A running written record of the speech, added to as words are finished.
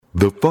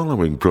The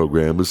following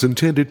program is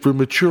intended for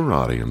mature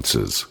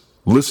audiences.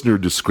 Listener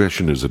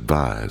discretion is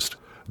advised.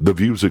 The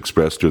views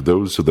expressed are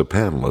those of the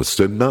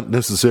panelists and not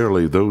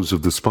necessarily those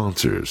of the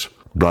sponsors,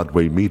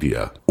 Broadway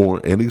Media,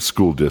 or any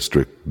school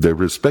district, their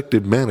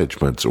respective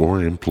managements,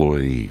 or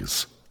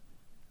employees.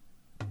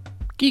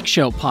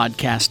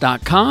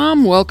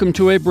 GeekShowPodcast.com. Welcome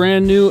to a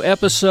brand new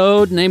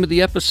episode. Name of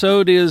the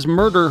episode is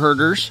Murder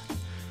Herders.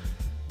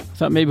 I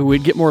thought maybe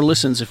we'd get more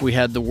listens if we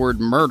had the word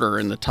murder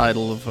in the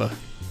title of a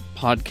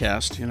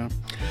podcast, you know.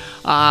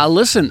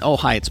 Listen. Oh,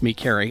 hi, it's me,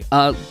 Carrie.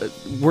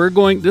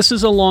 This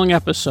is a long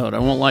episode. I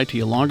won't lie to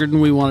you, longer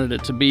than we wanted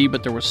it to be,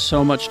 but there was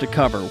so much to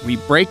cover. We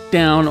break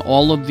down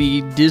all of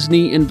the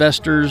Disney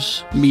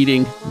investors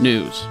meeting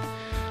news.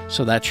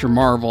 So that's your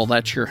Marvel,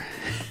 that's your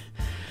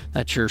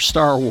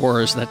Star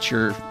Wars, that's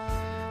your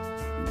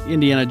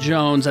Indiana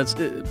Jones, that's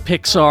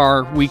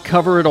Pixar. We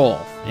cover it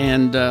all.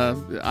 And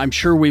I'm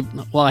sure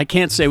I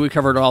can't say we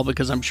covered it all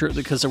because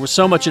there was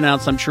so much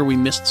announced, I'm sure we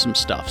missed some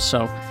stuff.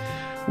 So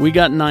we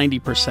got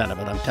 90% of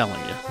it, I'm telling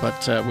you.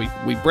 But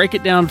we break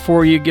it down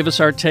for you, give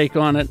us our take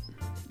on it,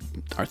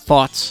 our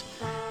thoughts,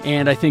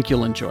 and I think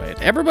you'll enjoy it.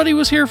 Everybody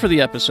was here for the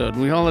episode,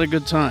 and we all had a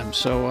good time,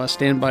 so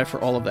stand by for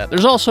all of that.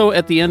 There's also,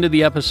 at the end of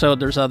the episode,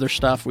 there's other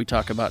stuff we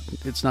talk about.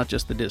 It's not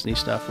just the Disney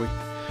stuff. We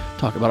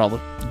talk about all the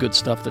good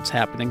stuff that's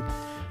happening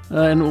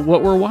and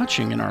what we're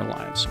watching in our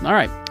lives. All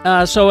right,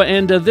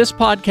 this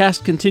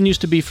podcast continues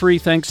to be free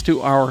thanks to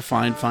our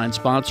fine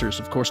sponsors.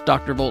 Of course,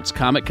 Dr. Volt's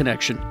Comic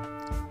Connection.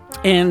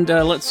 And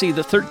let's see,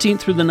 the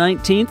 13th through the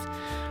 19th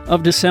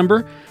of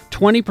December,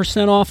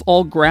 20% off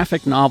all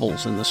graphic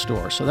novels in the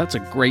store. So that's a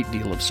great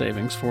deal of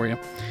savings for you.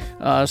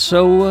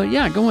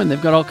 Go in.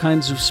 They've got all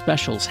kinds of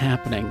specials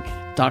happening.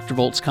 Dr.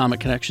 Volt's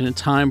Comic Connection in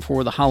time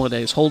for the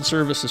holidays. Hold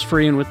service is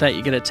free, and with that,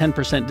 you get a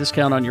 10%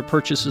 discount on your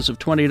purchases of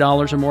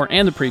 $20 or more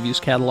and the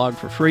previews catalog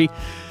for free.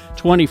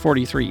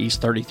 2043 East,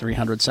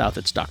 3300 South.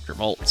 It's Dr.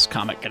 Volt's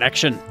Comic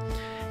Connection.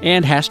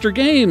 And Haster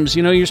Games.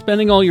 You know, you're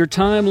spending all your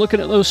time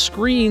looking at those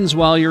screens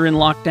while you're in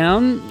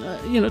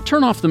lockdown.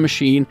 Turn off the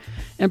machine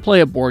and play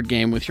a board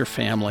game with your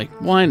family.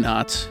 Why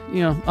not?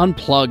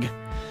 Unplug.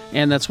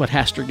 And that's what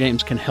Haster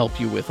Games can help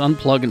you with.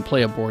 Unplug and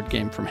play a board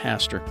game from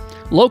Haster.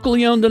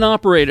 Locally owned and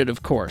operated,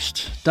 of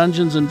course.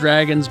 Dungeons &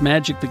 Dragons,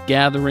 Magic the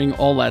Gathering,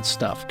 all that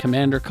stuff.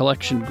 Commander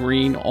Collection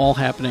Green, all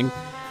happening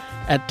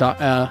at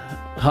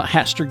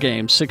Haster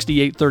Games,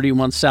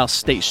 6831 South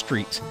State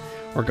Street.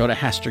 Or go to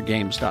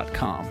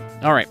hastergames.com.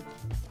 All right.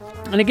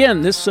 And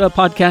again, this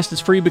podcast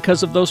is free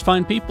because of those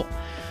fine people.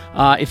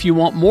 If you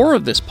want more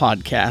of this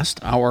podcast,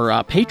 our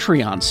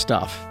Patreon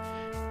stuff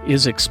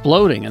is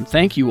exploding. And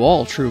thank you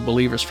all, true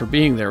believers, for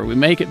being there. We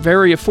make it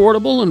very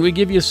affordable, and we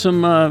give you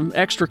some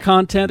extra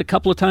content a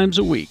couple of times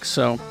a week.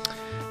 So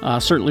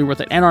certainly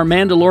worth it. And our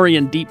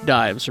Mandalorian deep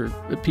dives,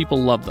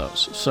 people love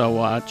those.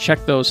 So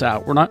check those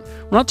out. We're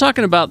not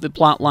talking about the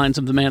plot lines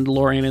of The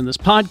Mandalorian in this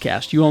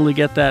podcast. You only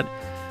get that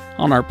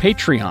on our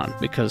Patreon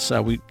because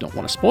we don't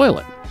want to spoil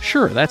it.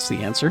 Sure, that's the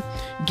answer.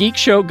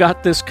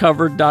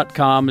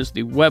 GeekShowGotThisCovered.com is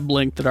the web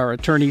link that our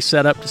attorney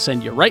set up to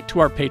send you right to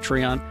our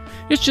Patreon.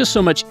 It's just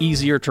so much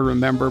easier to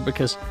remember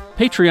because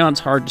Patreon's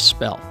hard to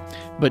spell.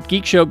 But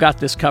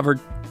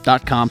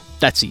GeekShowGotThisCovered.com,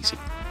 that's easy.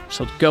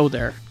 So go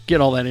there, get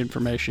all that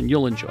information.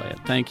 You'll enjoy it.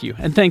 Thank you.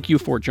 And thank you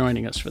for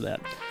joining us for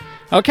that.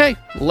 Okay,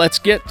 let's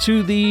get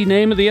to the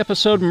name of the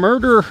episode,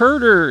 Murder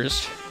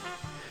Herders.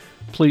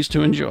 Please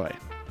to enjoy.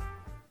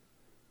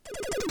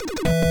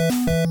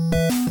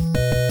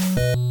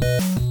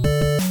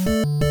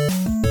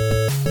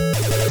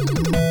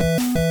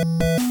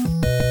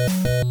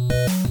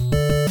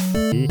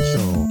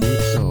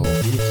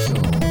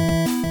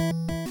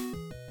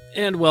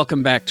 And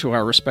welcome back to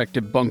our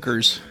respective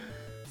bunkers.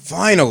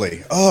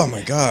 Finally. Oh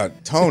my God,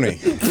 Tony.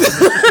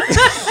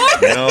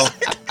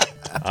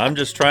 I'm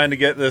just trying to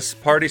get this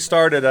party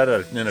started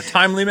in a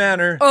timely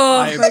manner.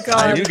 Oh my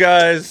God. You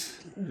guys.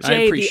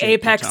 Jay, the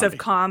apex of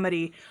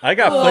comedy. I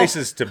got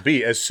places to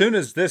be. As soon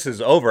as this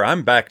is over,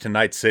 I'm back to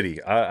Night City.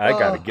 I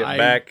got to get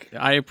back.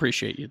 I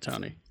appreciate you,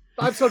 Tony.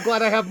 I'm so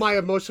glad I have my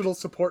emotional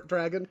support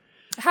dragon.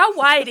 How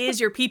wide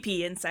is your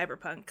pee-pee in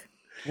Cyberpunk?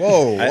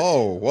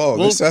 Whoa.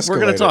 This escalated. We're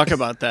going to talk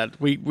about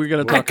that. We're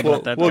going to talk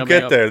about that. We'll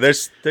get there.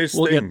 There's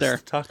we'll things get there.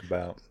 to talk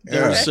about.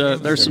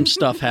 There's some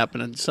stuff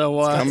happening.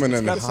 So coming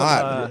in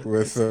hot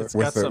with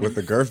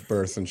the girth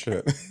bursts and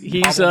shit.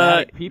 He's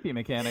pee-pee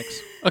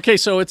mechanics. Okay,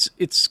 so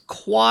it's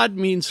quad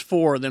means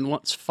 4, then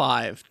what's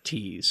 5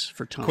 T's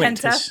for Tony?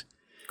 Penta?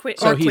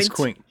 So he's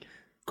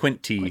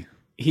Quinty.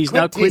 He's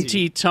now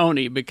Quinty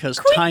Tony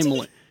because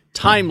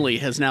Timely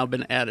has now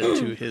been added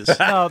to his.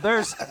 No,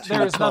 there's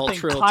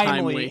nothing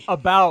timely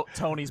about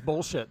Tony's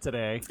bullshit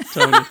today.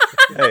 Tony.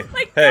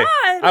 Hey,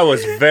 I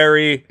was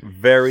very,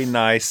 very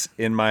nice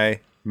in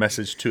my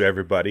message to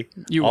everybody.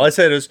 All I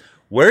said is,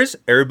 "Where's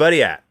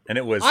everybody at?" And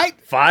it was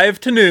 5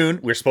 to noon.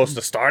 We're supposed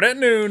to start at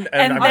noon,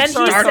 and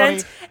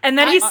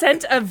then he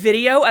sent a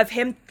video of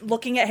him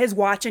looking at his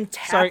watch and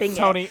tapping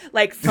Tony, it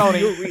like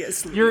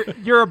furiously.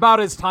 You're about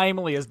as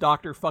timely as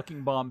Dr.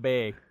 fucking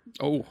Bombay.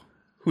 Oh,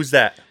 who's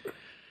that?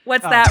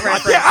 What's that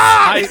reference?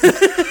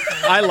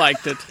 I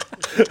liked it.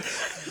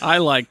 I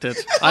liked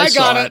it. I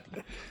saw it.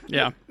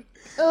 Yeah.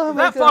 Oh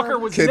that God. Fucker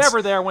was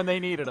never there when they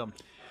needed him.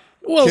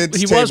 Well,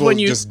 he was when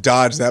you just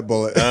dodged that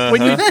bullet.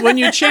 When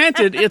you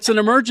chanted, "It's an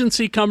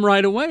emergency, come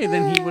right away,"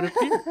 then he would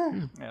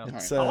appear. Yeah.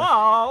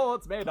 Hello,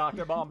 it's me,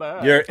 Dr.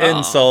 Bombay. Your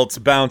insults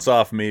bounce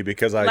off me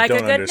because I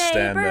don't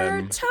understand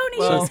them.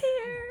 Tony's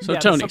here. So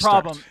Tony, that's the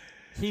problem.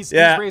 He's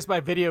raised by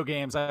video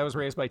games. I was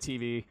raised by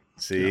TV.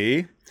 See?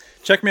 Yeah.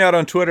 Check me out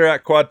on Twitter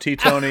at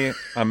QuadTTony.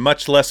 I'm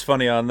much less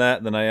funny on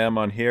that than I am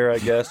on here, I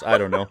guess. I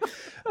don't know.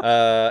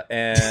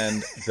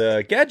 And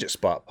the Gadget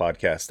Spot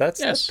podcast.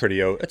 That's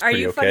pretty okay. Are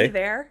you funny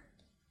there?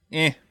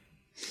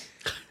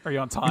 Are you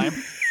on time?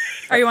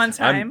 Are you on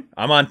time?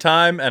 I'm on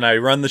time, and I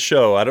run the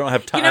show. I don't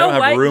have time. I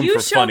don't have room for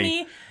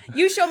funny.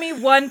 You show me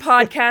one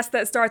podcast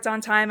that starts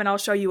on time, and I'll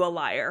show you a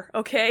liar.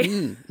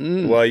 Okay?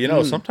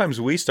 Well,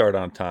 sometimes we start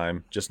on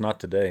time, just not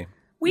today.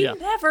 We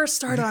never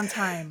start on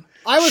time.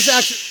 I was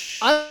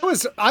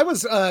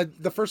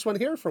the first one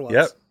here for once.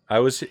 Yep. I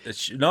was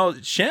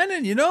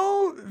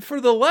Shannon,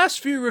 for the last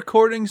few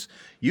recordings,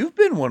 you've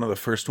been one of the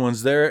first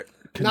ones there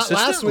consistently.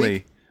 Not last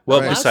week.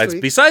 Well,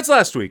 besides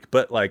last week,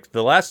 but like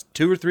the last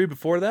 2 or 3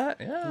 before that,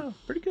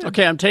 pretty good.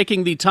 Okay, I'm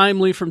taking the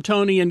timely from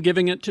Tony and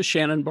giving it to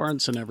Shannon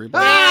Barneson,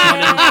 everybody.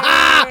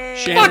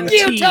 Shannon Fuck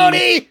you,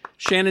 Tony!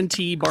 Shannon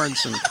T.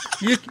 Barneson.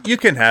 You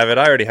can have it.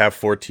 I already have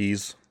 4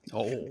 T's.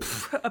 Oh.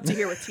 Up to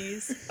here with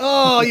T's.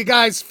 Oh, you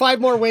guys, 5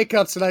 more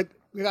wake-ups, and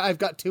I've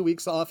got 2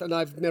 weeks off, and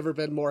I've never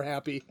been more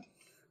happy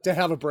to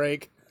have a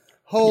break.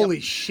 Holy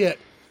shit.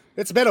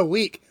 It's been a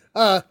week.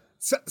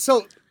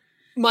 So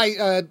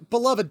my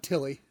beloved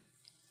Tilly,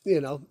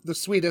 the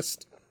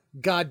sweetest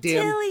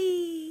goddamn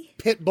Tilly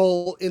pit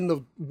bull in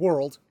the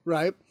world,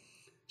 right?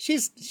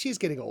 She's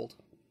getting old.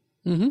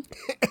 Mm-hmm.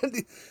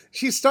 And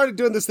she started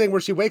doing this thing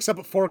where she wakes up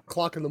at 4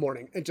 o'clock in the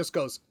morning and just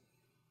goes,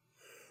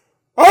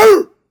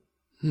 "Oh!"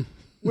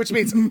 Which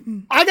means,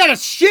 I got a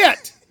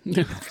shit!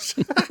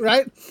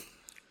 Right?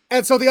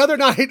 And so the other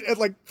night at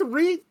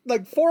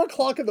 4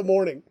 o'clock in the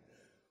morning,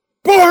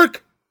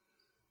 bark!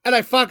 And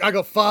I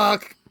go,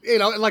 fuck.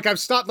 And I've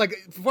stopped,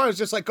 before I was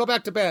just go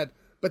back to bed.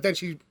 But then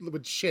she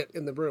would shit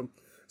in the room.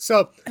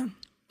 So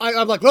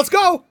I'm like, let's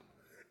go!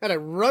 And I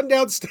run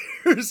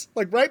downstairs,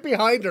 right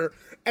behind her.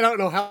 And I don't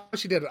know how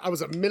she did it. I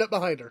was a minute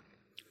behind her.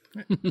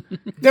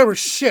 There was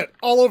shit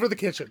all over the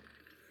kitchen.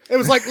 It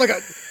was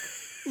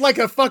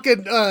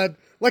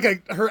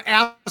her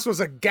ass was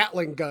a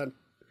Gatling gun.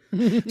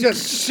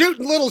 Just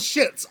shooting little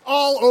shits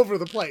all over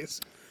the place.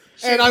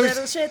 Little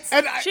shits.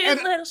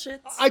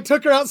 I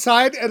took her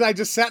outside and I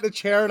just sat in a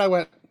chair and I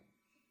went,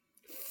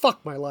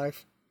 fuck my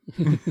life.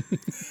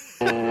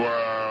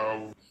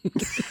 Wow.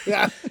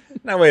 Yeah.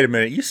 Now wait a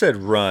minute. You said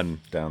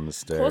run down the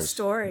stairs. Cool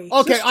story.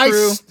 Okay,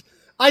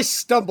 I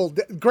stumbled.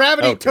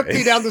 Gravity took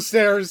me down the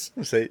stairs.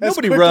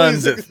 Nobody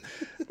runs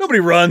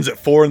at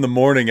 4 in the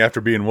morning after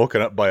being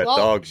woken up by a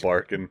dog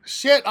barking.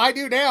 Shit, I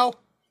do now.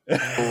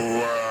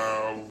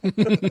 Wow.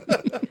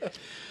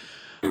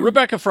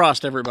 Rebecca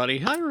Frost, everybody.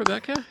 Hi,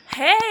 Rebecca.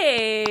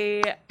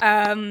 Hey.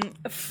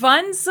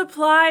 Fun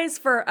supplies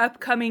for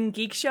upcoming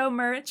Geek Show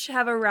merch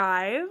have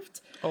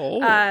arrived. Oh.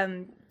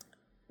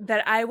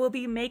 That I will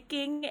be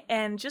making,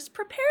 and just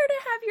prepare to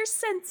have your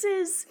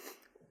senses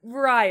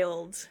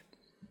riled.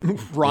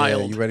 Yeah,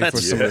 you ready for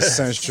some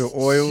essential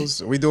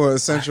oils? Are we doing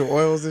essential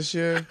oils this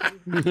year?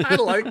 I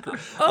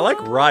like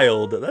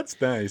riled.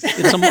 That's nice.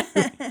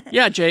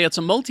 Jay, it's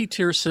a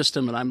multi-tier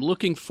system, and I'm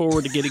looking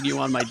forward to getting you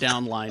on my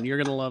downline. You're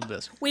going to love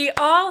this. We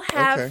all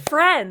have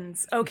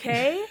friends,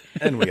 okay?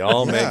 And we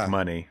all make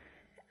money.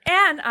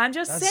 And I'm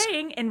just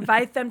saying,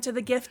 invite them to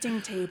the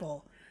gifting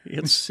table.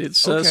 It's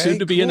soon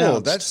to be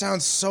announced. That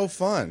sounds so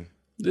fun.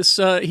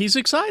 He's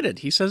excited.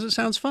 He says it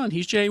sounds fun.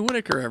 He's Jay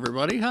Whitaker,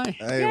 everybody. Hi.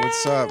 Hey,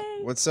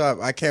 what's up?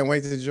 I can't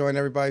wait to join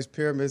everybody's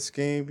pyramid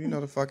scheme. You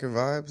know the fucking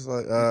vibes.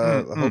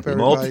 I hope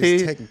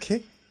everybody's taking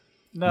kick.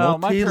 No,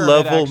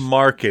 multi-level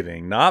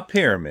marketing, not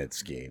pyramid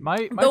scheme.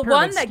 The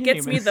one that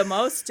gets me the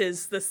most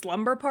is the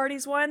slumber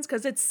parties ones,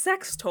 because it's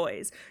sex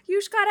toys. You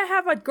just gotta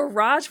have a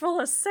garage full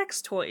of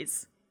sex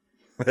toys.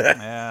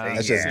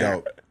 That's just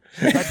dope.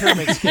 My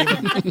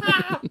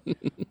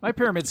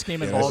pyramid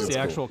scheme involves the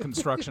actual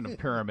construction of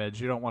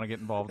pyramids. You don't want to get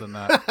involved in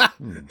that.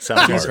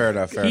 Sounds fair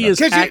enough. He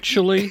is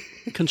actually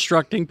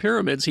constructing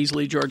pyramids. He's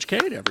Lee George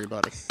Cade,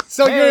 everybody.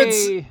 So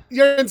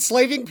you're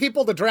enslaving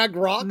people to drag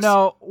rocks?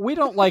 No, we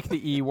don't like the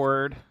E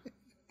word.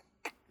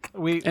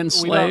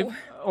 Enslave?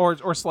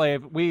 Or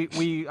slave.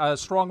 We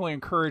strongly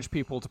encourage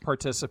people to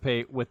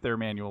participate with their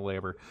manual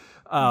labor.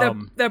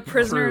 The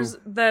prisoners,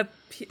 the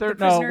prisoners.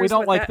 No, we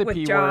don't like the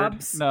P word.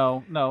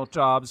 No,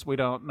 jobs. We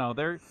don't. No,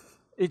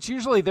 it's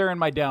usually they're in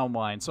my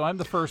downline. So I'm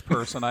the first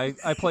person. I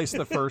place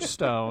the first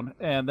stone,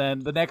 and then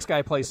the next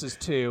guy places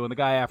 2, and the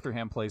guy after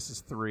him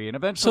places 3, and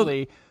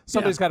eventually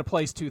somebody's got to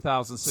place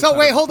 2,600. So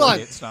wait, hold on.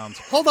 Stones.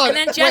 Hold on. And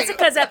then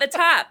Jessica's at the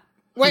top.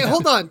 Wait,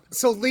 hold on.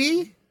 So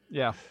Lee?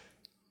 Yeah.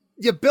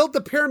 You build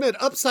the pyramid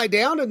upside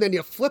down and then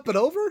you flip it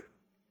over?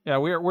 Yeah,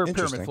 we're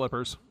pyramid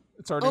flippers.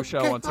 It's our new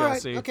show on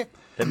TLC. Right, okay.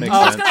 It makes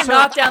I'm sense. just gonna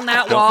knock down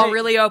that wall,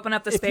 really open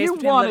up the space If you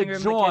between want living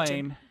to room and the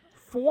kitchen. join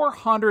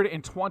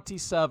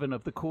 427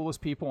 of the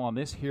coolest people on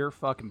this here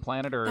fucking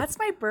planet Earth. That's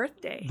my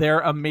birthday.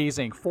 They're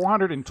amazing.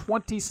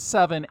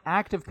 427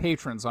 active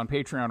patrons on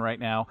Patreon right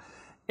now.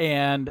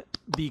 And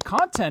the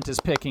content is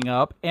picking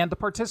up, and the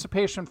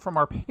participation from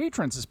our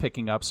patrons is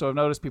picking up. So I've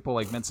noticed people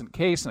like Vincent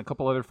Case and a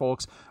couple other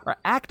folks are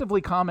actively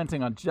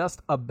commenting on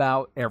just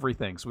about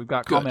everything. So we've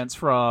got comments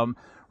from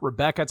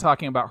Rebecca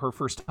talking about her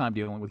first time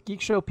dealing with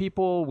Geek Show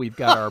people. We've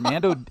got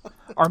Armando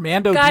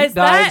Guys, deep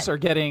dives are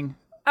getting...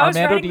 I was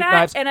Armando writing deep that,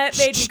 dives. and it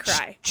made me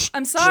cry.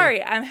 I'm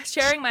sorry. I'm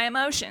sharing my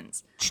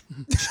emotions.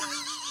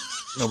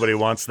 Nobody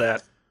wants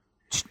that.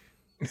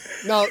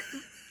 No,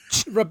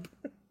 We've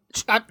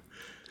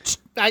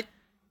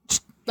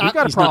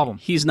got a problem.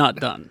 He's not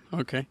done.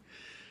 Okay.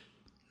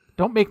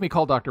 Don't make me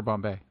call Dr.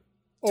 Bombay.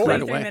 Oh, Right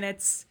 23 away.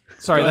 minutes.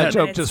 Sorry, that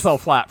joke minutes. just fell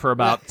flat for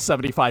about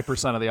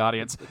 75% of the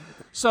audience.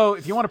 So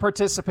if you want to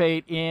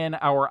participate in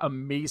our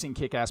amazing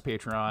kick-ass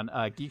Patreon,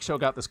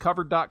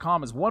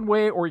 geekshowgotthiscovered.com is one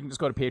way, or you can just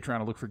go to Patreon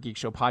and look for Geek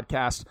Show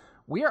Podcast.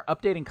 We are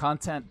updating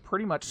content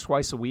pretty much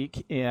twice a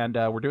week, and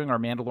we're doing our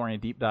Mandalorian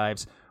deep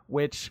dives,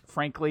 which,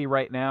 frankly,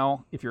 right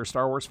now, if you're a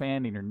Star Wars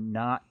fan and you're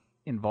not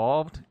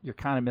involved, you're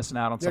kind of missing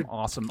out on some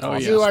awesome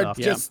you are stuff.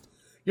 just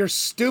you're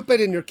stupid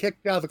and you're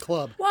kicked out of the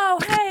club. Whoa,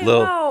 hey,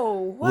 Little-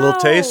 whoa.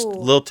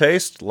 Little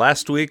taste.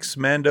 Last week's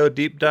Mando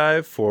deep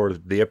dive for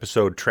the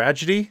episode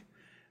Tragedy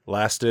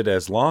lasted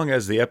as long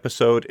as the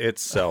episode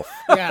itself.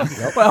 Yeah.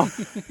 Well,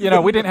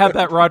 we didn't have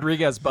that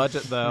Rodriguez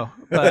budget, though.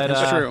 But,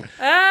 That's true.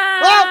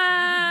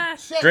 Ah!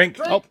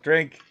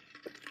 Drink.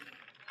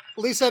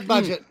 Lisa had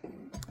budget.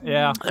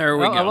 Yeah. There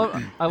we I go.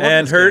 love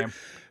And this game.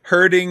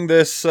 herding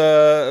this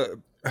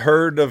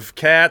herd of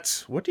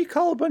cats. What do you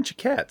call a bunch of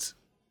cats?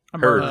 A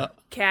murder.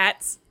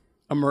 Cats.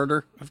 A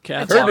murder of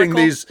cats. Herding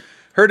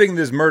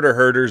these murder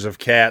herders of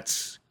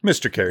cats.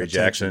 Mr. Kerry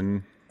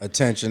Jackson.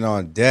 Attention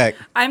on deck.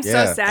 I'm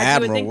Yeah, so sad.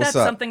 Admiral, you would think what's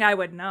that's up? something I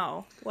would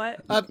know.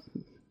 What?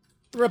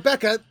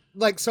 Rebecca,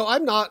 so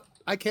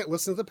I can't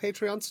listen to the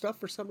Patreon stuff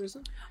for some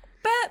reason.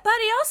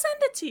 Buddy, I'll send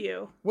it to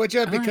you. Would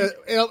you? Because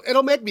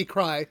it'll make me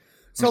cry.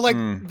 So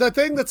the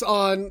thing that's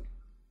on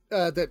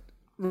that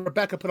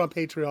Rebecca put on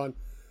Patreon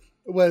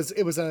was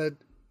a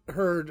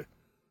herd.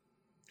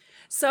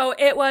 So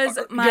it was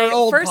my your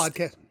old first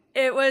podcast.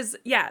 It was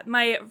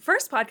my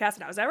first podcast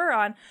that I was ever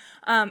on,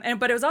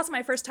 but it was also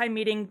my first time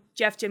meeting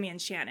Jeff, Jimmy,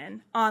 and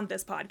Shannon on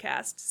this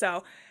podcast.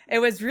 So it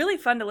was really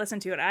fun to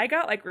listen to, and I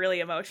got really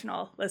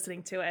emotional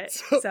listening to it.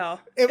 So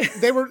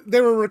They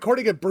were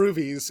recording at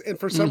Broovies, and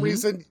for some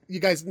reason,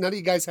 none of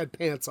you guys had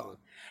pants on.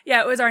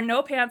 yeah, it was our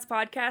No Pants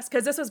podcast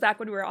because this was back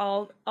when we were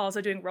all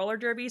also doing roller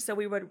derby. So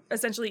we would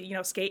essentially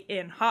skate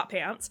in hot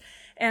pants.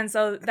 And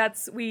so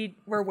we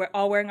were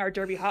all wearing our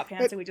derby hot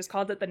pants, and we just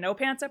called it the No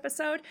Pants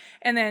episode.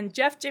 And then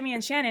Jeff, Jimmy,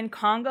 and Shannon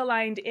conga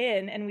lined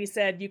in, and we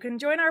said, you can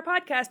join our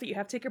podcast, but you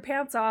have to take your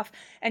pants off.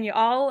 And you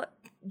all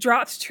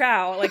dropped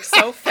trow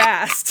so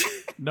fast.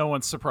 No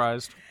one's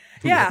surprised.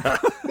 Yeah.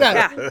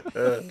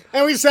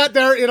 And we sat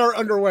there in our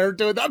underwear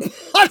doing that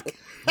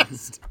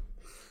podcast.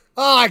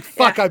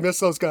 I miss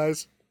those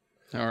guys.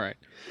 All right.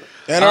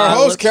 And our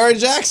host, Kerry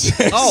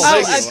Jackson.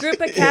 A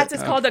group of cats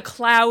is called a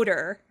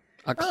clouder.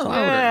 A clouder.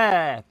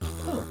 Yeah.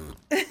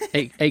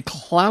 A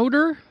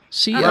clouder?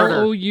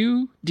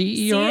 CLOUDER?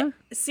 CLOWDER.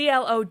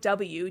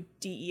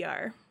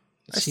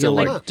 I still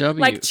like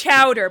W. Like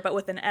chowder, but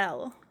with an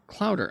L.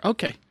 Clouder.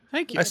 Okay.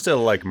 Thank you. I still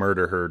like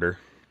murder herder.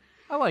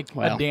 I like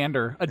a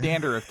dander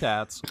of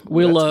cats.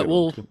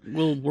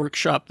 We'll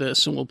workshop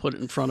this and we'll put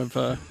it in front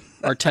of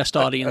our test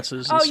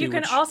audiences. And see You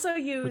can which- also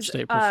use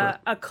they prefer.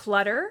 a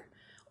clutter,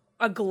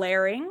 a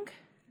glaring.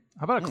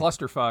 How about a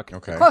clusterfuck?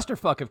 Okay. A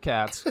clusterfuck of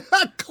cats.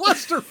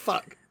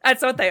 Clusterfuck.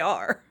 That's what they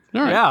are.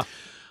 All right.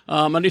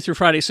 Yeah. Monday through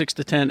Friday, 6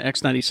 to 10,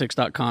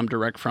 x96.com,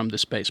 direct from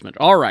this basement.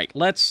 All right.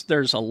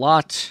 There's a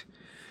lot.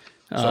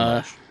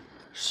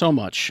 So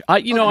much. I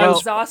I'm was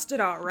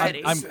exhausted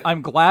already.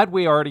 I'm glad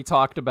we already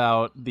talked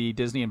about the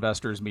Disney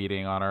investors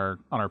meeting on our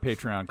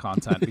Patreon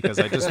content because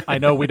I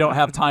know we don't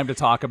have time to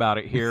talk about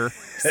it here.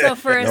 So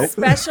for a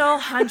special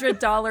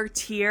 $100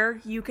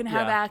 tier, you can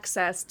have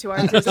access to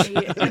our Disney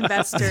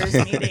investors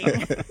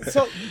meeting.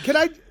 So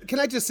can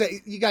I just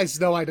say, you guys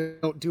know I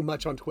don't do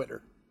much on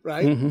Twitter,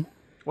 right? Mm-hmm.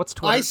 What's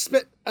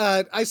Twitter?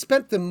 I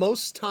spent the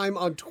most time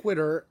on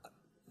Twitter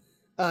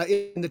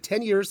in the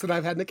 10 years that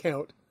I've had an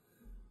account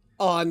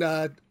on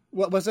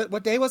what was it?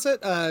 What day was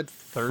it?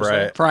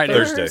 Thursday. Friday.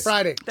 Thursday.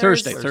 Friday.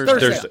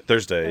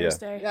 Thursday.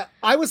 Yeah,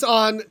 I was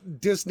on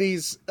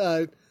Disney's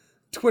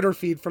Twitter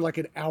feed for like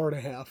an hour and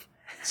a half.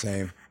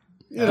 Same.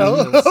 You know,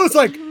 I was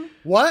like,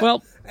 "What?"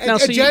 Well, now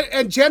see-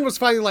 Jen was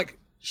finally like,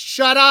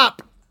 "Shut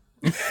up!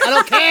 I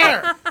don't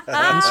care."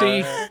 And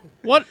see,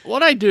 what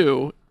I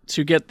do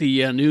to get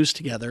the news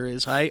together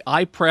is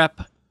I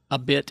prep a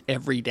bit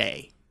every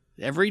day.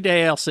 Every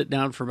day I'll sit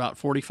down for about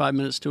 45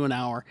 minutes to an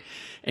hour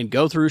and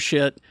go through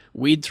shit,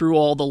 weed through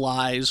all the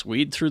lies,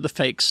 weed through the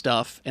fake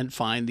stuff, and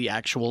find the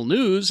actual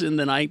news, and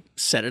then I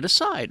set it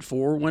aside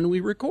for when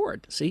we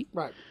record. See?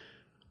 Right.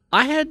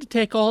 I had to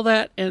take all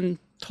that and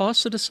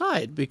toss it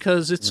aside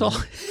because it's all.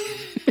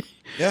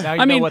 Yeah. Now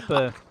you know what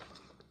the.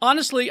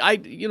 Honestly, I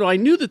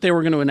knew that they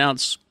were going to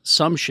announce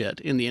some shit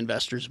in the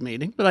investors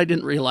meeting, but I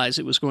didn't realize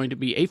it was going to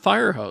be a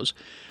fire hose.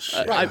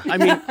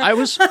 I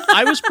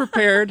was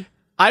prepared.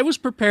 I was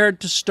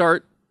prepared to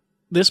start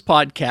this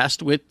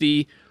podcast with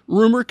the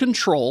rumor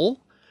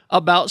control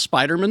about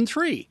Spider-Man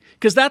 3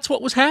 because that's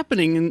what was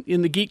happening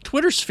in the geek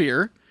Twitter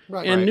sphere.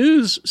 And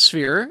news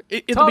sphere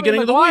at the beginning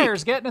of the week. Tobey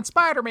Maguire's getting in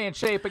Spider-Man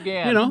shape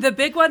again. The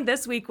big one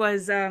this week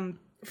was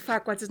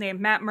what's his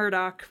name? Matt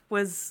Murdock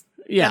was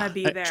gonna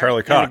be there.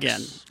 Charlie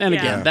Cox. And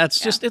again. That's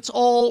just it's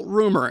all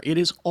rumor. It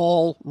is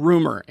all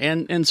rumor.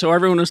 And so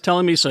everyone was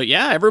telling me,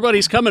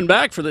 everybody's coming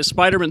back for this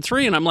Spider-Man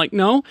 3. And I'm like,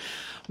 no,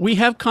 we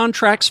have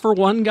contracts for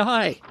one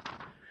guy.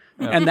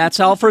 And that's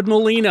Alfred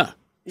Molina.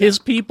 His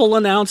people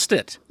announced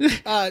it.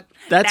 That's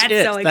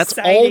it. So that's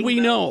all we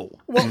know.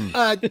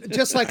 Well,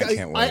 just like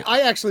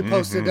I actually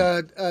posted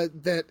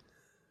that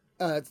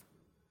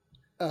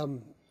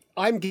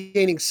I'm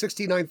gaining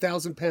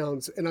 69,000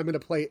 pounds and I'm going to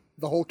play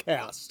the whole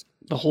cast.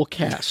 The whole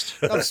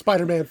cast of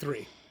Spider-Man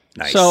 3.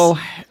 Nice. So,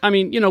 I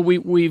mean,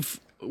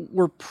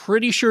 we're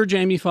pretty sure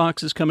Jamie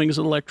Foxx is coming as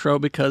Electro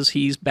because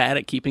he's bad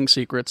at keeping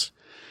secrets,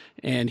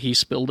 and he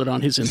spilled it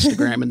on his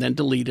Instagram and then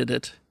deleted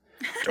it.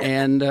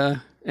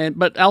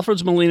 But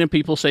Alfred Molina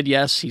people said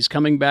yes, he's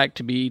coming back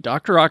to be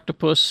Dr.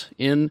 Octopus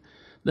in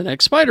the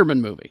next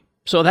Spider-Man movie.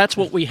 So that's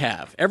what we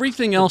have.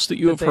 Everything else that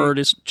you have heard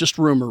is just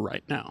rumor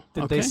right now.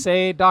 Did they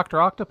say Dr.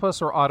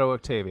 Octopus or Otto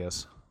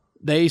Octavius?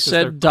 They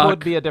said there could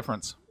be a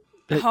difference.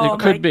 Oh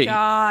my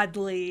God,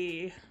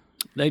 Lee.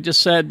 They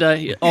just said,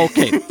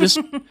 okay,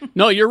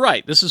 no, you're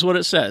right. This is what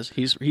it says.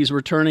 He's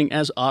returning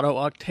as Otto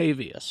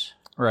Octavius.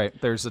 Right,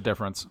 there's a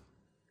difference.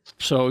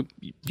 So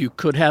you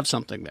could have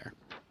something there.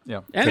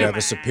 Yeah. Could have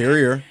a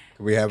superior.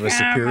 Could we have a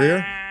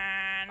superior?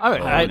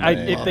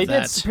 If they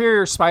did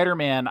Superior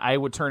Spider-Man, I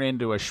would turn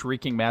into a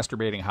shrieking,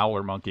 masturbating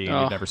howler monkey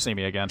and you'd never see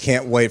me again.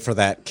 Can't wait for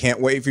that.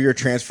 Can't wait for your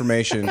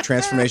transformation.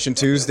 Transformation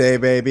Tuesday,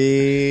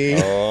 baby.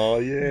 Oh,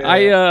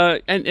 yeah.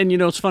 And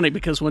it's funny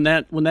because when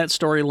that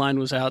storyline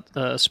was out,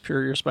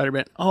 Superior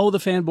Spider-Man, the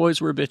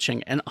fanboys were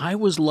bitching. And I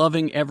was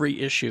loving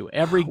every issue.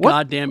 Every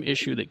goddamn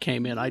issue that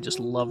came in. I just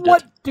loved it.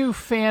 What do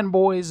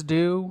fanboys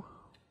do?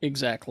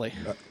 Exactly.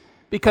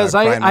 Because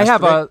I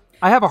have a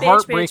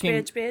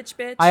heartbreaking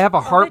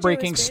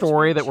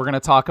story that we're going to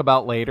talk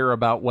about later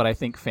about what I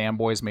think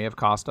fanboys may have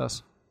cost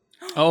us.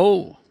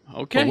 Oh,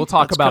 okay. But we'll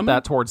talk about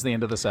that towards the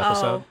end of this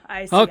episode.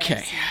 I see.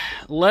 Okay,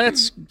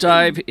 let's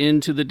dive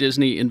into the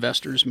Disney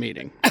investors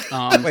meeting.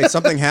 Wait,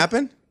 something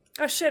happened?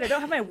 Oh shit! I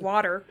don't have my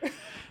water.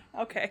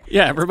 Okay.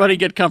 Yeah, everybody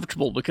get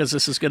comfortable because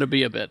this is going to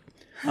be a bit.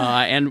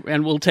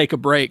 And we'll take a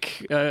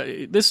break.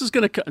 This is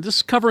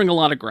covering a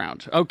lot of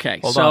ground. Okay,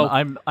 hold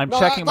on. I'm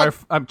checking my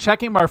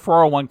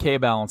 401k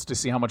balance to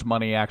see how much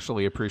money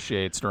actually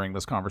appreciates during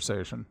this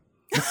conversation.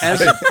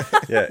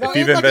 If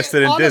you've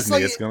invested in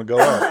Disney, it's going to go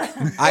up.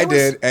 I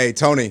did. Hey,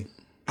 Tony,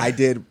 I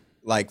did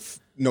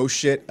no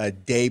shit a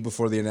day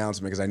before the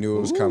announcement because I knew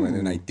it was coming,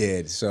 and I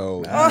did.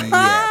 So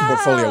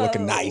portfolio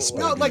looking nice.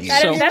 Baby.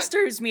 At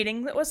investors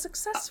meeting that was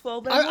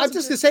successful. But I'm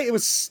just gonna say it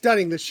was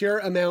stunning, the sheer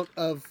amount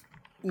of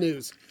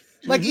news.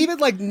 Even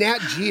Nat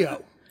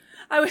Geo.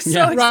 I was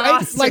so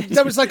exhausted. Right?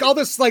 There was all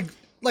this I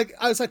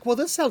was like, well,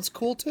 this sounds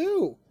cool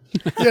too.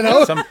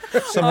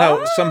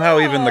 Somehow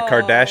even the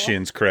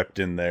Kardashians crept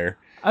in there.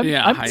 I'm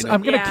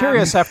kind of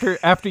curious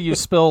after you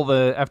spill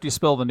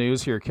the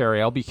news here,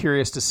 Carrie. I'll be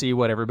curious to see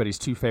what everybody's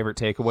two favorite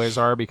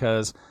takeaways are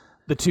because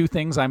the two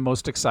things I'm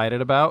most excited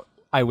about,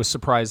 I was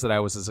surprised that I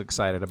was as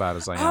excited about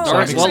as I am.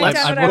 I'm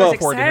looking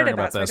forward to hearing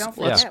about this.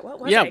 Let's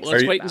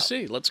wait and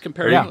see. Let's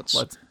compare notes.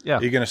 Are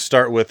you going to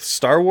start with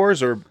Star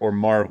Wars or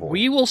Marvel?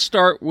 We will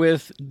start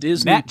with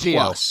Disney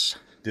Plus.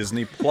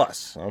 Disney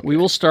Plus. Okay. We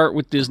will start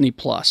with Disney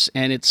Plus,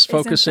 and it's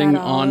focusing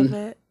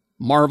on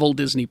Marvel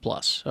Disney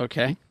Plus.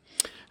 Okay.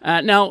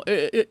 Now,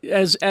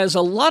 as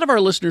a lot of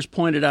our listeners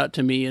pointed out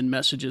to me in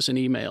messages and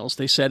emails,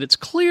 they said it's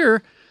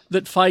clear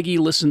that Feige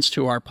listens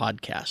to our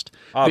podcast.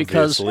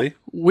 Obviously. Because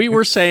we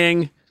were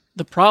saying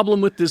the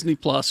problem with Disney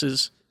Plus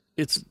is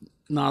it's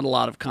not a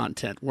lot of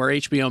content, where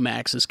HBO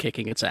Max is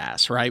kicking its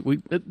ass, right?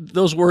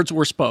 Those words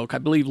were spoke. I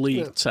believe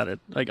Lee said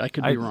it. I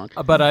could be wrong.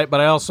 But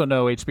I also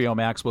know HBO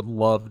Max would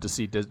love to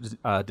see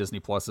Disney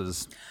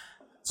Plus's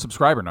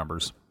subscriber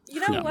numbers. You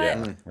know what?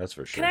 Yeah, that's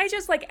for sure. Can I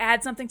just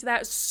add something to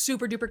that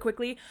super duper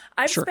quickly?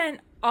 I've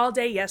spent all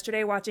day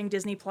yesterday watching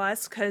Disney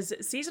Plus because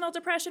seasonal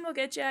depression will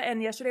get you,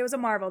 and yesterday was a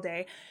Marvel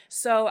day.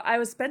 So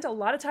I spent a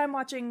lot of time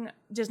watching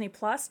Disney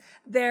Plus.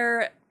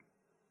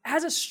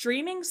 As a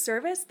streaming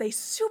service, they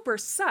super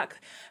suck.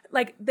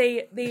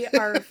 They're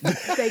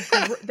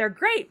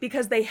great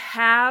because they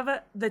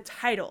have the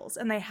titles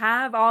and they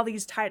have all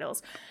these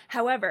titles.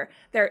 However,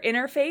 their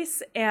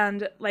interface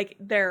and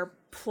their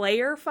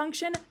player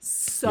function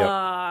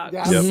sucks.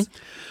 Yep.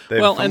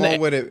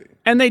 Mm-hmm.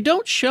 And they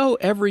don't show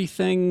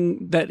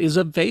everything that is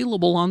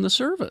available on the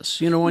service.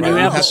 When you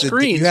have the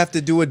screen, you have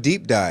to do a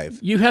deep dive.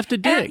 You have to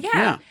dig.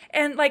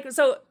 And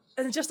so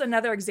just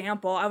another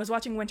example, I was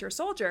watching Winter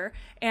Soldier,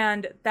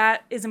 and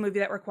that is a movie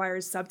that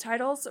requires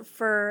subtitles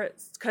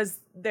because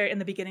they're in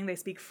the beginning they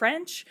speak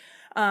French,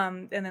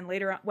 and then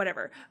later on,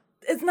 whatever.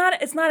 It's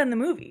not in the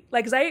movie.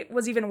 Like, 'cause I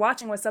was even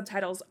watching with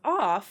subtitles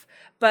off,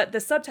 but the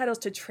subtitles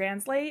to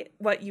translate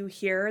what you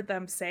hear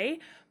them say,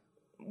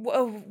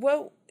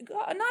 whoa,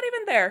 not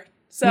even there.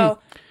 So.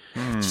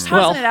 Just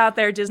tossing it out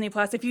there, Disney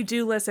Plus. If you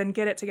do listen,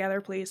 get it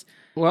together, please.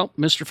 Well,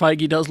 Mr.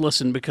 Feige does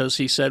listen because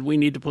he said we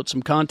need to put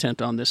some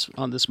content on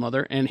this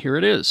mother, and here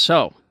it is.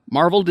 So,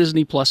 Marvel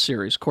Disney Plus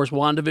series. Of course,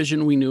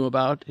 WandaVision we knew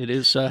about. It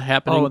is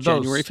happening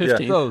January 15th.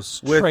 Yeah, those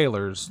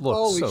trailers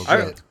look so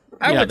good.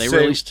 I would they say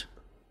released.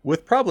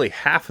 With probably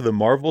half of the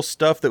Marvel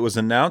stuff that was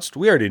announced,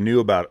 we already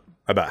knew about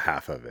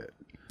half of it.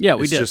 Yeah,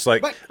 we it's did. Just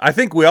like I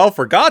think we all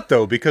forgot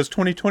though because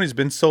 2020 has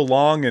been so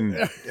long and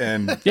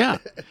yeah,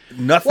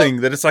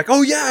 nothing that it's like,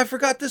 oh yeah, I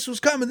forgot this was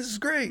coming. This is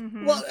great.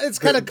 Mm-hmm. Well, it's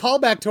kind of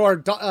callback to our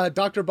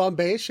Dr.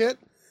 Bombay shit.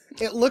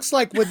 It looks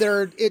like when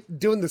they're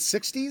doing the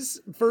 60s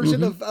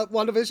version of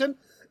WandaVision,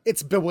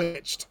 it's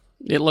Bewitched.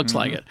 It looks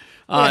like it.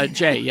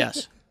 Jay,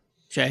 yes.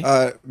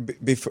 Jay?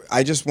 Before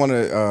I just want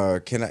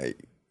to,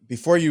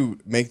 before you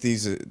make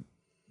these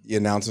the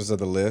announcements of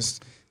the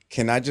list,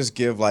 can I just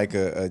give like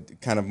a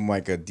kind of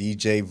like a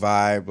DJ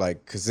vibe?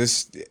 Like, cause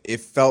it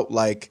felt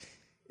like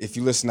if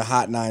you listen to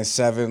Hot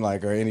 97,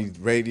 like, or any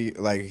radio,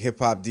 like hip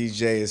hop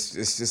DJ, it's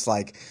just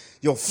like,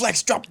 yo,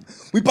 Flex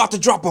we about to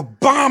drop a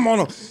bomb on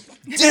them.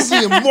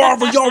 Disney and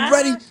Marvel, y'all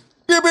ready?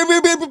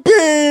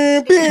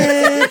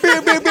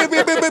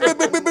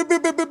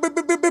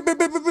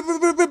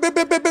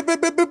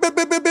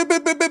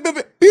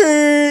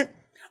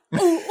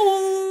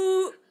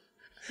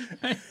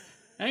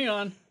 Hang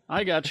on.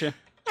 I got you.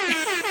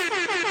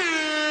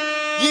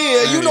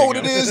 Yeah, you know what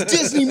it is.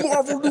 Disney,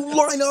 Marvel, new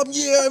lineup.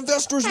 Yeah,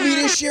 investors,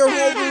 meeting,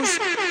 shareholders.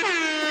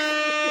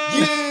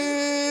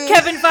 Yeah.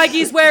 Kevin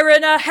Feige's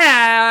wearing a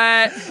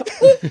hat.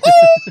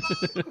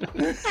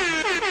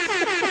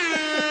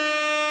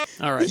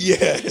 All right.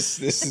 Yes,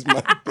 this is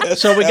my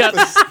best. So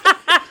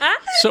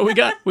we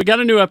got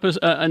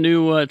a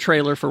new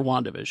trailer for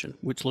WandaVision,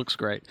 which looks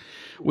great.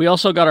 We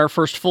also got our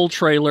first full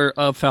trailer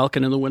of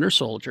Falcon and the Winter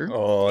Soldier.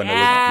 Oh, and it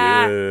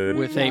looks good.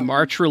 With a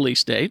March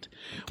release date.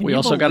 Can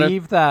you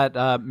believe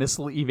that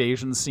missile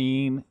evasion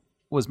scene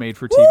was made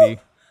for TV?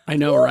 I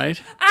know, right?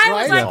 I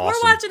was like, Awesome.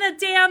 we're watching a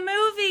damn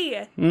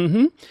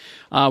movie.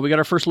 We got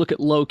our first look at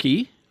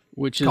Loki,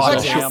 which is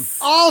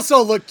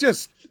Also look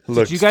just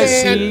Did you guys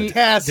see?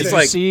 fantastic.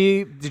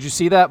 Did you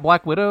see that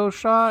Black Widow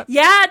shot?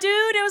 Yeah, dude,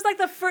 it was like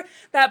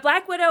that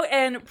Black Widow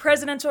and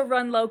presidential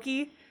run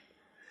Loki.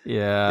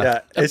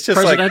 Yeah. It's just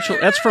presidential.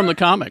 That's from the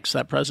comics.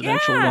 That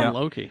presidential run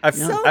Loki. I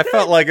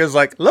felt like it was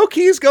like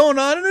Loki's going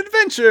on an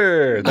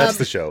adventure. That's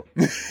the show.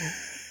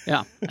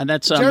 Yeah, and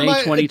that's Jeremiah-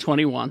 May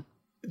 2021.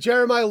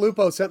 Jeremiah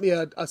Lupo sent me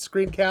a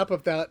screen cap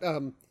of that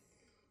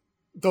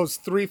those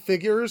three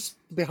figures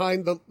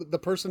behind the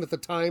person at the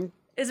time.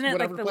 Isn't it like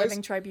whatever the place.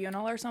 Living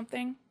Tribunal or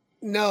something?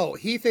 No,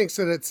 he thinks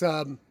that it's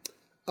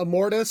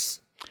Immortus,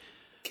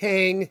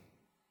 Kang,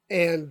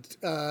 and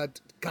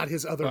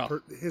his other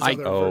version.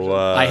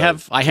 I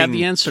have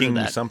the answer King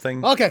to that.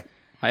 Something. Okay.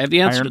 I have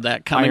the answer to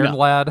that coming Iron up.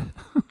 Lad.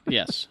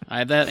 Yes, I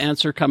have that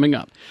answer coming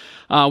up.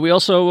 We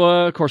also,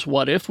 of course,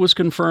 What If was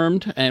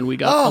confirmed, and we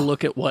got a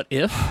look at What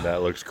If,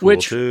 That looks cool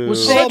which too.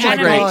 was Oh such my a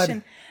great.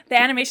 God. The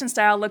animation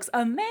style looks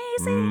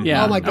amazing.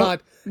 Yeah. Oh my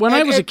God. When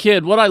And- I was a and-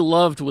 kid, what I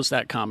loved was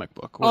that comic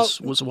book. Was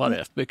What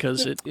If,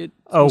 because it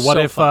was What so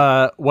if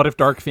fun. what if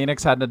Dark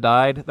Phoenix hadn't have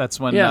died? That's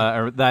when Yeah.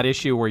 or that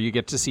issue where you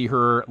get to see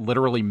her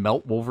literally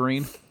melt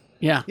Wolverine.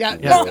 Yeah. Yeah.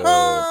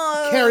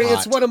 Yeah. Carrie,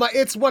 it's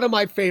one of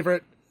my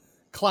favorite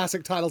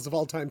classic titles of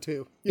all time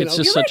too. It's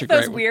You just like such a those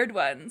great one. weird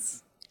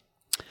ones.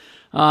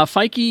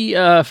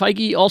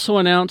 Feige also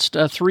announced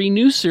 3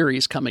 new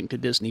series coming to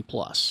Disney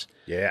Plus,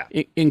 Yeah.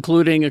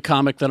 including a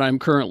comic that I'm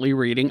currently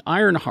reading,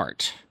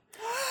 Ironheart.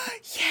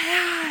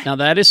 Yeah. Now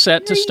that is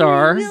set to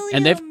star,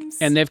 and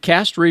they've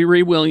cast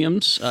Riri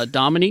Williams.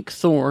 Dominique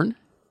Thorne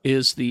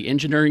is the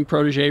engineering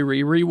protege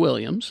Riri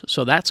Williams,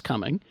 so that's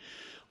coming.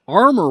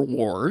 Armor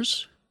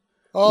Wars,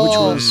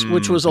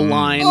 which was a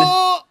line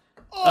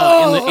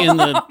in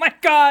the Oh my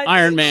God.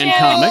 Iron Man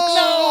comics.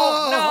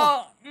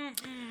 No.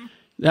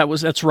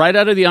 That's right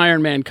out of the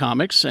Iron Man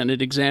comics, and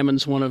it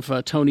examines one of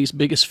Tony's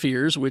biggest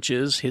fears, which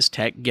is his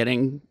tech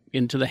getting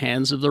into the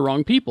hands of the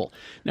wrong people.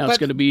 Now it's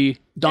going to be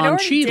Don It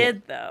already Cheadle.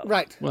 did, though.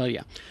 Right. Well,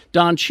 yeah,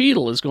 Don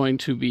Cheadle is going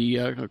to be,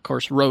 of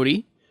course,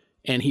 Rhodey,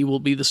 and he will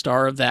be the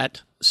star of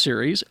that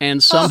series.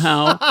 And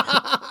somehow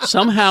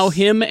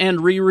him and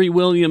Riri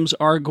Williams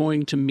are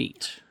going to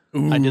meet.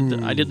 I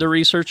did the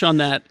research on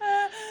that.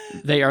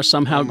 They are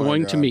somehow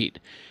going to meet.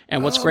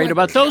 And what's great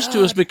about those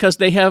two is because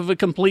they have a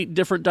complete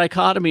different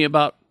dichotomy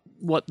about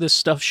what this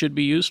stuff should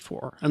be used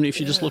for. I mean, if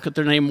you just look at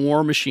their name,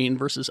 War Machine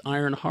versus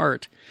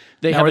Ironheart,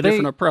 they have a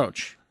different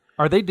approach.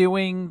 Are they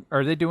doing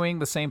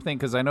the same thing?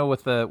 Because I know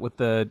with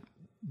the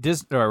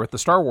Disney or with the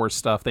Star Wars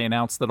stuff, they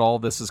announced that all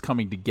this is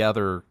coming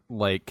together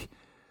like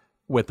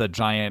with a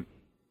giant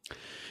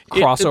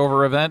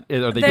crossover event?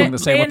 Are they doing the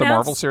same with the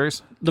Marvel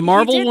series? The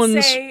Marvel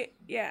ones,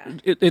 yeah.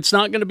 It's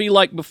not going to be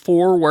like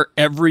before where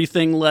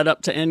everything led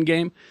up to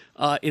Endgame.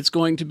 It's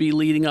going to be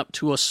leading up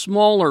to a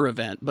smaller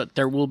event, but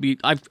there will be.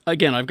 I've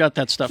got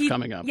that stuff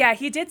coming up. Yeah,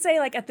 he did say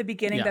like at the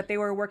beginning that they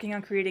were working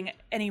on creating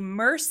an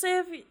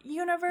immersive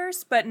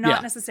universe, but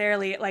not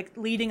necessarily like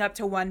leading up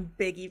to one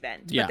big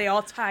event. But they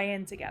all tie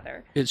in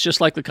together. It's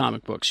just like the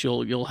comic books.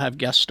 You'll have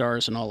guest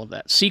stars and all of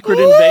that. Secret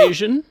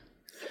Invasion.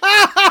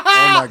 Oh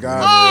my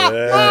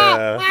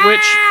God!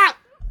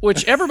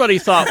 Which everybody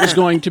thought was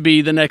going to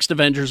be the next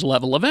Avengers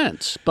level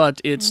event, but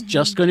it's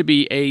just going to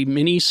be a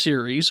mini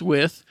series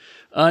with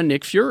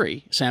Nick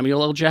Fury,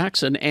 Samuel L.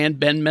 Jackson, and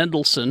Ben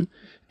Mendelsohn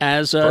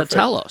as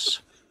Talos.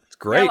 It's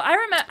great. No,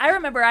 I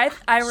remember. I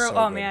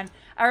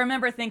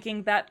remember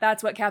thinking that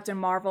that's what Captain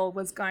Marvel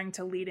was going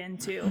to lead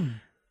into.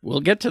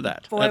 We'll get to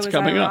that. Boy, that's was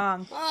coming I up.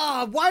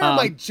 wrong. Why are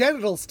my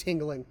genitals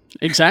tingling?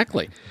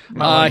 Exactly.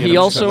 If He it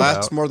also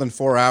lasts more than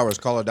 4 hours,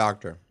 call a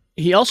doctor.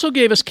 He also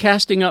gave us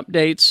casting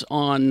updates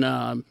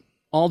on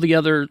all the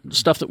other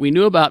stuff that we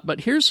knew about.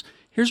 But here's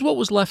what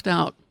was left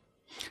out: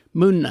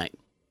 Moon Knight.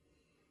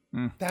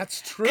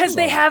 That's true. Because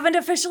they haven't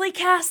officially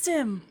cast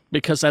him.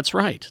 Because that's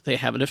right. They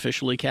haven't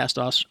officially cast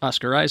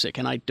Oscar Isaac,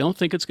 and I don't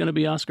think it's going to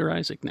be Oscar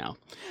Isaac now.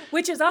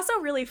 Which is also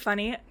really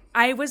funny.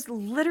 I was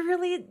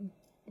literally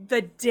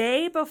the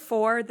day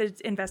before the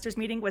investors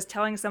meeting was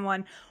telling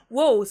someone,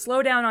 whoa,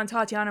 slow down on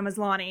Tatiana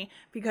Maslany,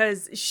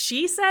 because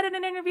she said in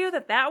an interview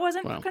that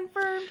wasn't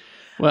confirmed.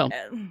 Well,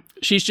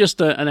 she's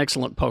just an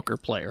excellent poker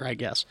player, I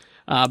guess,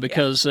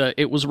 because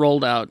it was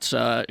rolled out.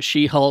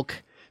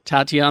 She-Hulk,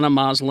 Tatiana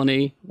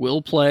Maslany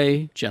will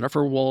play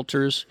Jennifer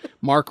Walters.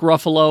 Mark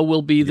Ruffalo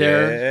will be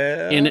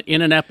there in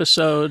an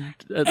episode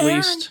at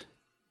least.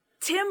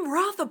 Tim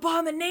Roth,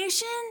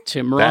 Abomination?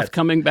 Tim Roth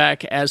coming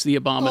back as the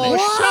Abomination.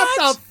 Shut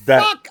the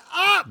fuck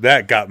up!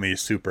 That got me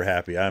super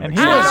happy. Are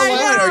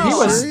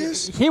you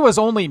serious? He was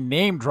only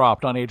name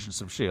dropped on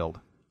Agents of S.H.I.E.L.D.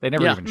 They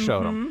never even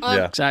showed him.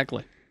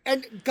 Exactly.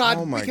 And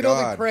God, we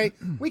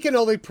can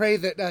only pray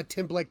that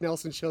Tim Blake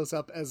Nelson shows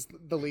up as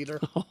the leader.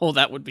 Oh,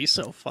 that would be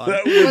so fun.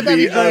 That would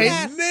be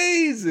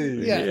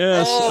amazing. Yeah.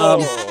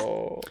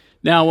 Yes.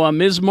 Now,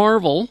 Ms.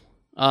 Marvel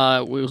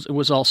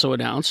was also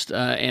announced,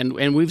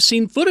 and we've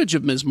seen footage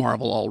of Ms.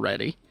 Marvel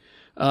already.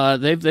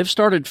 They've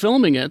started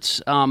filming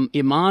it. Iman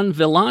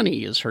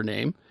Vellani is her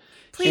name.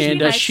 Please be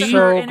nice to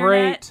her, Internet.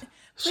 Great.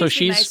 Please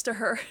be nice to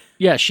her.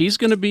 Yeah, she's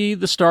going to be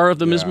the star of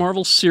the Ms.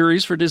 Marvel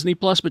series for Disney+,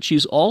 but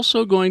she's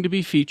also going to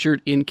be featured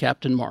in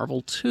Captain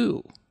Marvel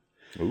 2.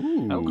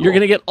 Ooh. You're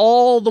going to get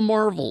all the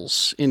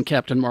Marvels in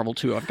Captain Marvel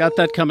 2. I've got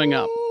that coming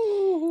up.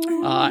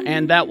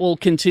 And that will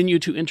continue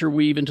to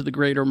interweave into the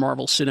greater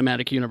Marvel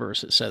Cinematic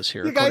Universe, it says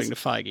here, according to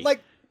Feige.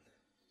 Like,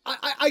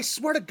 I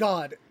swear to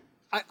God,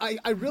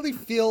 I really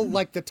feel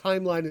like the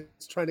timeline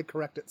is trying to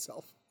correct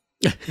itself.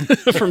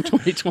 From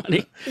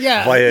 2020.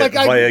 Yeah. Via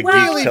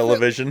geek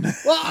television.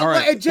 Well,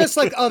 right. Just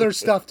like other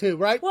stuff too,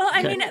 right? Well,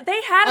 I mean,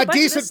 they had a bunch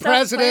decent of this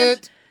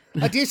president,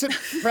 a decent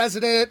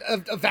president,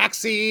 a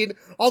vaccine,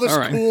 all this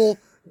cool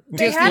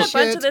They had a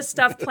bunch of this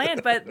stuff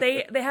planned, but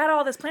they had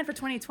all this planned for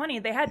 2020.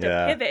 They had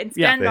to pivot and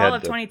spend all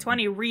of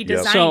 2020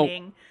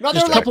 redesigning. So,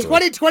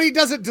 2020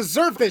 doesn't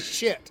deserve this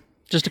shit.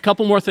 Just a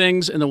couple more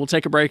things, and then we'll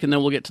take a break, and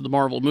then we'll get to the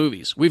Marvel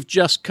movies. We've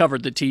just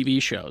covered the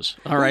TV shows.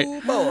 All right.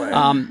 Oh,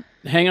 boy.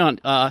 Hang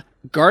on.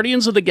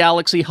 Guardians of the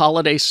Galaxy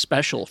Holiday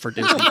Special for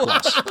Disney+.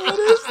 What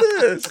is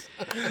this?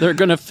 They're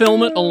going to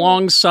film it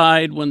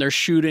alongside when they're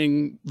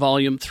shooting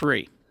Volume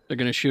 3. They're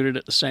going to shoot it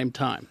at the same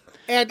time.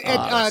 And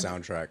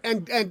soundtrack.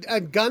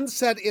 And Gunn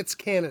said it's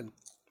canon.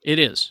 It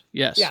is,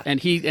 yes. Yeah. And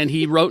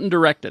he wrote and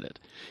directed it.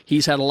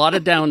 He's had a lot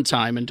of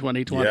downtime in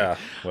 2020. Yeah.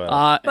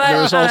 Well.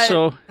 There's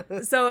also...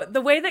 So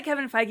the way that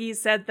Kevin Feige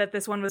said that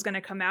this one was going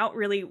to come out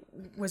really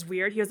was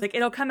weird. He was like,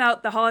 it'll come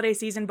out the holiday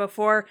season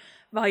before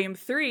Volume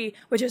 3,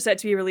 which is set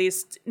to be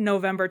released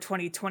November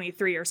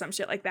 2023 or some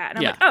shit like that.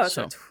 And I'm it's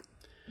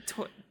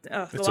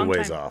a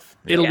ways off.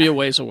 It'll be a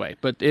ways away,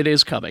 but it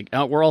is coming.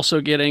 We're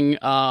also getting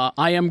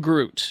I Am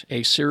Groot,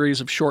 a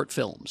series of short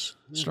films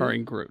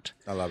starring Groot.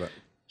 I love it.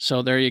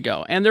 So there you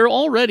go. And they're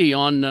already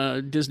on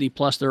Disney+.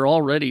 There are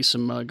already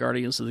some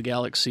Guardians of the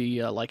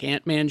Galaxy, like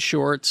Ant-Man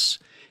shorts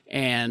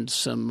and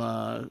some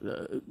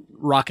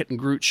Rocket and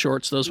Groot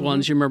shorts. Those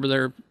ones, you remember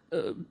they're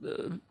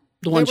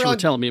the ones you were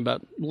telling me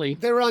about, Lee?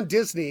 They were on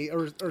Disney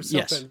or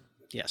something.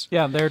 Yes.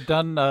 Yeah, they're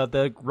done.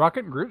 The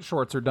Rocket and Groot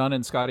shorts are done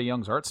in Scotty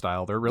Young's art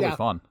style. They're really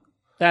fun.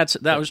 That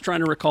I was trying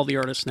to recall the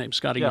artist's name,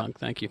 Scotty Young.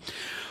 Thank you.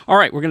 All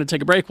right, we're going to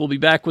take a break. We'll be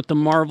back with the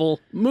Marvel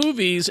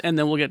movies, and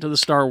then we'll get to the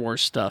Star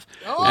Wars stuff.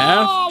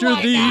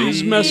 After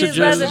these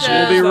messages,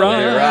 we'll be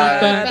right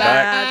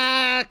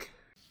back.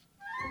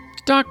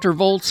 Dr.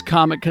 Volt's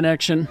Comic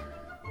Connection.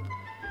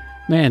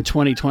 Man,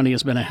 2020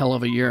 has been a hell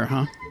of a year,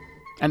 huh?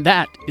 And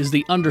that is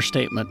the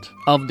understatement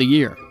of the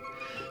year.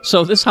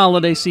 So this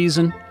holiday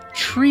season,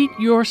 treat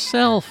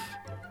yourself.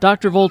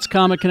 Dr. Volt's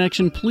Comic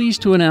Connection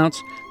pleased to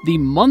announce the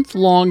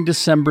month-long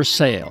December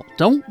sale.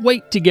 Don't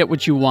wait to get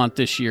what you want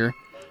this year.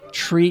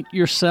 Treat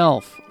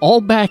yourself.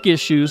 All back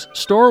issues,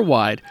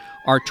 store-wide,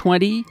 are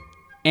 20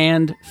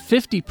 and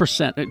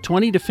 50%,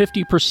 20 to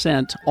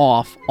 50%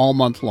 off all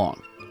month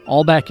long.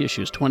 All back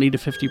issues, 20 to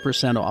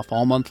 50% off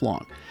all month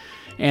long.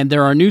 And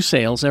there are new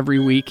sales every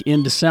week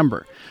in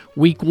December.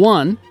 Week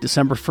 1,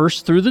 December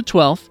 1st through the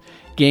 12th,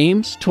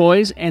 games,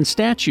 toys, and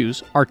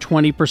statues are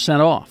 20%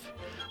 off.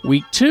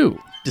 Week 2,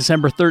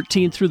 December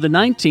 13th through the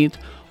 19th,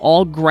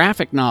 all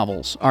graphic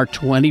novels are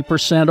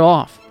 20%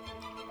 off.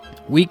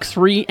 Week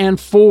 3 and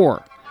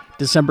 4,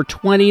 December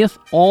 20th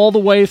all the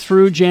way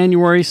through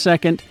January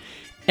 2nd,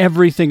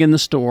 everything in the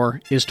store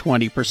is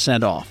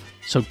 20% off.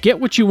 So get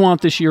what you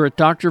want this year at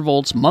Dr.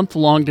 Volt's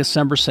month-long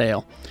December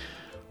sale.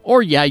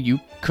 Or, yeah, you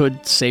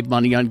could save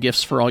money on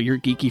gifts for all your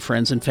geeky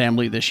friends and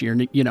family this year,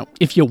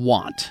 if you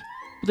want.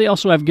 They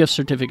also have gift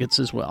certificates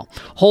as well.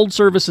 Hold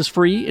service is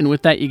free, and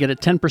with that, you get a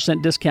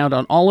 10% discount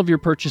on all of your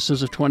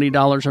purchases of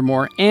 $20 or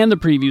more, and the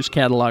previews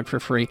catalog for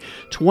free.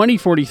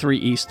 2043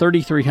 East,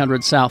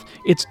 3300 South.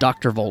 It's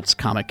Dr. Volt's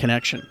Comic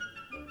Connection.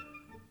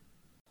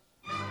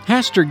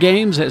 Haster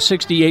Games at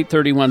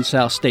 6831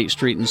 South State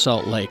Street in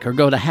Salt Lake, or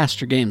go to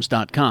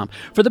HasterGames.com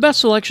for the best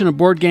selection of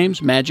board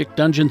games, Magic,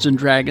 Dungeons &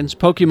 Dragons,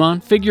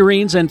 Pokemon,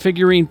 figurines and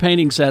figurine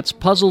painting sets,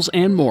 puzzles,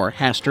 and more.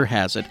 Haster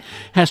has it.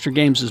 Haster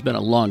Games has been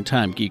a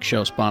long-time Geek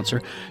Show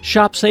sponsor.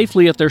 Shop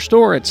safely at their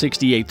store at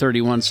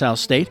 6831 South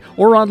State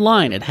or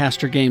online at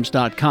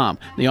HasterGames.com.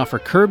 They offer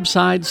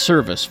curbside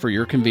service for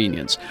your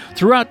convenience.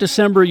 Throughout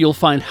December, you'll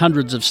find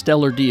hundreds of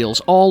stellar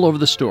deals all over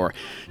the store.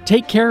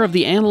 Take care of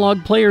the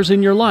analog players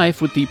in your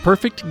life with the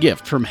perfect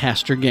gift from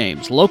Haster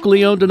Games.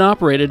 Locally owned and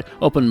operated,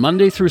 open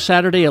Monday through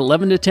Saturday,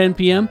 11 to 10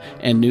 p.m.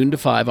 and noon to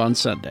 5 on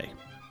Sunday.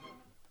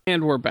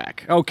 And we're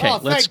back. Okay,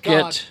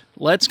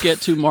 let's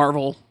get to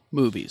Marvel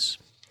movies.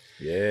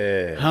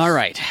 Yeah. All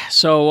right.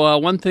 So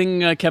one thing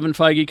Kevin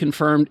Feige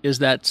confirmed is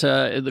that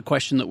the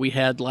question that we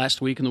had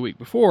last week and the week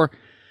before,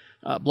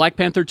 Black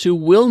Panther 2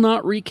 will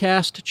not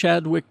recast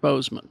Chadwick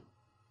Boseman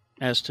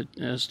as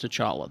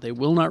T'Challa. They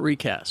will not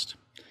recast.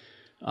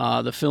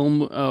 The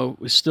film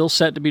is still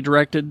set to be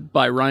directed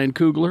by Ryan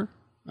Coogler,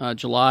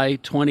 July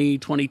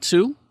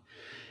 2022.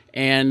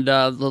 And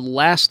the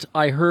last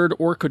I heard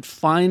or could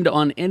find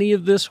on any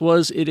of this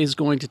was it is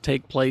going to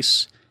take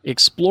place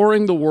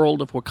exploring the world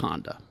of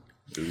Wakanda.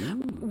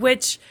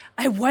 Which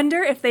I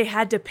wonder if they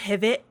had to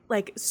pivot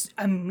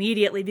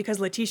immediately, because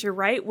Letitia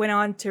Wright went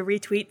on to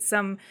retweet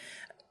some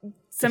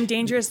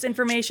dangerous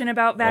information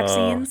about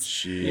vaccines.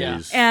 Oh,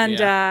 jeez.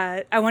 And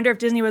I wonder if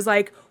Disney was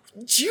like,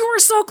 you were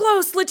so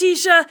close,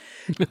 Letitia.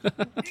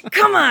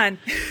 Come on.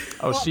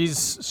 Oh,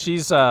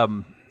 she's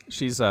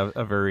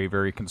a very,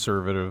 very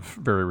conservative,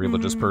 very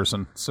religious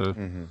person. So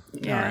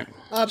yeah.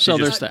 So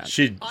there's that.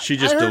 She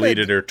just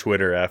deleted her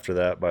Twitter after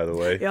that, by the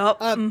way. Yep.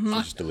 She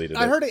just deleted it.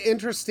 I heard an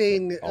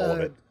interesting All of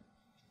it.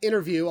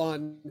 interview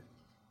on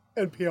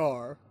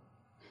NPR.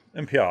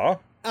 NPR?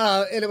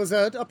 And it was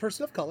a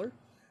person of color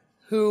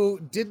who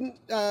didn't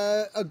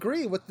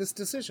agree with this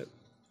decision.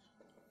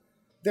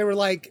 They were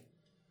like,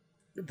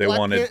 they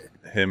wanted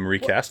him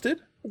recasted?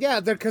 Yeah,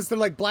 because they're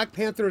like, Black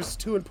Panther is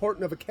too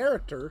important of a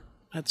character.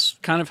 That's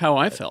kind of how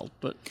I felt,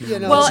 but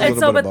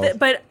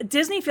but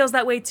Disney feels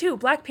that way too.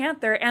 Black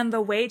Panther and the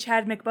way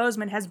Chadwick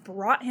Boseman has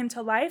brought him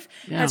to life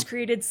has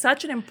created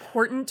such an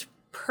important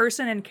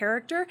person and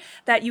character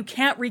that you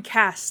can't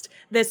recast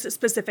this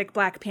specific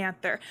Black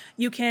Panther.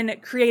 You can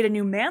create a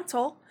new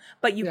mantle,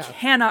 but you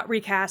cannot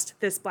recast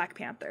this Black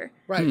Panther.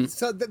 Right.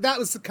 So that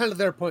was kind of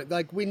their point.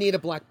 Like, we need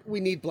Black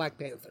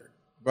Panther.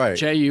 Right.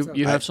 Jay,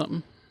 you have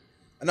something?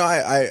 No,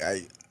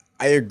 I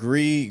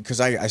agree,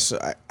 because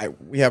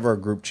we have our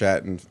group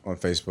chat on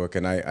Facebook,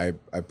 and I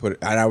put it,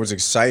 and I was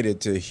excited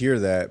to hear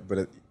that,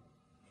 but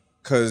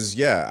because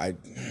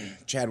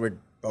Chadwick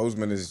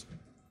Boseman is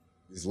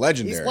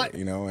legendary,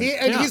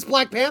 he's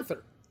Black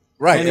Panther,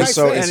 right? And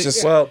so it's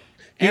just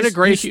and a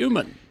great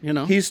human,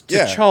 He's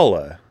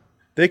T'Challa. Yeah.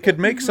 They could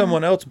make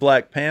someone else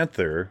Black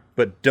Panther,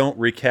 but don't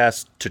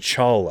recast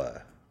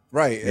T'Challa.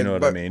 Right. You know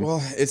what I mean?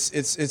 Well,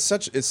 it's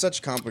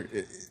such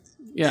complicated.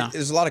 Yeah.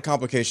 There's a lot of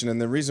complication,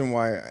 and the reason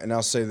why, and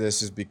I'll say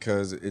this, is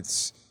because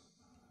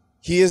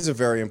he is a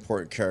very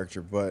important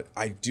character, but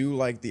I do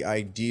like the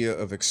idea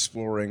of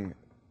exploring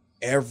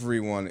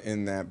everyone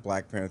in that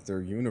Black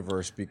Panther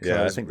universe, because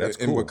I think that's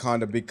cool. In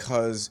Wakanda,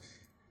 because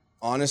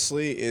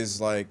honestly is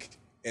like,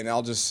 and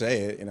I'll just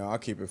say it, I'll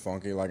keep it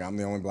funky, like, I'm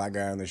the only Black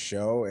guy on the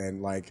show,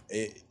 and like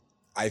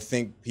I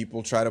think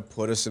people try to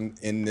put us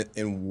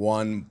in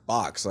one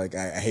box. Like,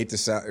 I hate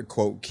to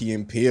quote Key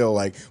and Peele,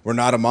 like, we're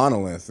not a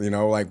monolith,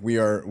 like we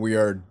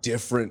are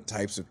different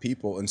types of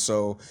people. And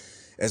so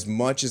as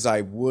much as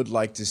I would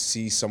like to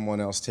see someone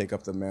else take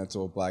up the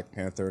mantle of Black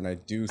Panther, and I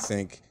do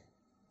think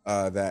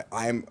that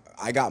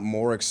I got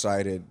more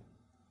excited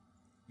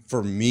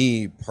for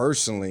me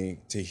personally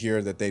to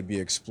hear that they'd be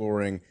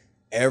exploring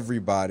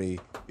everybody,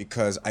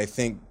 because I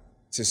think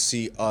to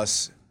see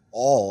us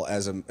all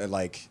as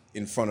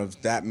in front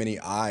of that many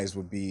eyes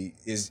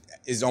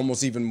is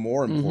almost even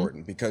more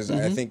important, because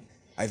I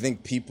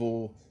think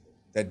people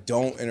that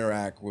don't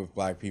interact with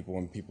Black people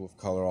and people of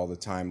color all the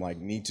time, like,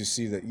 need to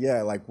see that,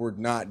 like, we're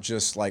not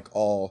just like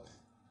all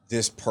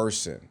this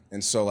person.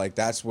 And so like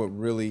that's what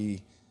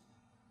really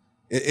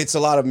it's a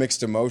lot of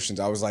mixed emotions.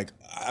 I was like,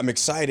 I'm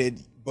excited,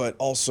 but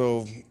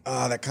also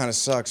that kind of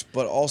sucks,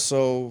 but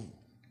also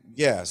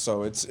yeah,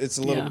 so it's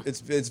a little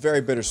it's very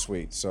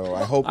bittersweet. So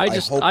I hope I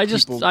just hope look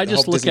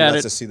Disney at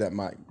lets it us see that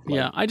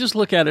I just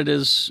look at it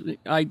as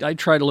I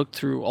try to look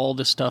through all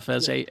this stuff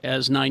as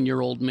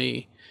 9-year-old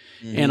me.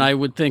 Mm-hmm. And I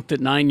would think that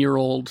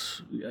 9-year-old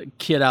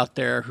kid out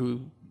there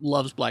who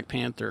loves Black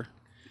Panther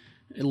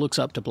and looks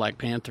up to Black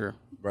Panther.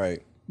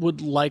 Right.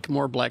 Would like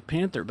more Black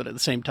Panther, but at the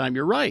same time,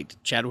 you're right.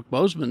 Chadwick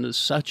Boseman is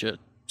such a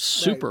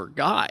super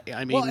guy.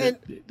 I mean,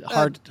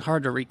 hard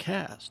to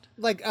recast.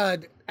 Like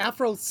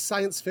Afro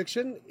science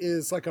fiction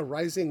is like a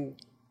rising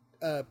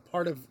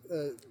part of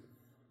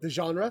the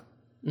genre.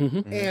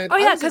 Mm-hmm. And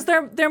because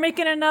they're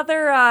making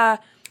another.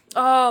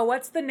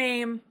 What's the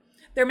name?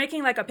 They're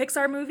making like a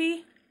Pixar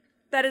movie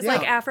that is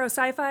like Afro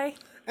sci-fi.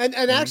 And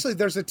actually,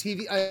 there's a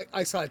TV.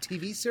 I saw a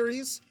TV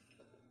series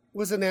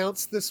was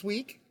announced this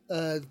week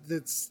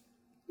that's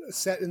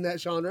set in that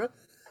genre,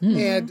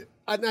 and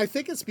I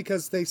think it's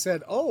because they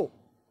said, "Oh,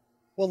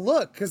 well,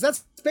 look," because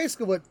that's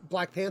basically what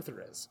Black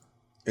Panther is.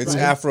 It's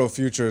right?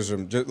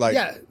 Afrofuturism, just like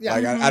yeah.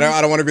 Like,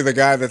 I don't want to be the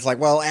guy that's like,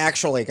 well,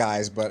 actually,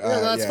 guys, but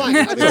that's fine.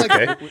 I mean,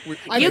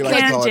 like, you like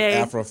can, to call Jay.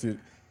 it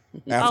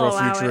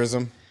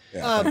Afrofuturism.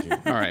 Yeah, thank you.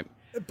 All right,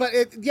 but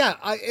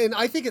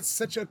I think it's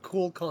such a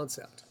cool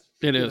concept.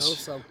 It is.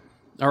 So.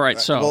 All right,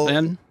 so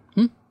then.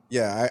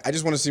 Yeah, I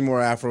just want to see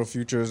more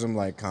Afrofuturism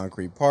like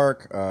Concrete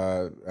Park,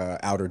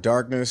 Outer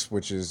Darkness,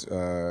 which is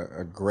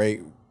a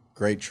great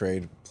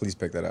trade. Please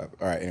pick that up.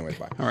 All right, anyways,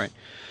 bye. All right.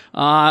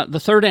 The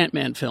third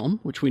Ant-Man film,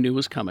 which we knew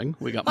was coming.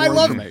 We got more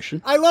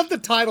information. I love the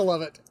title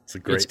of it. It's a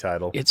great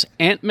title. It's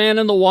Ant-Man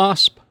and the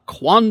Wasp,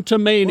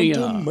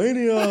 Quantumania.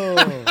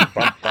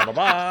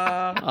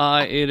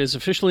 It is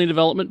officially in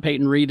development.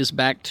 Peyton Reed is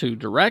back to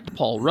direct.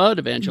 Paul Rudd,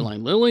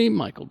 Evangeline Lilly,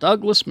 Michael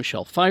Douglas,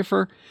 Michelle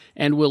Pfeiffer,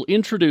 and will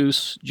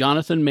introduce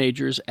Jonathan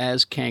Majors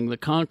as Kang the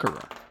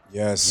Conqueror.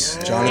 Yes,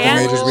 Jonathan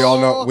Majors.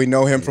 We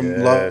know him from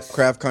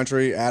Lovecraft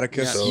Country,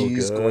 Atticus. Yeah.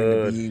 He's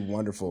going to be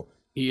wonderful.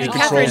 He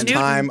controls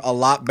time a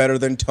lot better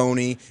than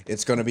Tony.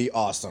 It's going to be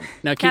awesome.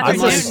 Now, keep Catherine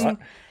in mind, Newton.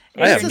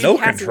 I have no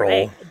Cassie control.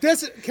 Ray.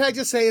 Can I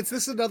just say this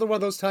is another one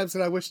of those times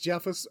that I wish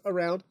Jeff was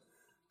around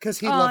because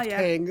he loved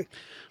Kang.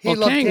 He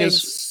loved Kang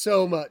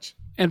so much.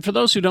 And for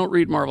those who don't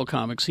read Marvel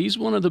Comics, he's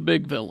one of the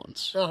big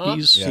villains.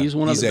 He's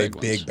one of the big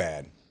ones. He's a big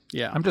bad.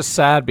 Yeah. I'm just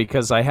sad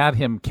because I had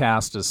him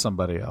cast as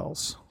somebody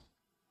else.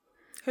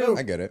 Who?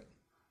 I get it.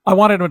 I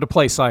wanted him to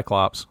play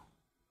Cyclops.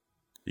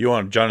 You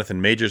want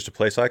Jonathan Majors to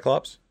play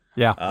Cyclops?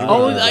 Yeah.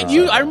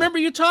 I remember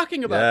you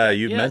talking about that.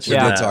 You mentioned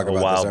We did that talk a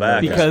about while this, I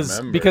back.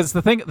 remember. Because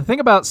the thing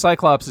about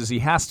Cyclops is he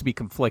has to be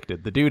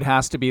conflicted. The dude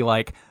has to be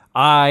like,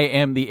 I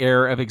am the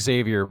heir of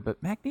Xavier,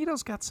 but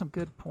Magneto's got some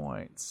good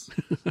points.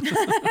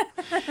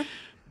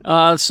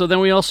 So then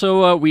we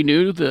also we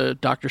knew the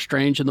Doctor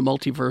Strange and the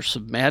Multiverse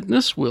of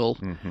Madness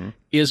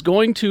is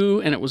going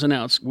to, and it was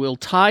announced, will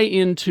tie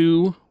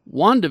into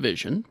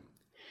WandaVision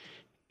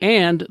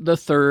and the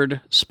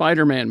third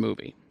Spider-Man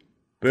movie.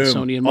 Boom.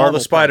 Sony and All Marvel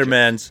the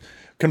Spider-Mans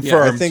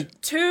confirmed. I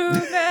think Too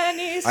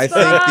many I think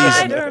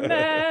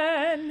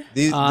Spider-Man.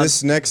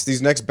 these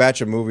next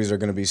batch of movies are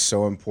going to be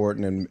so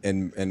important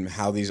in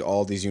how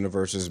all these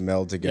universes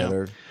meld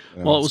together.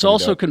 Well, it was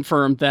also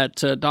confirmed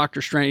that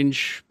Doctor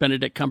Strange,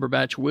 Benedict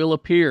Cumberbatch, will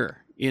appear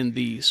in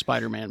the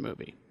Spider-Man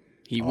movie.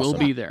 He will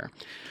be there.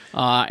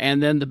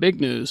 And then the big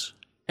news,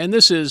 and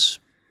this is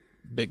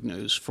big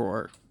news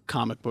for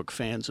comic book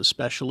fans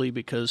especially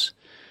because,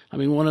 I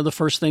mean, one of the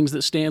first things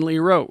that Stan Lee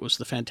wrote was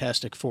the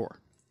Fantastic Four.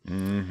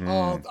 Mm-hmm.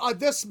 Oh,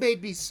 this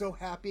made me so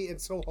happy and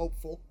so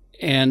hopeful.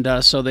 And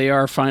so they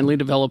are finally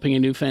developing a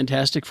new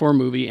Fantastic Four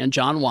movie, and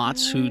John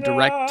Watts, who's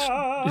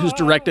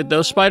directed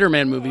those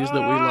Spider-Man movies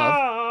that we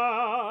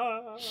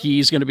love,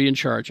 he's going to be in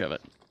charge of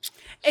it.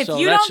 If so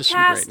you that's don't just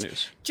some great cast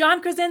news.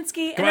 John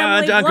Krasinski Come and on,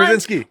 Emily John Blunt,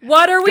 Krasinski.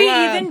 what are we Come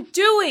on. even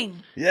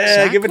doing?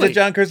 Yeah, give it to Exactly.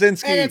 John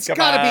Krasinski. And it's Come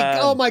got to be, on.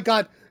 oh my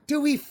God,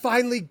 do we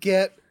finally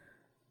get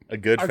A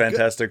good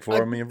Fantastic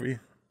Four movie.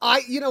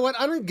 you know what?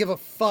 I don't give a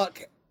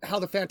fuck how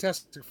the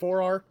Fantastic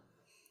Four are.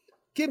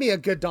 Give me a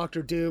good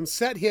Doctor Doom.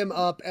 Set him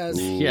up as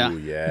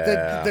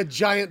the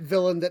giant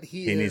villain that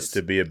he is. He needs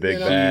to be a big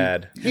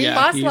bad.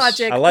 Boss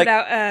Logic I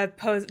like-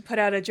 put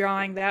out a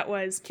drawing that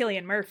was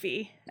Cillian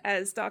Murphy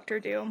as Doctor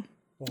Doom.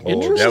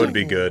 Oh, that would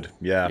be good.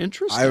 Yeah.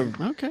 Interesting.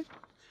 Okay.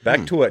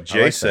 Back to what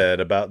Jay like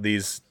said about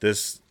this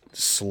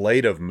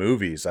slate of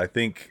movies. I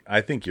think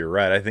you're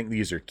right. I think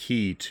these are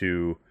key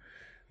to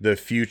the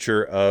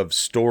future of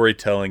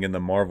storytelling in the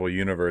Marvel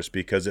universe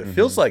because it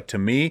feels like to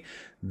me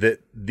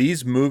that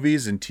these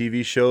movies and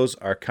TV shows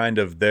are kind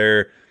of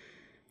the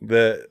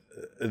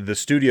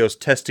studios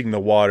testing the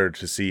water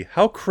to see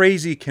how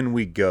crazy can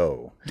we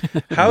go,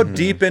 how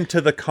deep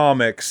into the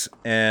comics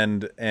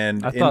and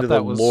into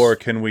the lore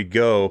can we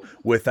go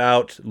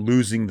without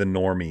losing the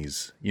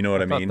normies. You know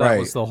what I mean? That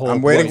was the whole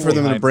I'm waiting for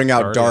them to behind bring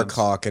out Guardians.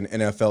 Darkhawk and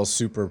NFL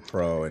Super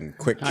Pro and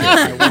Quick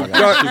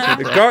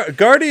Kick.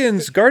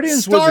 Guardians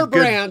was a good.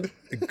 Brand.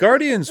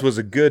 Guardians was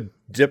a good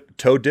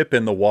toe dip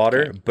in the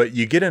water, but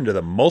you get into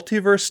the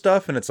multiverse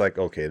stuff, and it's like,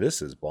 okay,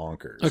 this is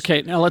bonkers.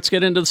 Okay, now let's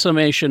get into the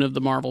summation of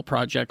the Marvel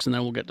projects, and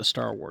then we'll get to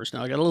Star Wars.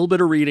 Now, I got a little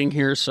bit of reading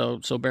here, so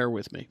bear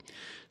with me.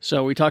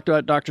 So we talked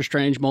about Doctor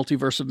Strange,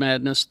 Multiverse of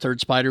Madness,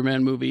 third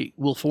Spider-Man movie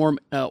will form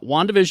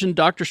WandaVision,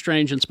 Doctor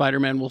Strange, and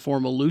Spider-Man will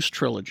form a loose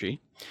trilogy,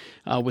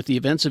 with the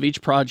events of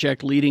each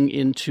project leading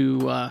into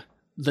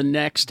the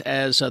next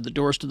as the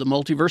doors to the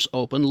multiverse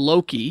open.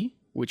 Loki,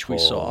 which we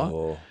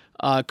saw,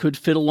 could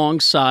fit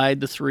alongside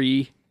the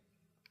three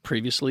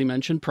previously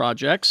mentioned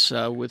projects,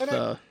 with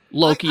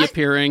Loki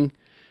appearing.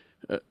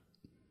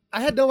 I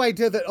had no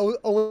idea that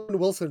Owen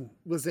Wilson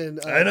was in.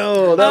 I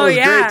know. That was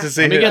great to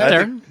see.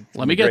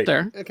 Let me get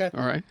there. Okay.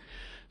 All right.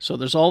 So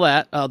there's all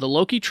that. The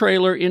Loki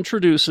trailer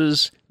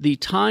introduces the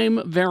Time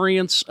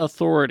Variance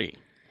Authority.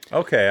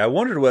 Okay, I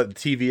wondered what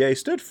TVA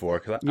stood for,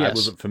 because I Yes.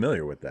 wasn't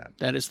familiar with that.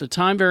 That is the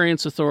Time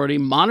Variance Authority,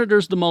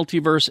 monitors the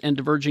multiverse and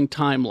diverging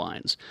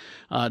timelines,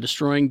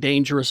 destroying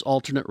dangerous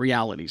alternate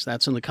realities.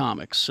 That's in the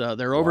comics.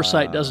 Their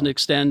oversight doesn't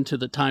extend to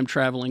the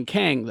time-traveling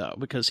Kang, though,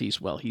 because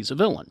he's a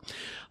villain.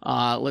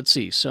 Let's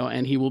see. So,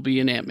 and he will be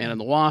in Ant-Man and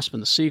the Wasp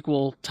in the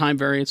sequel. Time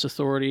Variance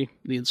Authority,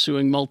 the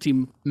ensuing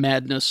multiverse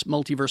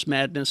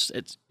madness.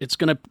 It's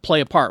going to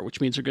play a part,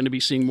 which means they're going to be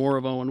seeing more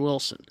of Owen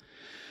Wilson.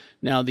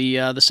 Now,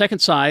 the second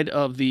side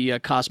of the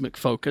cosmic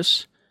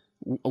focus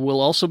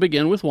will also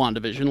begin with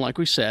WandaVision. Like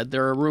we said,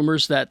 there are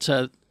rumors that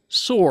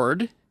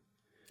Sword...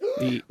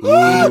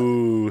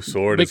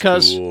 Sword is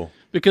cool.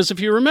 Because if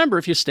you remember,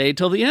 if you stayed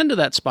till the end of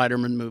that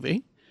Spider-Man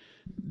movie,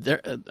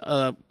 there...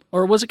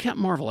 or was it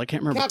Captain Marvel? I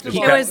can't remember. Captain It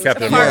was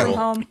Captain Far Marvel.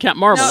 From Home. Captain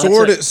Marvel.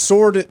 No. that's it.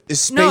 Sword is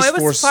Space No, it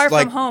was Force Far From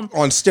like Home.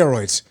 on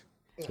steroids.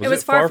 It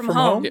was Far From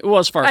Home. It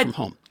was Far From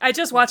Home. I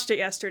just watched it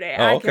yesterday.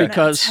 Oh, okay.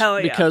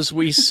 Because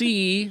we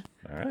see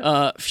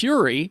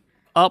Fury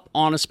up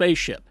on a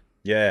spaceship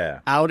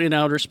Yeah. out in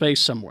outer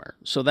space somewhere.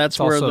 So that's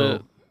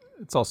where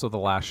It's also the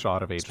last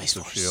shot of Agents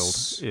of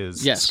S.H.I.E.L.D.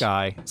 is Yes.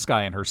 Sky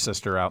and her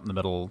sister out in the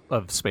middle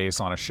of space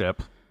on a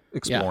ship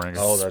exploring.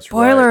 Oh, that's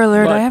Spoiler right.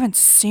 alert, But- I haven't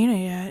seen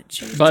it yet.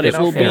 Jeez. But it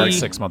Been will out for be like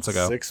 6 months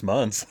ago. 6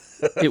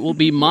 months. it will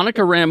be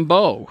Monica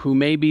Rambeau who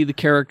may be the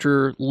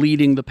character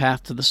leading the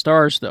path to the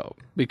stars, though,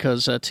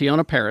 because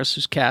Teyonah Parris,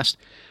 who's cast,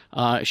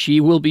 she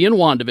will be in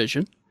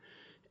WandaVision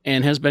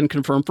and has been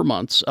confirmed for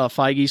months.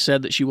 Feige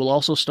said that she will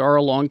also star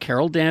along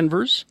Carol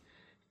Danvers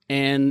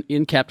and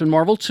in Captain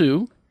Marvel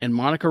 2. And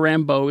Monica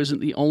Rambeau isn't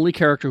the only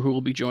character who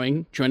will be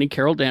joining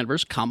Carol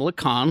Danvers. Kamala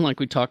Khan, like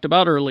we talked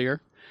about earlier.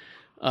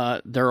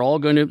 They're all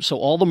going to... So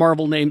all the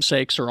Marvel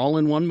namesakes are all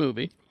in one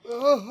movie.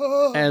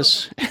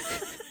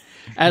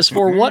 As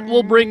for what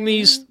will bring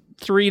these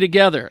three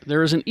together,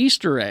 there is an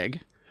Easter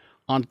egg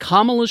on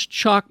Kamala's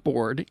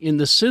chalkboard in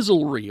the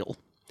sizzle reel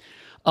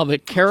of a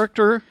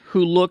character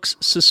who looks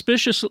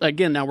suspiciously...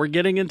 Again, now we're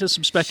getting into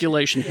some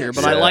speculation here,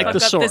 but I like the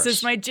source. This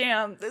is my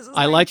jam.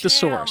 I like the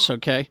source,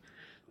 okay?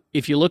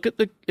 If you look at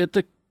the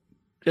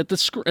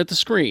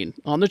screen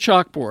on the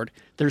chalkboard,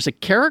 there's a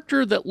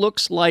character that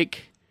looks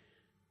like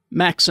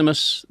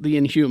Maximus the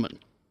Inhuman.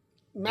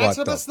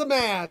 Maximus the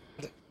Mad.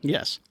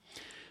 Yes.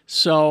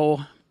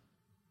 So,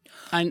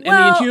 and the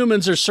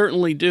Inhumans are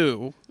certainly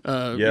due.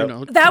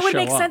 That would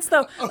make sense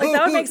though.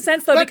 That would make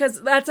sense though, But-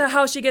 because that's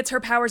how she gets her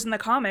powers in the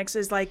comics,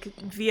 is like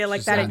via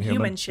like that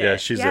Inhuman shit. Yeah,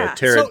 she's a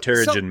So-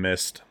 Terrigen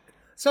Mist.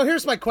 So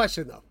here's my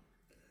question, though.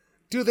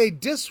 Do they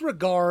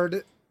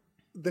disregard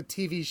the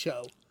TV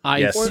show?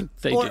 I think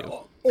they do.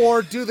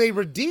 Or do they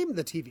redeem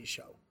the TV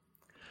show?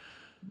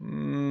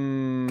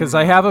 Because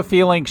I have a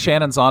feeling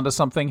Shannon's onto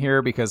something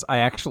here, because I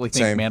actually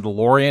think Same.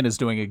 Mandalorian is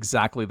doing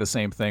exactly the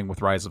same thing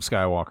with Rise of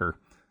Skywalker.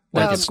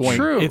 Like That's it's going,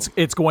 true.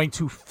 It's going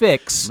to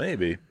fix.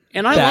 Maybe.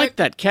 And I like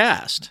that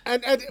cast.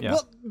 And Yeah.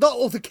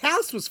 well, the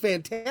cast was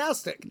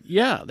fantastic.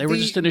 Yeah, they were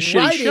The just in a shitty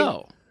writing-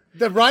 show.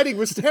 The writing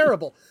was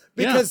terrible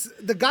because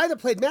the guy that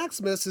played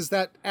Maximus is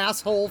that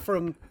asshole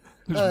from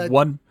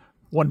One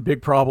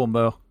big problem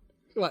though.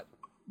 what?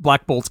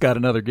 Black Bolt's got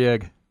another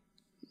gig.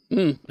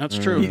 That's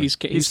true. He's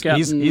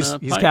Captain He's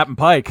Pike. Captain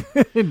Pike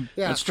in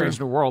Yeah. Strange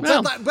New Worlds.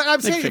 Well, But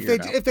I'm saying figure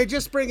it out. if they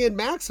just bring in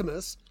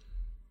Maximus,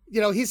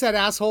 he's that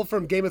asshole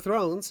from Game of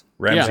Thrones,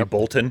 Ramsey Yeah.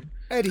 Bolton.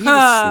 and he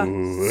was,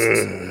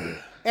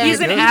 and He's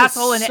an he was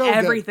asshole in so good.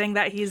 everything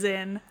that he's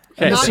in.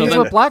 Okay, Not so even-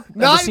 then, But Black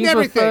Not the in scenes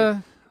everything.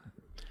 With,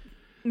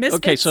 Misfits.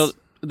 okay, so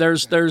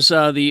there's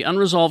the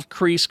unresolved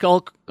Kree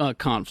Skull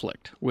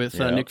conflict with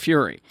Nick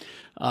Fury.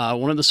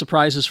 One of the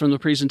surprises from the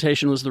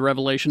presentation was the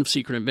revelation of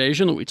Secret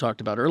Invasion that we talked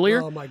about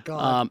earlier. Oh my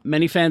God.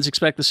 Many fans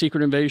expect the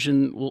Secret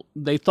Invasion.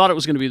 They thought it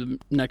was going to be the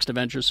next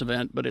Avengers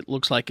event, but it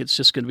looks like it's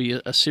just going to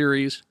be a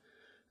series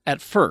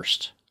at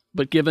first.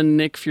 But given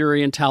Nick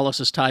Fury and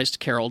Talos' ties to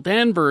Carol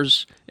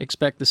Danvers,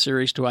 expect the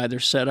series to either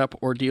set up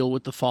or deal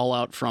with the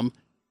fallout from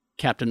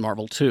Captain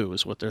Marvel 2,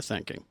 is what they're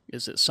thinking.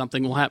 Is it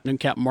something will happen in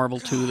Captain Marvel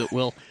 2 that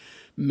will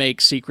make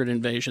Secret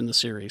Invasion the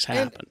series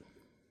happen?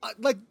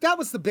 That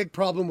was the big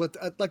problem with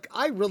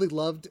I really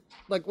loved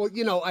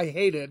I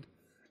hated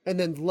and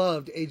then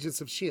loved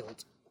Agents of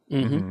S.H.I.E.L.D.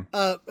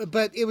 Mm-hmm.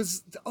 But it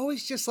was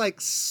always just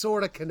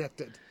sort of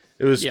connected.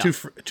 It was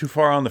too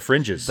far on the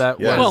fringes. That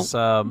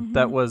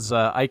was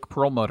Ike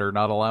Perlmutter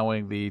not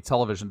allowing the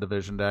television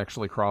division to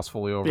actually cross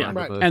fully over into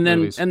the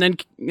movies. And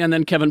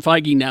then Kevin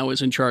Feige now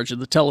is in charge of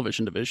the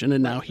television division,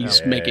 and now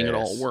he's making it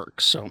all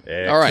work. So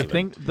all right.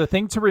 The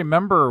thing to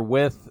remember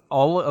with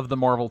all of the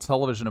Marvel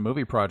television and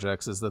movie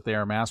projects is that they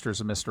are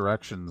masters of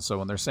misdirection. So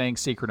when they're saying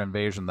Secret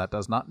Invasion, that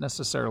does not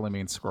necessarily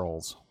mean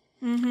Skrulls.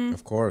 Mm-hmm.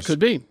 Of course, could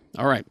be.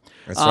 All right.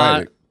 That's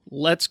right.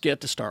 Let's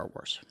get to Star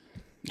Wars.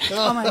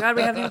 Oh my God,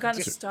 we haven't even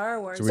gotten to Star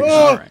Wars.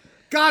 All right.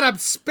 God, I'm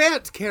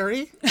spent,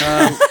 Carrie.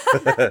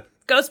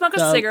 Go smoke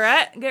a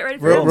cigarette. Get ready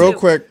for real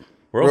quick.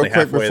 We're only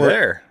halfway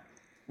there.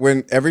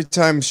 When every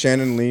time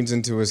Shannon leans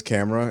into his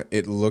camera,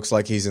 it looks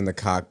like he's in the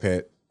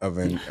cockpit of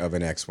an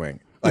X-wing.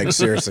 Like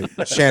seriously,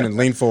 Shannon,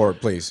 lean forward,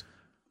 please.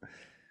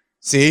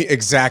 See,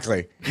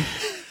 exactly.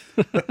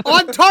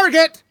 On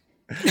target.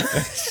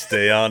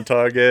 Stay on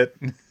target.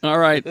 All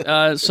right.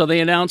 So they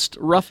announced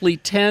roughly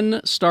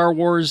 10 Star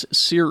Wars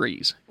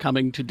series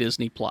coming to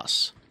Disney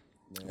Plus.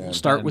 We'll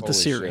start with the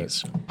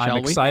series. I'm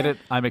excited.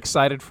 I'm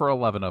excited for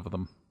 11 of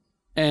them.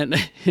 And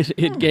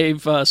it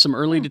gave some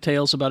early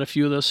details about a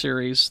few of those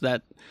series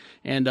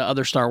and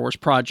other Star Wars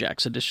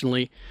projects.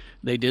 Additionally,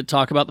 they did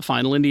talk about the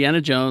final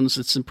Indiana Jones.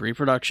 It's in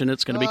pre-production.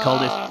 It's going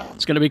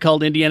to be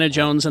called Indiana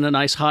Jones and a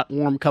nice hot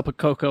warm cup of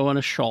cocoa and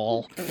a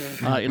shawl.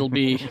 It'll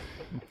be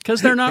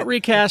because they're not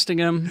recasting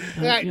him.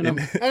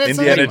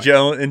 Indiana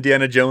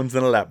Jones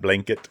and a lap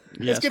blanket.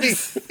 Yes. It's going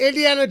to be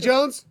Indiana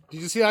Jones.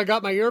 Did you see I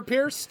got my ear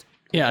pierced?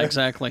 Yeah,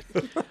 exactly.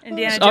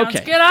 Indiana Jones,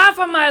 get off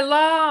of my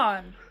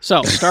lawn.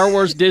 So, Star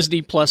Wars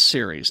Disney Plus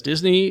series.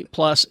 Disney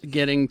Plus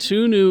getting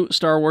 2 new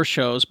Star Wars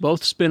shows,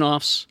 both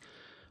spin-offs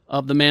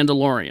of The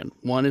Mandalorian.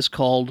 One is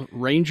called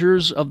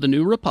Rangers of the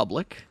New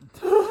Republic,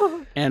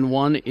 and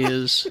one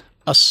is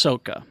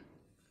Ahsoka.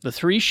 The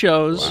 3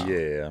 shows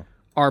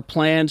are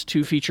planned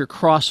to feature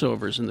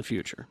crossovers in the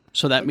future.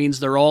 So that means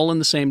they're all in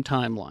the same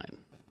timeline.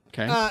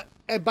 Okay.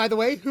 And by the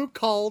way, who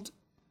called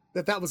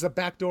that was a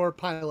backdoor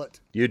pilot?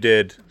 You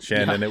did,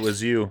 Shannon. It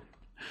was you.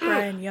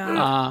 Brian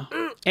Young.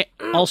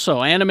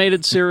 Also,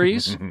 animated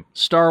series,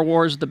 Star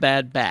Wars The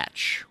Bad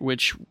Batch,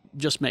 which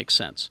just makes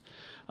sense.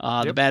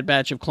 The Bad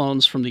Batch of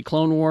clones from the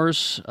Clone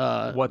Wars.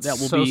 That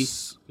will be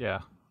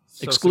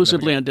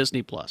exclusively on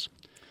Disney Plus.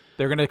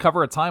 They're going to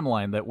cover a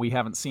timeline that we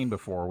haven't seen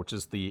before, which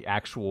is the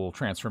actual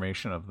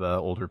transformation of the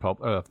old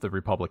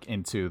Republic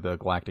into the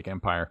Galactic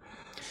Empire.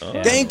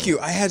 Thank you.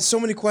 I had so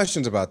many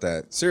questions about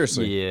that.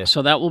 Seriously. Yeah.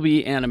 So that will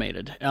be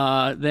animated.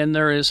 Then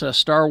there is a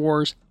Star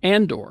Wars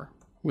Andor,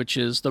 which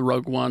is the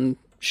Rogue One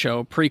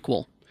show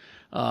prequel,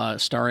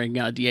 starring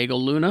Diego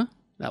Luna.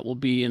 That will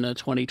be in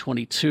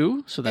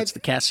 2022. So that's the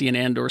Cassian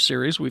Andor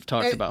series we've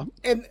talked about.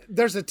 And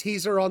there's a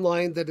teaser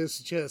online that is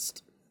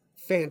just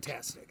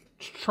fantastic.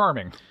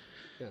 Charming.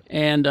 Yeah.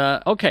 And,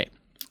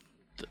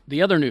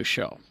 the other new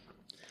show,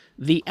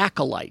 The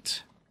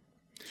Acolyte.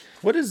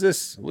 What is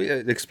this?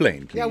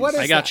 Explain, please. Yeah, what is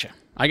I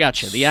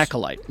got you. The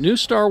Acolyte. New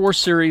Star Wars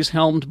series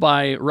helmed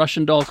by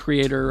Russian doll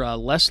creator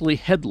Leslie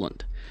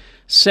Headland.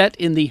 Set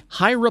in the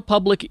High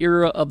Republic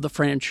era of the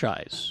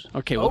franchise.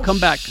 Okay, we'll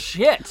come back.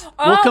 Shit.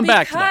 We'll come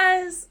back to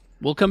that.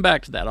 We'll come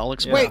back to that. I'll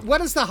explain. Wait,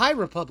 what is the High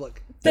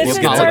Republic? This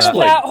is part of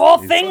that whole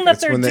thing that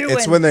they're doing.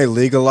 It's when they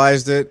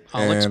legalized it.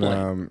 I'll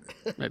explain.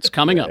 It's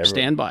coming up.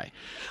 Stand by.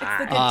 It's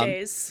the good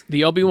days.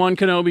 The Obi-Wan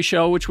Kenobi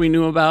show, which we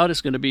knew about, is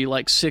going to be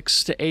like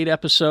 6 to 8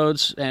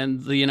 episodes.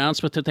 And the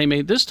announcement that they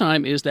made this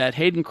time is that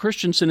Hayden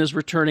Christensen is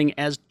returning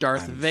as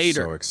Darth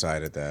Vader. I'm so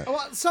excited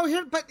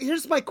that.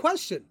 Here's my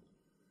question.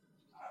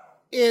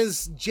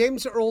 Is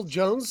James Earl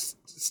Jones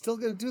still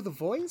going to do the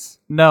voice?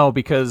 No,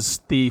 because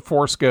the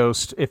Force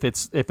Ghost, if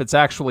it's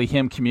actually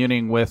him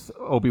communing with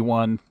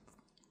Obi-Wan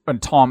and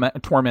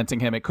tormenting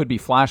him, it could be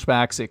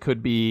flashbacks. It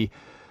could be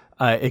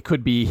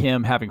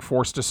him having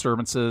Force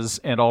disturbances,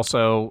 and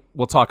also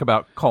we'll talk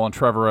about Colin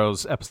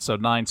Trevorrow's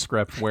Episode 9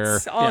 script where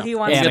he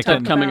wants to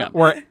talk coming up,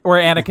 where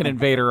Anakin and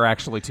Vader are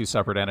actually 2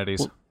 separate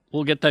entities.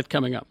 We'll get that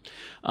coming up.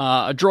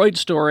 A Droid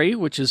Story,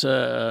 which is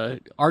a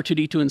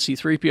R2-D2 and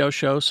C-3PO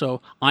show,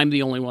 so I'm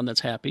the only one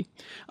that's happy.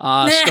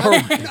 Carrie,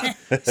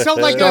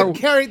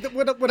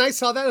 when I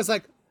saw that, I was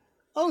like,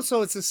 oh,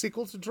 so it's a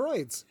sequel to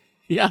Droids.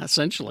 Yeah,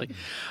 essentially.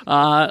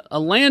 A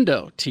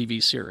Lando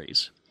TV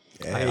series.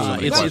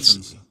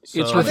 It's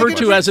referred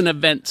to as an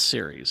event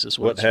series. Is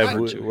what have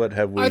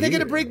we? Are they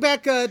going to bring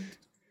back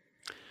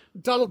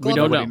Donald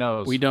Glover? We don't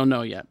know. We don't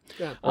know yet.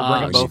 Yeah. We'll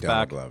bring them both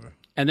back. Glover.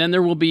 And then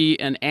there will be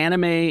an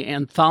anime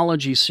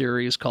anthology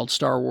series called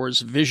Star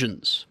Wars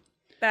Visions.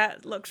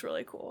 That looks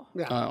really cool.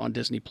 On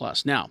Disney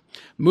Plus. Now,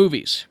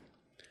 movies.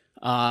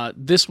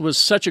 This was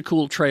such a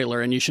cool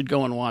trailer, and you should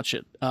go and watch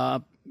it.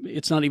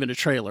 It's not even a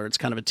trailer. It's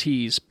kind of a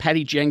tease.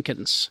 Patty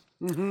Jenkins,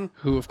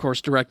 who, of course,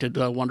 directed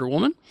Wonder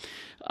Woman.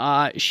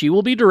 She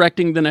will be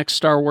directing the next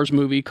Star Wars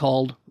movie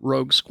called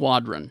Rogue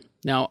Squadron.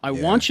 Now, I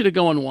want you to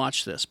go and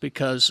watch this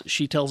because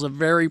she tells a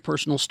very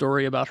personal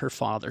story about her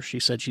father. She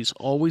said she's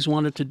always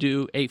wanted to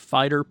do a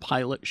fighter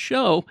pilot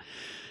show,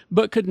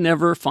 but could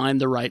never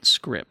find the right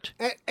script.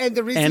 And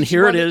the reason and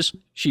here it is,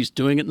 she's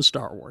doing it in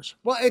Star Wars.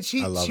 Well, and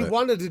she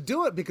wanted to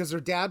do it because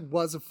her dad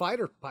was a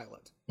fighter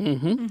pilot.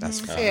 Mm-hmm.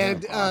 That's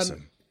and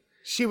awesome.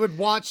 She would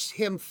watch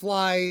him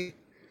fly,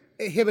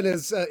 him and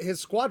his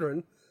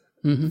squadron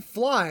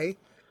fly,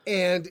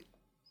 and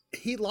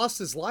he lost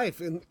his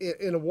life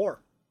in a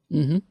war.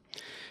 Mm-hmm.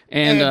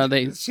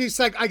 And she's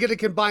like, I get to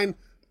combine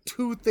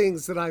two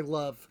things that I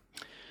love.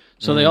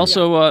 So they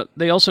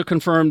also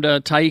confirmed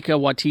Taika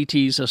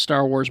Waititi's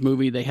Star Wars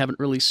movie. They haven't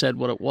really said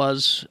what it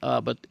was,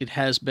 but it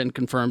has been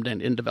confirmed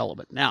and in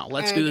development. Now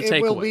let's do the takeaways.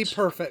 It will be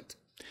perfect.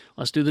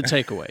 Let's do the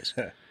takeaways.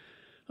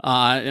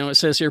 It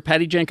says here,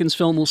 Patty Jenkins'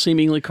 film will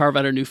seemingly carve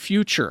out a new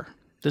future.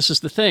 This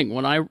is the thing.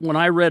 When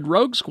I read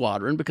Rogue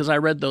Squadron, because I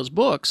read those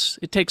books,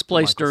 it takes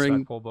place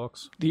during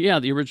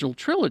the original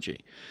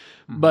trilogy.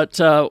 But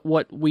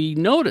what we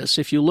notice,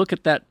 if you look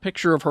at that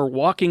picture of her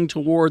walking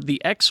toward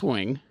the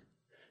X-Wing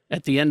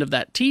at the end of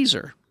that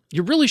teaser,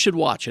 you really should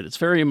watch it. It's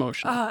very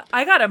emotional.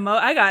 I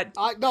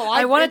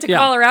wanted to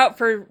call her out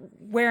for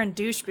wearing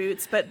douche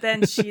boots, but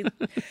then she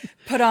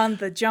put on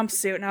the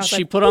jumpsuit, and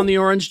she put on the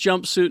orange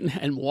jumpsuit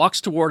and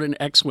walks toward an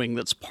X-Wing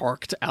that's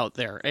parked out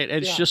there.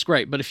 It's just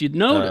great. But if you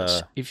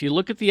notice, if you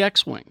look at the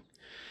X-Wing,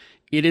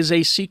 it is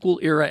a sequel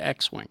era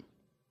X-Wing.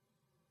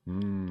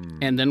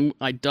 And then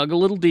I dug a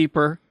little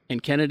deeper,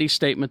 and Kennedy's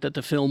statement that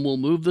the film will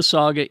move the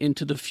saga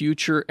into the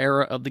future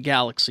era of the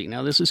galaxy.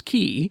 Now, this is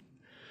key,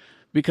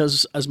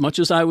 because as much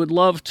as I would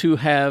love to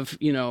have,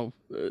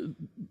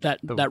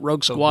 that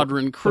Rogue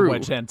Squadron crew. The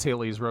Wedge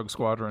Antilles Rogue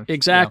Squadron.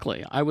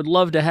 Exactly. Yeah. I would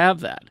love to have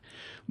that.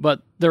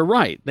 But they're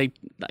right. I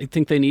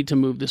think they need to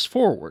move this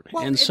forward.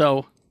 Well, it's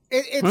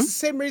the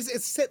same reason.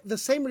 It's the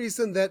same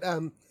reason that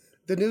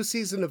the new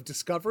season of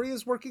Discovery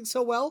is working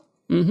so well.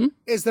 Mm-hmm.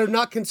 Is they're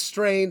not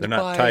constrained. They're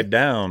not tied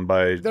down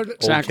by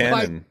old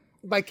canon.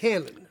 By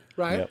canon,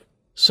 right? Yep.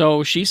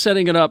 So she's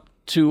setting it up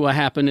to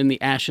happen in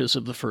the ashes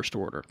of the First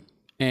Order.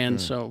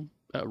 And so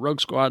Rogue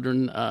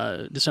Squadron,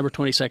 December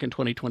 22nd,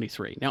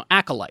 2023. Now,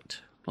 Acolyte.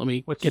 Let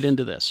me get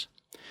into this.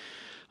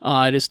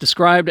 It is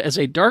described as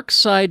a dark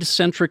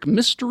side-centric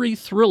mystery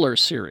thriller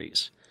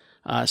series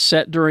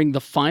set during the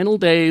final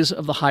days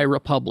of the High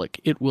Republic.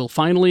 It will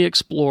finally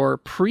explore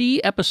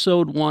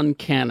pre-Episode 1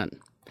 canon.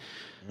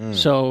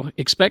 So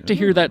expect to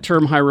hear that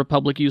term High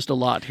Republic used a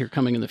lot here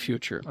coming in the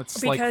future.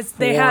 Because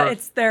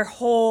that's their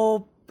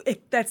whole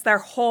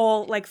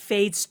like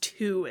phase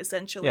 2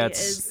 essentially. Yeah,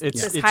 it's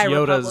High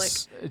Republic.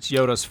 It's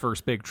Yoda's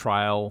first big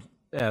trial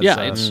as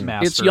a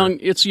master.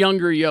 It's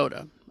younger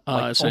Yoda.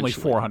 Only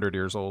 400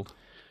 years old.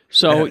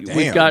 So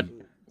we've got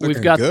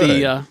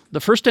the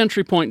first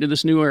entry point into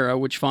this new era,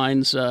 which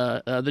finds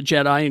the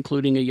Jedi,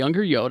 including a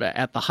younger Yoda,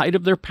 at the height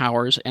of their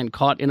powers and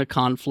caught in a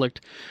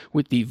conflict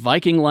with the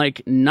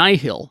Viking-like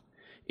Nihil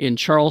in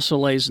Charles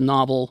Soleil's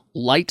novel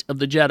Light of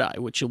the Jedi,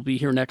 which will be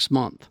here next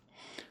month.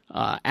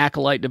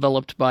 Acolyte,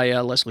 developed by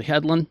Leslie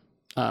Headland,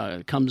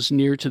 comes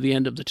near to the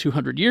end of the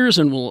 200 years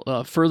and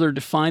will further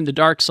define the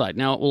dark side.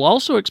 Now, it will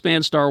also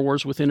expand Star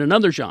Wars within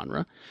another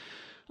genre,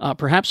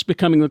 perhaps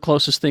becoming the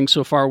closest thing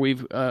so far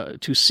we've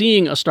to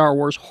seeing a Star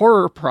Wars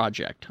horror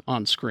project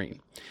on screen.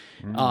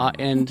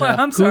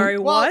 I'm sorry,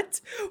 what?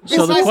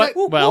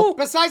 So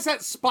besides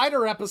that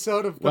spider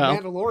episode of The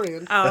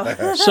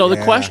Mandalorian. So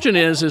the question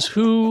is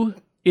who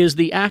is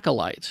the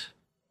acolyte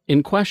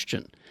in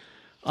question?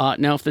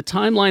 Now, if the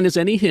timeline is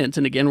any hint,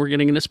 and again, we're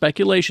getting into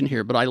speculation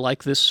here, but I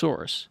like this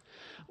source,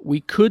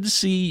 we could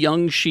see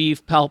young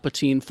Sheev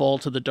Palpatine fall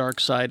to the dark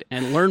side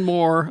and learn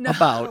more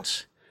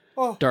about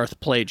Darth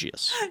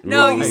Plagueis.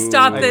 No, you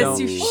stop this.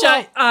 You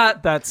shut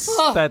up.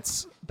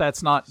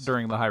 That's not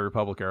during the High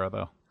Republic era,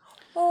 though.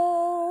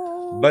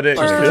 But it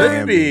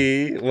could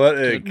be.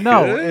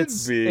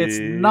 It's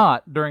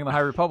not during the High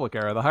Republic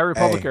era. The High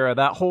Republic era,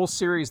 that whole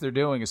series they're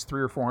doing is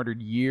 300 or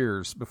 400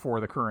 years before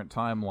the current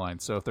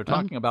timeline. So if they're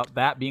talking about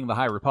that being the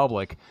High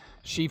Republic,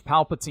 Sheev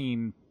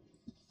Palpatine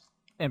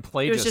and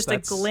Plagueis. It was just a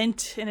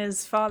glint in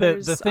his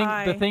father's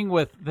eye. The thing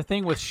with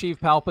Sheev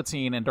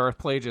Palpatine and Darth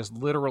Plagueis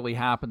literally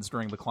happens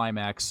during the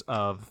climax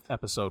of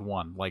Episode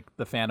 1. Like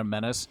the Phantom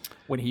Menace,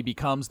 when he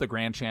becomes the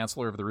Grand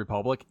Chancellor of the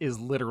Republic, is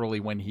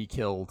literally when he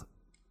killed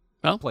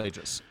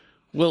Plagueis.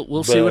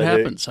 We'll see what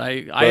happens.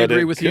 I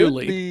agree with you,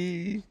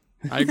 Lee.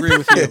 I agree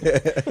with you.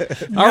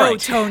 All right,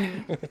 Tony.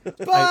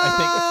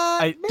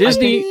 I think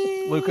Disney,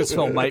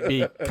 Lucasfilm might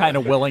be kind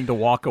of willing to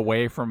walk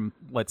away from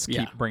let's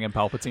keep bringing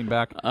Palpatine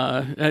back.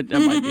 That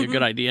might be a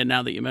good idea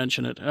now that you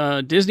mention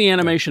it. Disney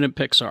Animation and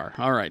Pixar.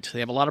 All right,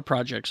 they have a lot of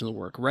projects in the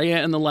work.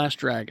 Raya and the Last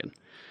Dragon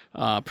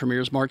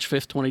premieres March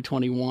 5th,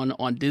 2021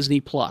 on Disney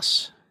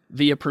Plus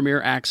via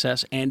Premier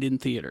Access and in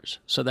theaters.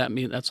 So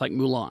that's like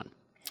Mulan.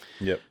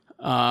 Yep.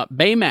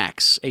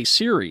 Baymax, a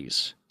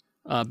series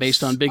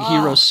based on Big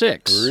Hero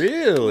 6.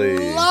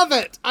 Really? Love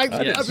it. I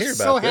was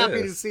so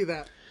happy to see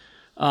that.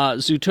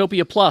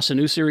 Zootopia Plus, a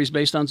new series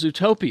based on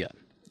Zootopia,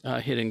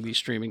 hitting the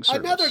streaming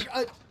service.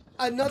 Another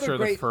I'm sure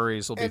great the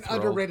furries will be and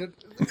thrilled. underrated.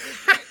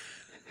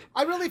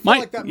 I really feel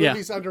like that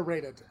movie's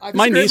underrated.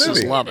 My nieces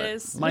movie. love It it.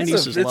 is. My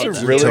nieces love it's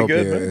it. really Zootopia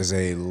good. is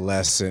a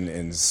lesson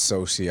in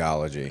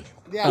sociology.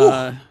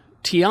 Yeah.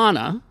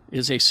 Tiana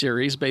is a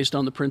series based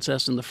on The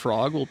Princess and the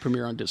Frog. Will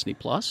premiere on Disney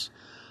Plus.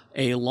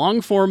 A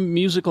long-form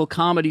musical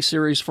comedy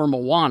series for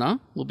Moana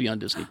will be on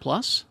Disney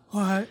Plus.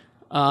 What?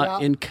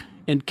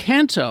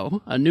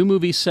 Encanto, a new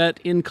movie set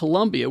in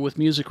Colombia with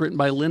music written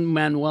by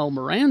Lin-Manuel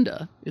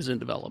Miranda, is in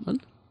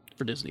development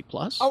for Disney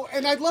Plus. Oh,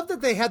 and I love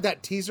that they had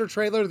that teaser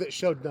trailer that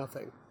showed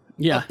nothing.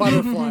 Yeah. A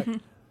butterfly.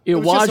 It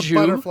was just a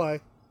butterfly.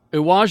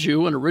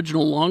 Iwaju, an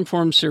original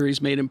long-form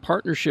series made in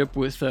partnership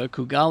with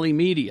Kugali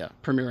Media,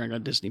 premiering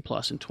on Disney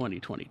Plus in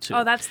 2022.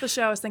 Oh, that's the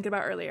show I was thinking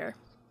about earlier.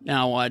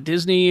 Now,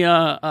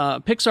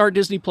 Pixar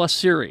Disney Plus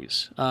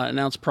series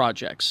announced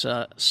projects.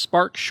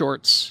 Spark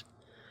Shorts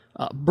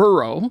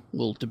Burrow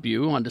will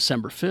debut on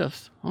December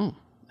 5th. Oh,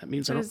 that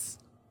means is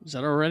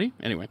that already?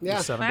 Anyway. Yeah.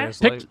 7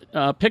 days late.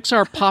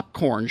 Pixar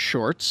Popcorn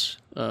Shorts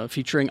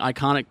featuring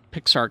iconic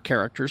Pixar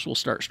characters will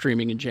start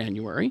streaming in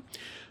January.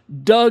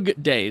 Doug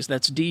Days,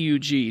 that's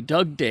D-U-G,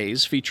 Doug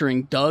Days,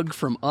 featuring Doug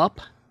from Up.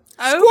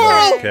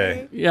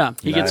 Okay. Yeah,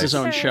 he gets his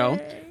Nice. own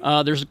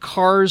show. There's a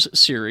Cars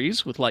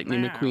series with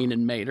Lightning McQueen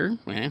and Mater.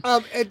 Eh.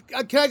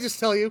 And can I just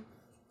tell you,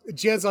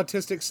 Jen's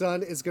autistic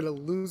son is going to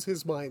lose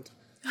his mind.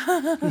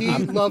 He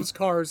loves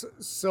cars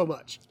so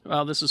much.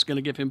 Well, this is going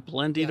to give him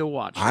plenty to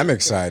watch. I'm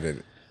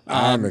excited.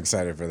 I'm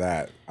excited for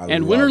that.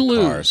 And Win or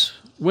Lose.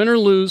 Win or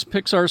Lose,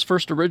 Pixar's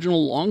first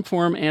original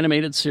long-form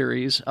animated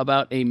series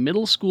about a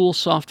middle school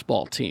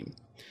softball team,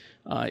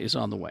 is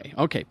on the way.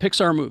 Okay,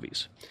 Pixar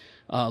movies.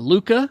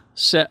 Luca,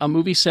 a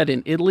movie set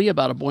in Italy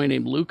about a boy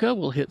named Luca,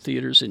 will hit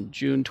theaters in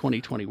June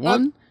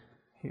 2021.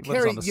 He lives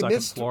Carrie, on the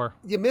second floor.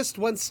 You missed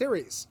one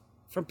series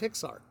from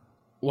Pixar.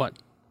 What?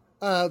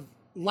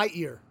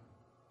 Lightyear.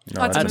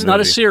 No, It's not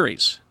a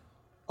series.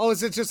 Oh,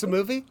 is it just a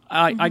movie?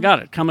 I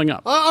got it coming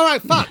up. All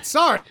right, fuck.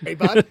 Sorry,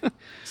 bud.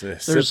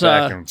 Sit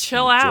back and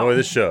chill out. enjoy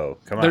the show.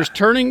 Come on. There's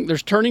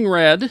Turning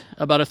Red,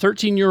 about a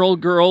 13-year-old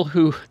girl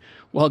who,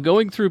 while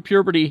going through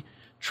puberty,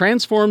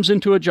 transforms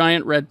into a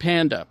giant red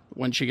panda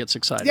when she gets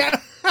excited. Yeah.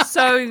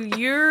 So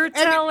you're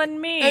telling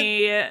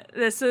me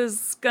this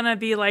is gonna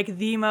be like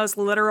the most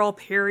literal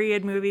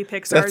period movie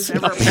Pixar's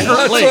ever made?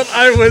 That's what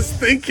I was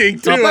thinking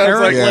too. I was like,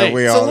 Apparently. Yeah,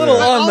 we it's all a little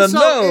knew. on the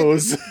Also,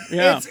 nose.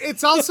 Yeah.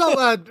 It's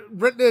also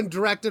written and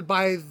directed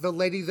by the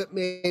lady that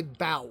made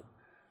Bow.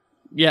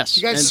 Yes.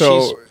 You guys- and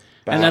So- she's-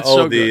 and that's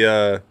so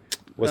good.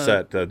 What's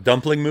that? The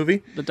dumpling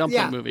movie? The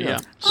dumpling Yeah. movie, yeah.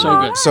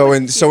 So good.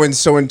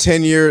 So in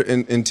 10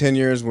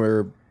 years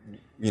where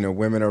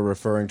women are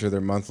referring to their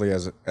monthly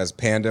as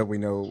panda, we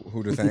know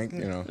who to thank.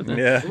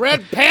 Yeah.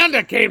 Red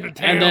Panda came to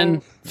town. And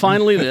then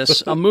finally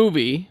a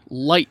movie,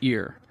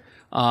 Lightyear.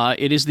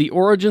 It is the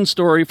origin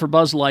story for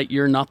Buzz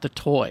Lightyear, not the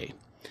toy.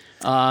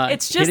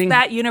 It's just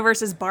that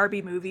universe's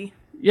Barbie movie.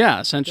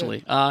 Yeah,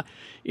 essentially.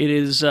 It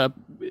is,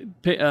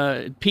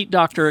 Pete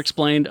Docter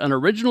explained, an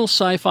original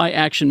sci-fi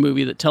action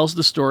movie that tells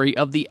the story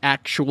of the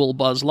actual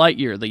Buzz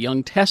Lightyear, the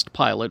young test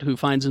pilot who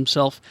finds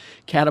himself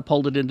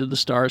catapulted into the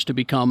stars to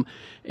become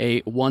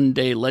a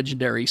one-day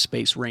legendary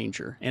space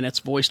ranger. And it's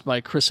voiced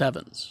by Chris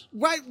Evans.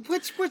 Right,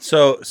 which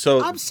So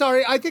I'm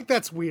sorry, I think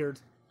that's weird.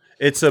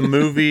 it's a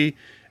movie.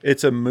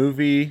 It's a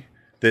movie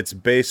that's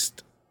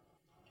based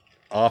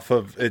off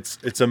of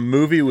it's a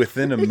movie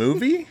within a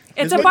movie.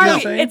 It's is a what you're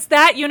Barbie. saying? It's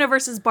that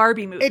universe's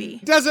Barbie movie.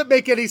 It doesn't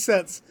make any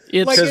sense.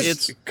 It's- Like,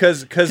 it's-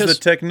 Because the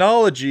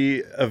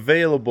technology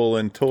available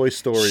in Toy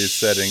Story's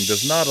setting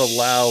does not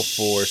allow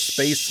for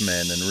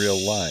spacemen in real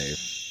life.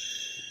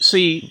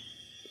 See,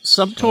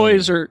 some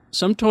toys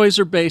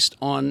are based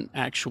on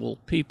actual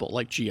people,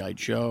 like G.I.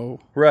 Joe.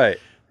 Right.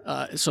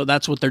 So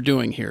that's what they're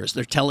doing here, is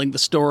they're telling the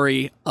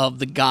story of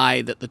the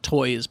guy that the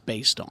toy is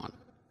based on.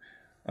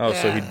 Oh,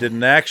 so he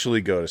didn't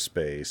actually go to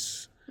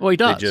space. Well, he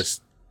does. They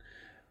just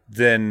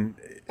then.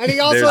 And he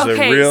also- there's a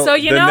Okay, real- so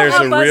you then know there's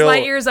how a Buzz real-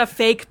 Lightyear is a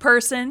fake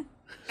person?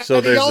 So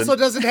and he there's also an,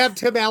 doesn't have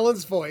Tim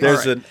Allen's voice.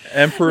 there's an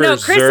Emperor No,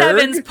 Chris Zurg.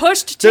 Evans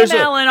pushed Tim There's a-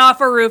 Allen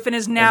off a roof and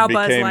is now and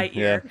Buzz became- Lightyear.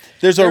 yeah.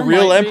 There's a There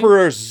real might be.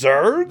 Emperor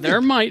Zurg.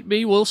 There might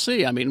be. We'll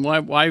see. I mean, why?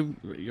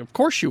 Of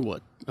course you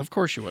would. Of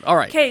course you would. All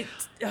right. Okay,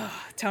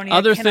 Tony,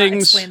 Other I cannot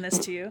things- explain this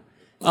to you.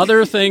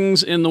 Other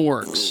things in the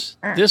works.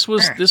 This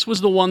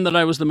was the one that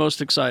I was the most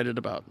excited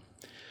about,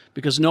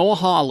 because Noah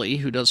Hawley,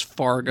 who does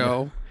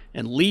Fargo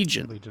and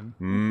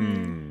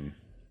Legion,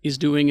 is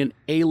doing an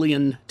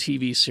Alien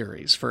TV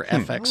series for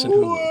FX and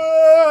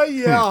Hulu.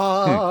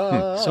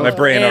 Yeah. So My if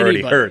brain already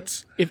anybody-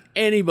 hurts. If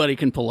anybody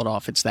can pull it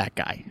off, it's that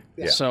guy.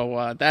 Yeah.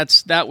 So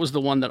that was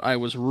the one that I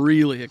was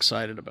really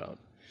excited about.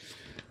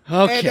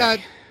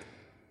 Okay.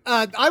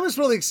 And I was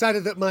really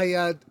excited that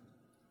my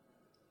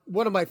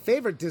one of my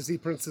favorite Disney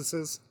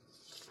princesses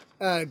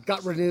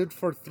got renewed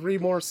for 3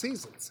 more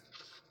seasons.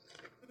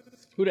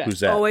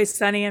 Who's that? Always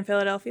Sunny in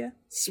Philadelphia.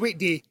 Sweet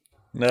D.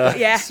 No.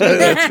 Yeah.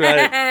 That's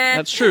right.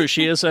 That's true.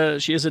 She is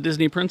a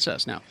Disney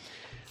princess now.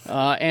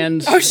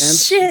 And Oh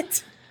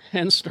shit!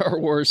 and Star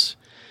Wars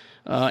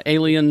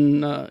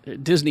Alien.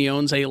 Disney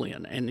owns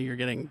Alien, and you're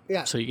getting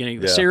so you're getting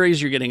the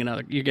series. You're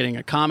getting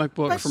a comic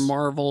book from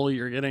Marvel.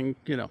 You're getting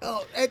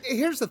Oh, and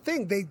here's the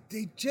thing: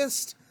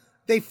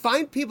 they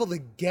find people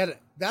that get it.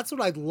 That's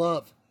what I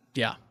love.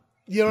 Yeah.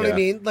 You know what I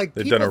mean? Like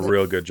they've done a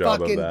real good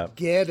job of that.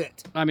 Get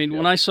it? I mean,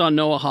 when I saw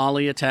Noah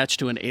Hawley attached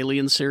to an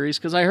Alien series,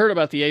 because I heard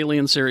about the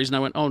Alien series and I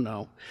went, oh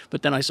no.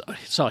 But then I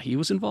saw he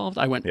was involved.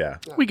 I went,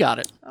 we got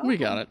it. We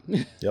got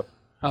it. Yep.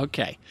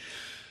 Okay.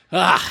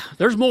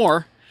 There's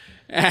more.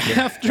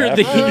 After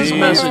these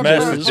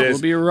messages,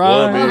 we'll be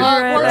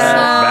right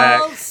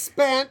back.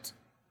 Spent.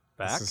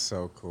 This is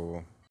so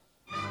cool.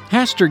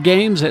 Hastur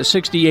Games at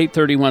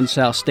 6831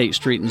 South State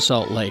Street in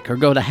Salt Lake, or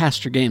go to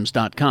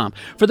HasturGames.com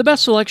for the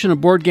best selection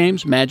of board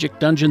games, Magic,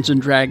 Dungeons &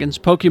 Dragons,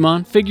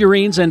 Pokemon,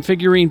 figurines and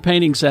figurine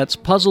painting sets,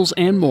 puzzles,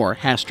 and more.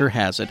 Hastur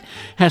has it.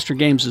 Hastur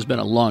Games has been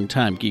a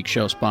long-time Geek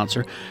Show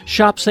sponsor.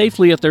 Shop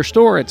safely at their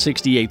store at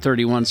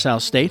 6831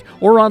 South State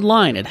or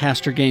online at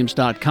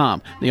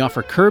HasturGames.com. They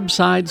offer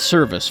curbside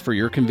service for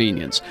your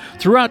convenience.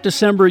 Throughout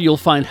December, you'll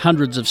find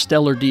hundreds of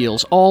stellar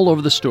deals all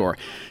over the store.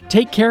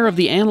 Take care of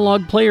the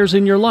analog players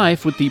in your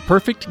life with the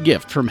perfect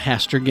gift from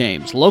Hastur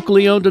Games.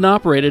 Locally owned and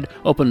operated,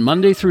 open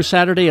Monday through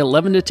Saturday,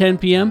 11 to 10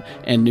 p.m.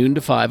 and noon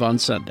to 5 on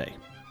Sunday.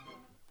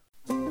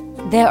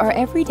 There are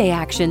everyday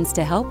actions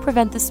to help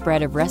prevent the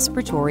spread of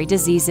respiratory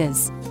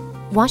diseases.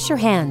 Wash your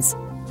hands.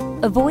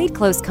 Avoid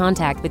close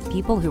contact with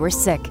people who are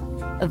sick.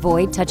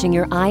 Avoid touching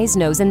your eyes,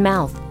 nose, and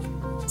mouth.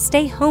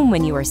 Stay home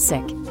when you are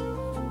sick.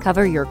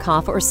 Cover your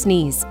cough or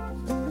sneeze.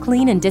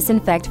 Clean and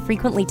disinfect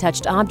frequently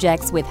touched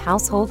objects with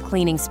household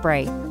cleaning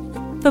spray.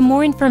 For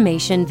more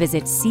information,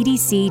 visit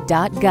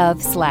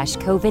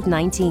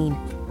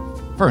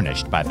cdc.gov/COVID-19.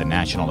 Furnished by the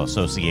National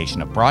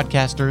Association of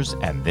Broadcasters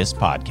and this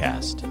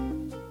podcast.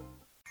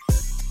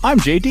 I'm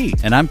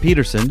JD. And I'm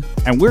Peterson.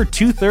 And we're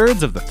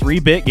 2/3 of the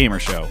 3-Bit Gamer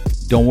Show.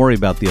 Don't worry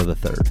about the other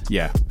third.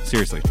 Yeah,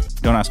 seriously.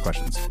 Don't ask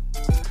questions.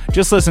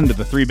 Just listen to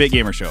the 3-Bit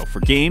Gamer Show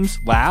for games,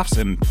 laughs,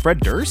 and Fred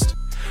Durst.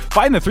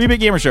 Find the 3-Bit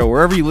Gamer Show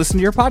wherever you listen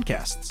to your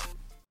podcasts.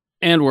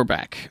 And we're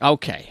back.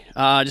 Okay,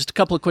 just a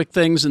couple of quick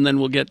things, and then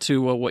we'll get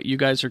to what you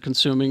guys are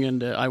consuming.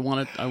 And I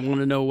want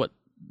to know what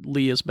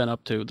Lee has been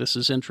up to. This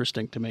is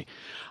interesting to me.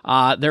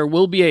 There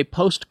will be a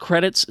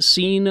post-credits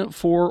scene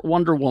for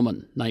Wonder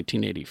Woman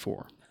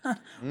 1984.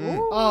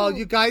 Oh,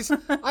 you guys!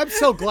 I'm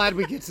so glad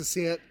we get to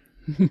see it.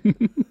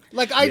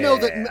 Like I know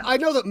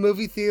that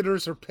movie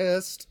theaters are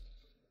pissed,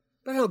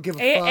 but I don't give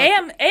a fuck.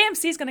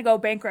 AMC's going to go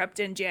bankrupt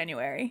in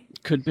January.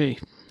 Could be.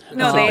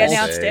 No, they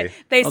announced it.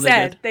 They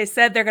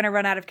said they're going to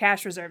run out of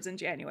cash reserves in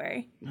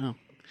January. Oh.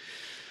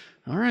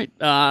 All right.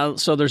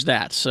 So there's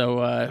that.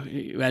 So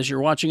as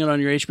you're watching it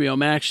on your HBO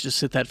Max, just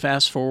hit that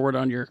fast forward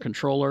on your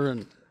controller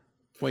and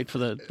wait for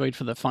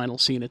the final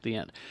scene at the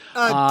end.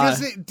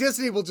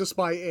 Disney will just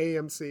buy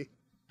AMC.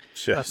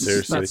 Yeah,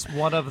 seriously. That's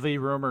one of the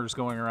rumors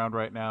going around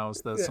right now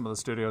is that some of the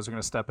studios are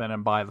going to step in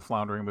and buy the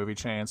floundering movie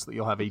chain so that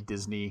you'll have a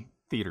Disney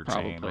theater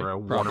chain or a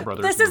Warner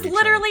Brothers. This is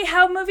literally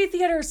how movie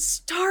theaters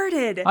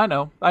started. I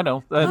know.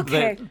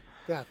 Okay.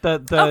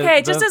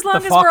 Just as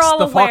long as we're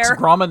all aware. The Fox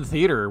Grumman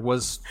Theater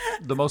was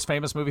the most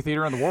famous movie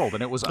theater in the world,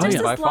 and it was owned by Fox.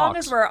 Just as long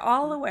as we're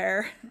all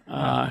aware.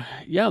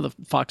 The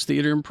Fox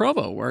Theater in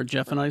Provo, where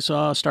Jeff and I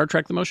saw Star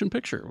Trek the Motion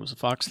Picture. It was a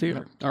Fox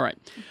Theater. All right.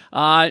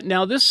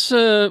 Now, this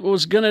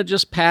was going to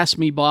just pass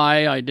me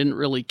by. I didn't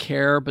really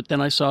care, but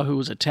then I saw who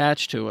was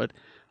attached to it.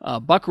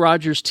 Buck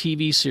Rogers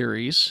TV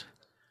series.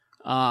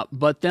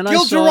 But then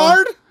Gil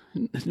Gerard?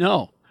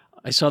 No.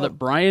 I saw that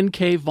Brian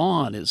K.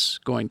 Vaughan is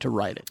going to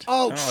write it.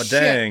 Oh shit.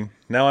 Dang.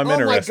 Now I'm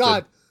interested. Oh,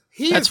 my God.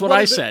 That's what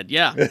I said,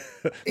 yeah.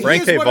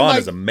 Brian K. Vaughan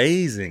is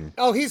amazing.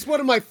 Oh, he's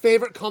one of my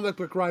favorite comic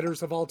book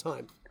writers of all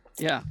time.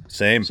 Yeah.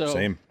 Same. So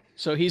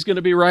he's going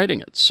to be writing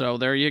it. So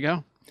there you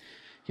go.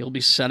 He'll be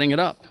setting it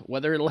up.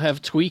 Whether it'll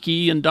have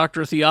Tweaky and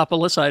Dr.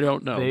 Theopolis, I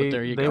don't know. But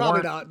there you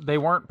go. They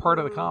weren't part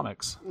of the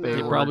comics.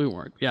 They probably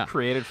weren't, yeah.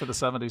 Created for the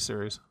 70s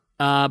series.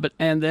 Again,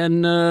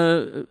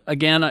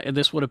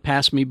 this would have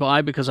passed me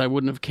by because I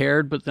wouldn't have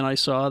cared. But then I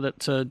saw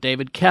that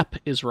David Koepp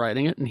is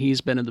writing it, and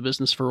he's been in the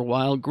business for a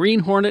while.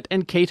 Green Hornet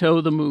and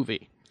Kato the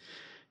movie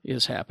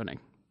is happening.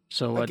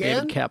 So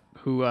David Koepp,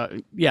 who,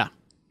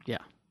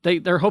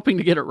 they're hoping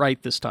to get it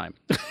right this time.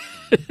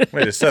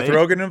 Wait, is Seth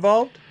Rogen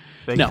involved?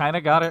 They kind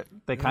of got it.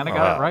 They kind of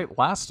got it right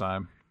last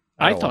time.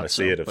 I don't want to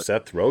see it if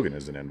Seth Rogen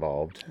isn't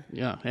involved.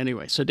 Yeah,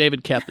 anyway, so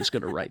David Koepp is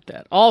going to write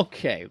that.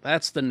 Okay,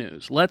 that's the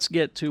news. Let's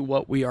get to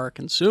what we are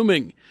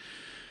consuming.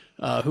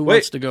 Who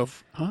wants to go?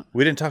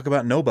 We didn't talk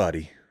about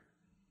Nobody.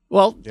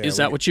 Well, is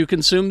that what you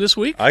consumed this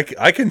week?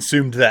 I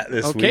consumed that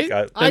this week.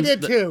 I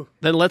did too.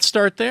 Then let's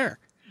start there.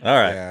 All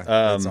right. Yeah,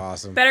 that's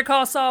awesome. Better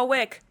Call Saul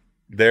Wick.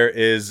 There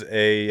is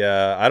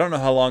I don't know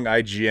how long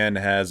IGN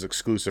has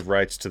exclusive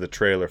rights to the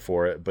trailer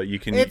for it, but you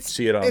can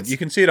see it on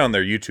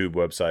their YouTube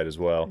website as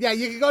well. Yeah,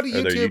 you can go to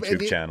YouTube, their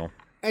YouTube channel.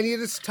 And you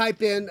just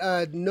type in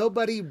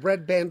Nobody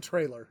Red Band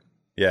trailer.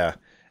 Yeah.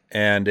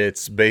 And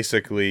it's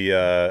basically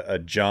a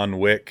John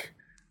Wick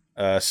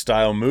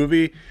style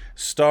movie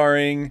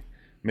starring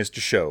Mr.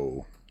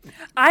 Show.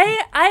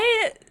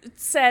 I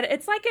said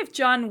it's like if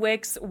John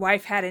Wick's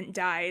wife hadn't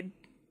died.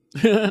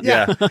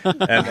 Yeah.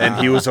 And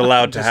he was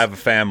allowed to have a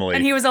family.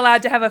 And he was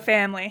allowed to have a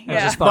family. I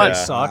Yeah. just thought it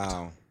sucked.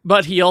 Wow.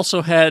 But he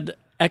also had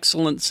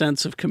excellent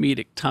sense of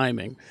comedic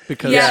timing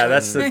because Yeah,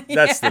 that's the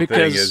thing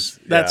because is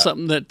that's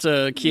something that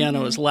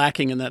Keanu is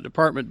lacking in that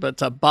department. But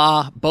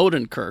Ba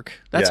Bodenkirk,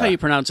 that's how you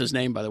pronounce his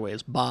name, by the way,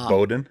 is Ba.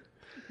 Bowden.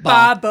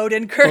 Bob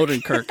Odenkirk.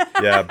 Bodenkirk.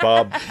 Yeah,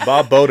 Bob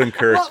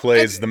Odenkirk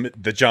plays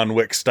the John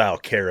Wick style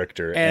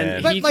character,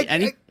 And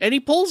and he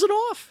pulls it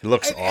off. he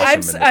looks awesome I'm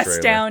in the trailer.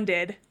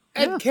 astounded.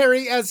 And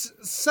Carrie, as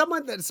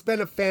someone that's been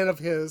a fan of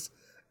his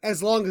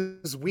as long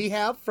as we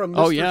have from Mr.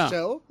 Oh, yeah.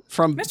 Show.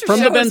 From Mr. the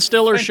Show Ben is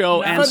Stiller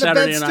show and From the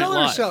Saturday Ben Night Stiller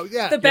Live. show,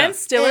 yeah. The Ben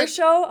Stiller And-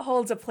 show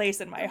holds a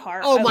place in my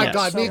heart. Oh I my love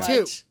God, it so me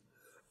too. much.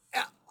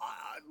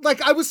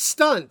 Like, I was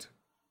stunned.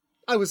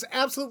 I was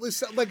absolutely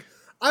stunned. Like,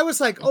 I was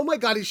like, oh my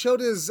God, he showed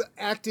his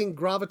acting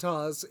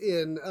gravitas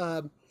in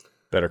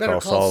Better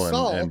Call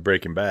Saul and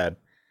Breaking Bad.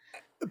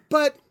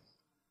 But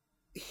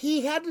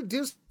he had to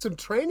do some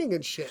training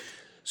and shit.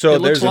 So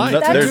It looks there's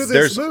like.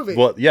 This movie.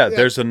 well, yeah, Yeah.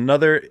 there's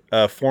another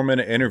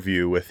 4-minute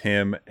interview with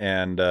him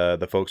and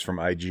the folks from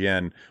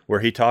IGN where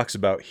he talks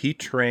about he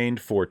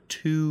trained for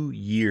 2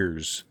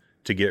 years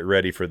to get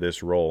ready for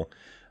this role.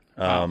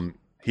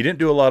 He didn't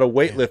do a lot of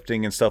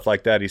weightlifting and stuff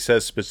like that. He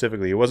says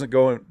specifically he wasn't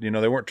going. They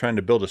weren't trying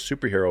to build a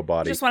superhero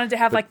body. Just wanted to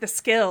have like the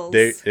skills.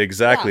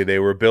 They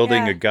were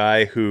building Yeah. a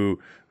guy who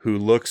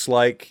looks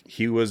like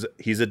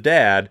he's a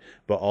dad,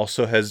 but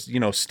also has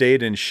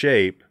stayed in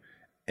shape,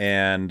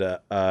 and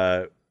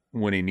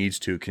when he needs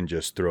to can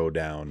just throw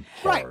down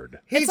hard.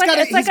 It's like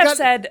I've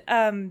said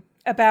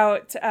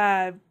about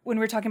when we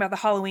were talking about the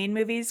Halloween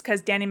movies,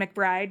 because Danny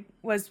McBride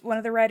was one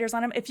of the writers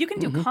on them. If you can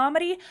do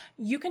comedy,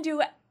 you can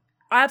do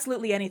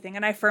absolutely anything,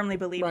 and I firmly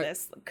believe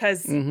this,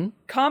 because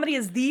comedy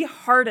is the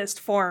hardest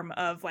form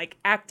of like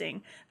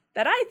acting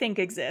that I think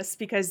exists,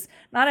 because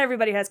not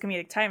everybody has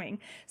comedic timing.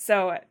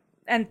 So,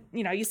 and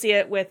you see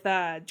it with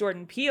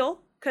Jordan Peele,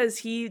 because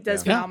he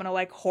does phenomenal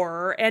like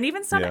horror and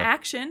even some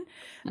action.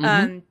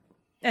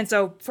 And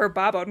so for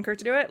Bob Odenkirk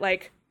to do it,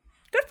 like,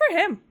 good for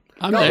him.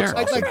 I'm there.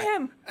 Good for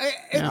him.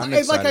 And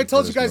like I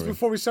told you guys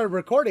before we started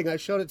recording, I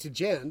showed it to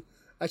Jen.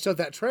 I showed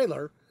that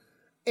trailer,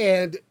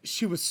 and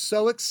she was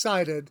so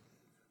excited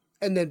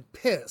and then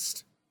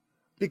pissed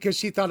because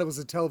she thought it was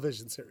a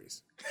television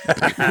series.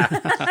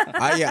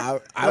 I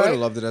would have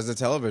loved it as a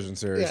television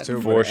series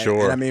too. For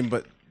sure. And I mean,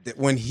 but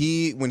when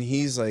he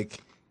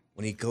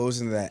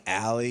goes into that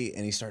alley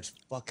and he starts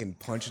fucking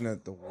punching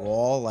at the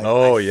wall, like,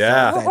 Oh, I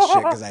yeah. felt that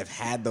shit because I've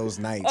had those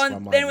nights. where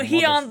I'm like, Then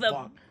he on the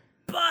 "Motherfuck."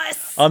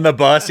 bus. On the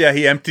bus, yeah,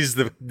 he empties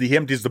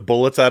the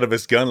bullets out of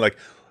his gun like.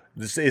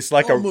 It's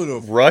like a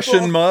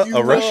Russian mob.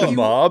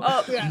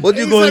 What are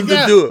you going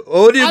to do?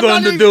 What are you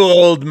going to do,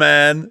 old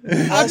man?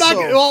 I'm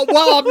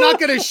not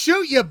going to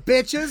shoot you,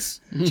 bitches.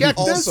 Check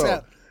this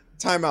out.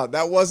 Time out.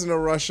 That wasn't a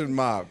Russian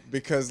mob,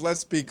 because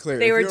let's be clear.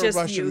 They if were you're just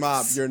a Russian youths.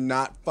 mob, you're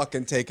not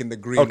fucking taking the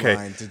green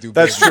line to do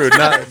That's business.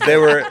 true. They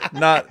were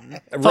not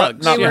Thugs. not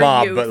They were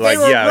mob, youth. but They like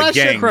were Russian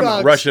gang,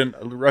 thugs.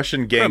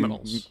 Russian gang,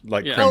 Criminals.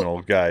 like Yeah.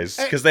 criminal guys,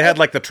 because they had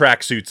like the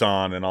tracksuits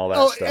on and all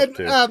that stuff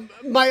and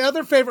too. my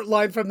other favorite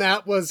line from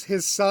that was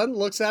his son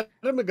looks at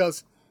him and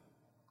goes,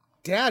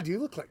 "Dad, you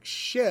look like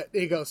shit."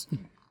 And he goes,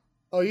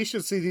 "Oh, you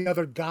should see the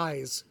other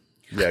guys."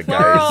 Yeah,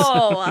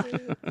 guys. Girl.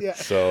 Yeah.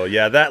 So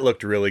yeah, that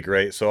looked really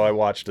great. So I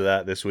watched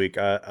that this week.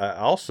 I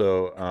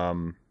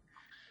also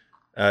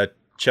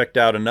checked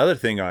out another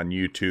thing on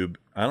YouTube.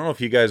 I don't know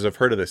if you guys have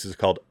heard of this. It's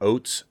called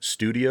Oats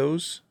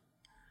Studios.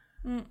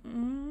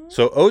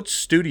 So Oats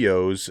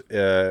Studios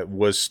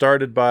was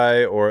started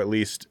by, or at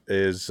least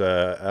is,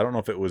 I don't know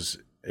if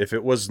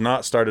it was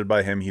not started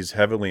by him. He's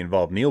heavily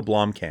involved. Neil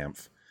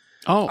Blomkamp.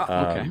 Oh,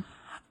 okay.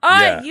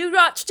 Yeah. You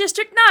watch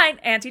District 9,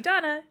 Auntie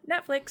Donna,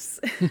 Netflix.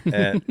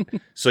 And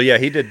so yeah,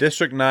 he did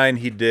District 9.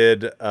 He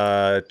did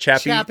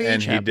Chappie,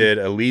 and he Chappie. did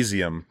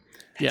Elysium.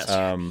 Yes.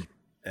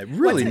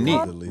 Really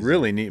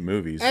neat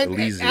movies. And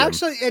Elysium.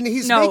 actually, and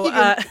he's No,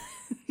 making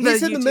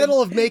he's in the YouTube.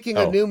 middle of making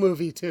a Oh. new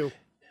movie too.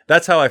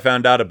 That's how I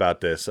found out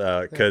about this,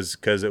 because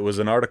it was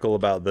an article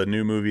about the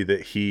new movie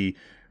that he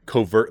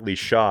covertly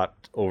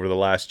shot over the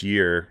last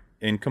year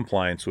in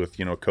compliance with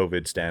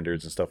COVID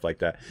standards and stuff like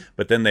that.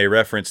 But then they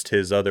referenced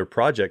his other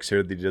projects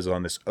here that he does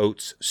on this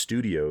Oats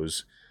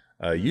Studios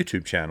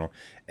YouTube channel,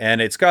 and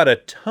it's got a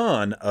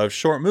ton of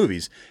short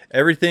movies,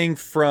 everything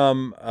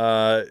from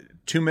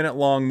 2-minute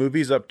long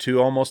movies up to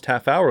almost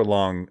half-hour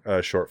long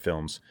short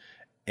films.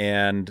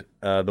 And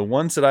the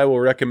ones that I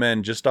will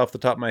recommend just off the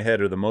top of my head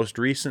are the most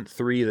recent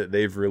 3 that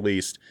they've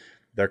released.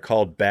 They're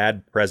called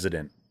Bad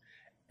President,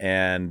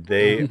 and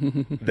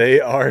they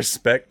are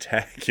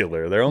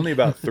spectacular. They're only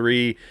about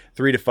 3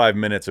 to 5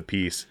 minutes a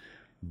piece,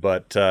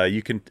 but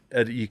you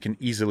can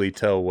easily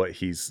tell what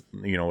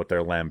what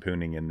they're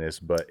lampooning in this.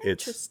 But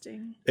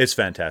Interesting. it's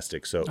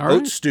fantastic. So All right.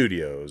 Oats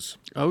Studios.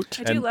 Oat.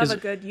 I do And love is a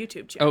it good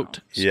YouTube channel. Oat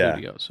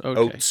Studios. Okay.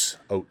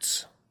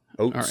 Oats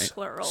Oats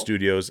Plural.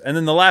 Studios. And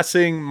then the last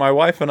thing my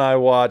wife and I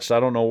watched, I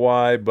don't know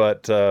why,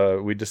 but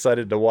we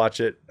decided to watch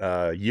it,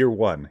 Year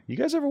One. You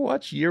guys ever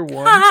watch Year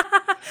One?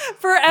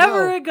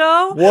 Forever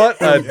ago. What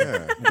a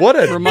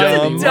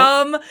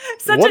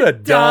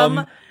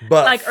dumb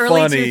but like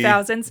early funny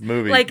 2000s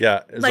movie. Like,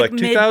 yeah, it's like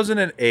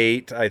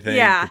 2008, I think.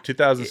 Yeah. Or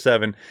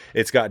 2007.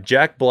 It's got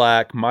Jack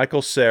Black,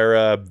 Michael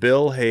Cera,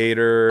 Bill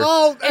Hader.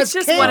 Oh, it's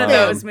just one of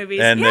those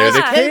movies. And they're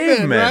the Cavemen,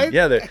 cavemen. right?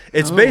 Yeah,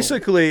 it's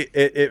basically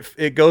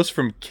it goes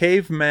from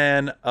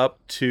caveman up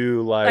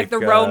to like the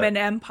Roman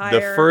Empire.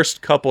 The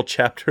first couple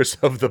chapters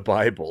of the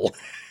Bible.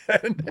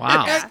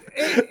 Wow.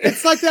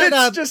 It's like that.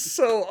 It's just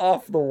so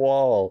off the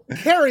wall.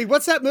 Carrie,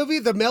 what's that movie?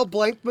 The Mel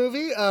Blanc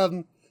movie?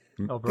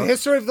 The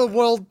History of the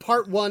World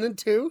Part 1 and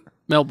 2?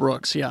 Mel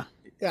Brooks, yeah.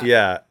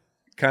 Yeah,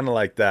 kind of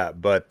like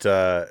that. But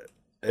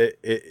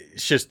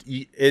it's just,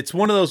 it's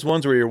one of those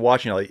ones where you're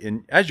watching, like,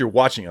 and as you're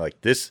watching, you're like,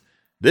 this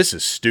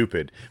is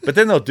stupid. But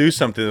then they'll do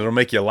something that'll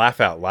make you laugh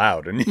out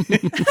loud. And what in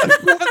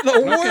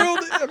the world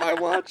am I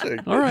watching?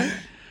 All right.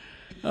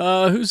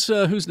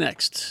 Who's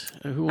next?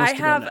 Who wants to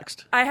go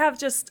next? I have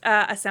just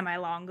a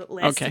semi-long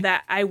list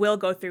that I will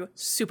go through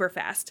super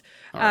fast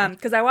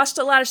because I watched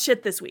a lot of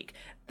shit this week.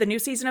 The new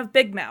season of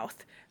Big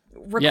Mouth,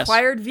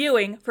 required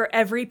viewing for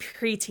every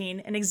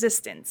preteen in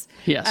existence.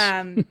 Yes.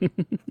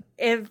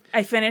 If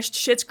I finished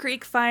Schitt's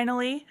Creek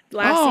finally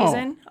last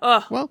season.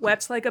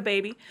 Wept like a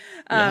baby.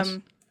 Yes.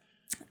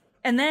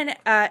 And then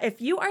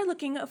if you are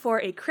looking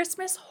for a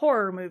Christmas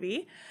horror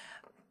movie,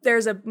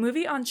 there's a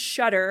movie on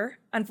Shudder,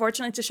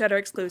 unfortunately it's a Shudder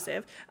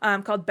exclusive,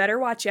 called Better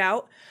Watch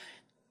Out.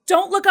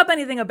 Don't look up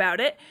anything about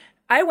it.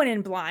 I went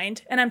in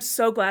blind, and I'm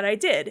so glad I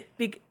did.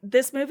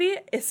 This movie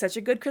is such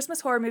a good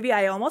Christmas horror movie.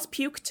 I almost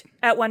puked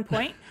at one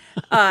point,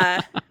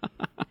 and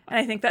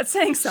I think that's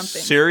saying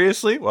something.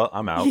 Seriously? Well,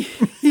 I'm out.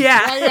 Yeah,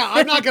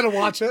 I'm not going to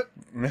watch it.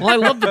 Well, I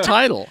love the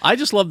title. I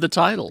just love the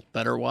title.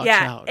 Better Watch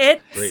Out.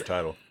 It's great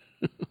title.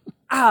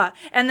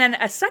 And then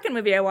a second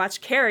movie I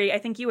watched, Carrie, I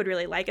think you would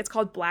really like. It's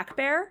called Black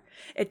Bear.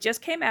 It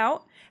just came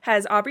out,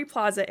 has Aubrey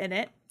Plaza in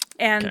it,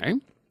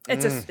 and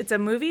it's a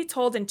movie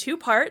told in two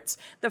parts.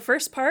 The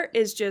first part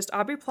is just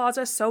Aubrey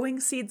Plaza sowing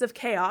seeds of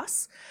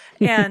chaos,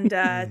 and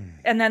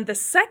and then the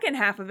second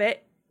half of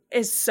it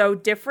is so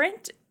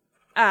different.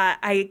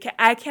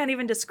 I can't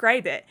even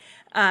describe it.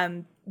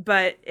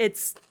 But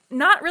it's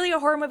not really a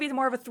horror movie; it's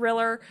more of a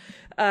thriller.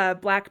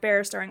 Black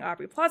Bear, starring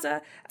Aubrey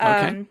Plaza.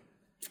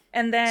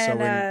 And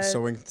then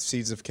sowing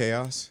seeds of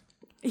chaos.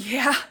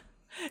 Yeah,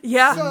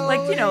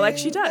 like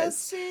she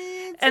does.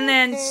 And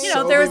then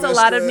there was a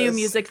lot of new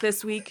music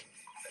this week.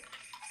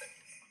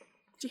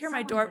 Did you hear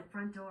my door?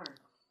 Front door.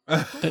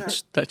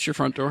 That's your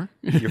front door.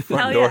 Your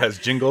front door has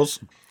jingles.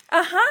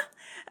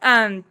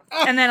 And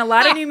then a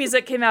lot of new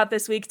music came out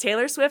this week.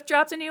 Taylor Swift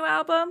dropped a new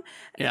album.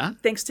 Yeah.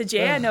 Thanks to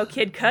Jay, I know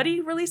Kid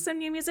Cudi released some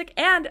new music,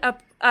 and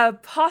a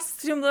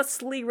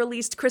posthumously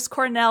released Chris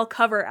Cornell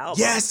cover album.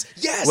 Yes.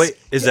 Wait,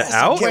 is it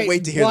out? I can't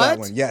wait to hear that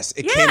one. Yes,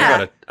 it came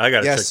out. I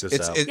gotta check this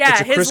out. It's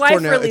a his Chris wife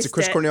Cornell. released It's a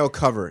Chris it. Cornell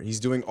cover.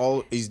 He's doing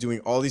all these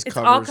covers. It's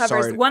all covers.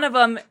 Sorry. One of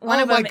them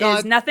God.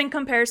 is "Nothing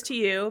Compares to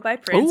You" by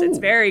Prince. Ooh. It's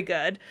very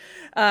good.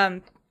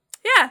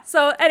 Yeah.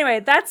 So anyway,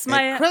 that's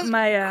my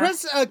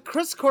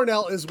Chris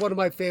Cornell is one of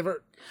my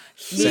favorite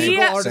He-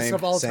 musical artists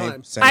of all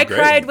time. I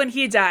cried when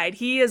he died.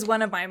 He is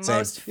one of my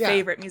most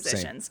favorite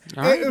musicians.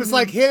 It was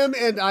like him,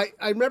 and I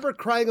remember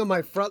crying on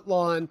my front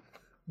lawn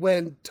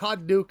when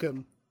Todd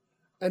Newcomb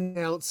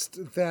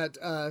announced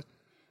that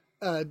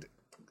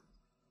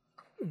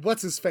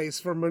what's his face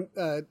from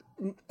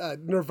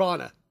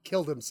Nirvana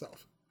killed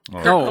himself.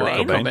 Kurt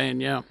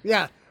Cobain, yeah.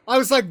 Yeah, I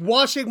was like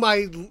washing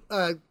my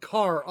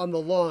car on the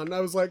lawn.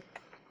 I was like,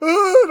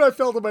 oh, and I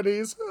fell to my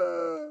knees.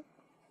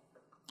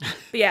 But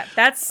yeah,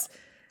 that's.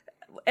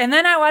 And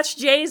then I watched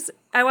Jay's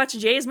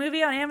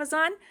movie on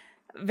Amazon.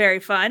 Very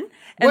fun.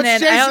 And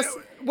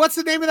what's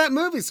the name of that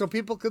movie so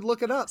people could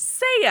look it up?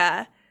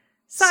 Saya.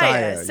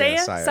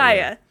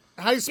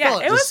 How do you spell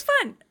it? It was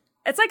fun.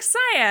 It's like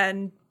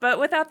cyan, but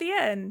without the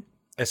N.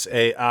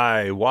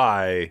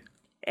 SAIYA.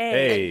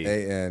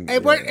 And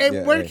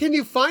where can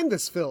you find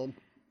this film?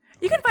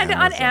 You can find it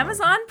on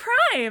Amazon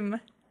Prime.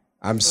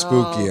 I'm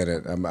spooky in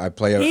it. I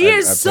play. He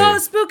is so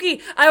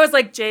spooky. I was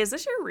like, Jay, is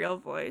this your real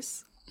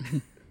voice?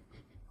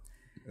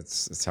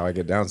 It's how I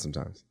get down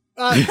sometimes.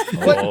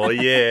 Oh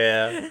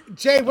yeah,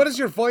 Jay, what does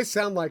your voice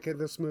sound like in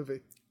this movie?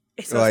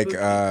 It's so I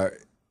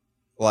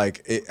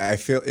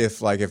feel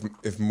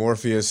if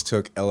Morpheus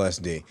took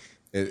LSD,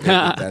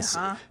 that's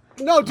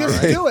no,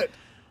 just do it.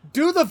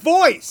 Do the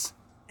voice.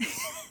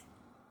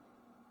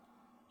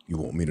 You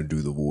want me to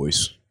do the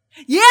voice?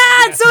 Yeah,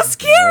 it's so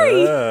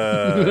scary.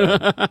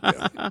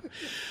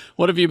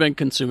 What have you been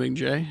consuming,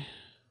 Jay?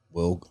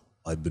 Well,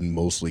 I've been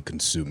mostly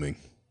consuming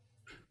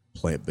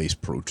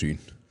plant-based protein.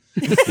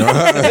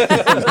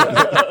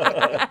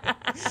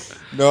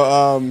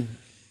 No,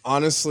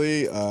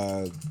 honestly,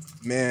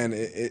 man,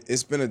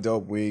 it's been a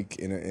dope week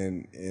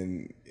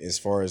in as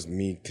far as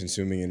me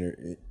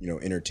consuming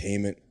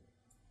entertainment.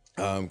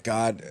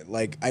 God,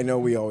 like I know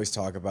we always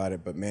talk about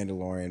it, but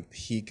Mandalorian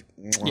peak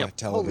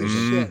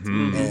television,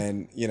 Holy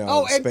shit.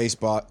 and Space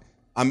Bot.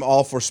 I'm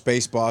all for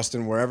Space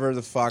Boston, wherever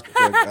the fuck,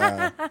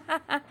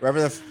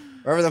 wherever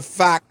the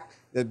fuck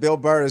that Bill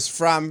Burr is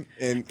from.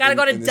 Gotta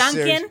go to the Duncan.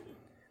 series.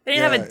 They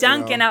didn't have a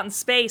Duncan out in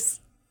space.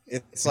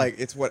 It's like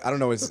it's what I don't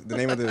know. It's the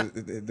name of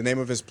the name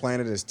of his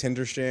planet is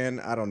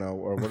Tindershan. I don't know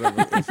or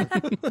whatever.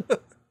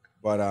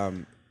 But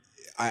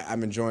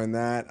I'm enjoying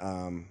that.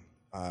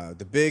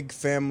 The Big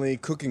Family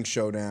Cooking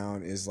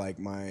Showdown is like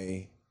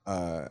my.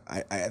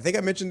 I think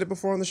I mentioned it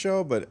before on the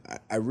show, but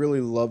I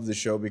really love the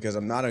show because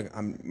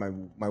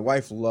my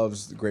wife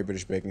loves the Great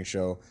British Baking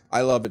Show.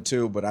 I love it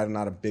too, but I'm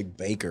not a big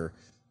baker.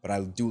 But I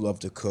do love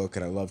to cook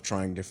and I love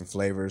trying different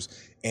flavors.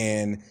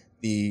 And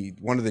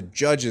one of the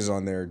judges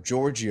on there,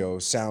 Giorgio,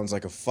 sounds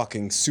like a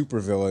fucking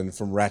supervillain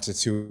from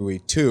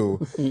Ratatouille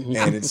 2,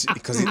 and it's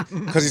because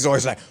he's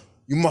always like,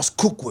 "You must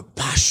cook with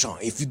passion.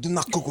 If you do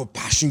not cook with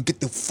passion,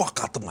 get the fuck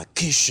out of my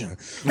kitchen.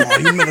 Oh,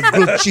 you made a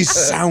grilled cheese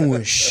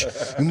sandwich.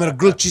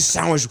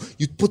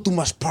 You put too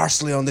much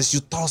parsley on this. You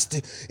tossed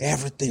it.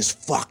 Everything's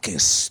fucking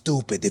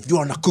stupid. If you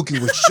are not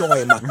cooking with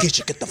joy in my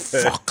kitchen, get the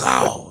fuck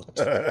out."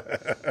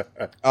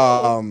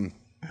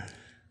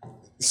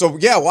 So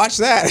yeah, watch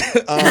that.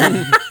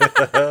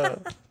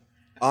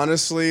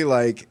 Honestly,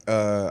 like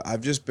I've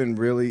just been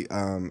really.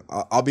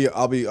 I'll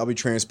be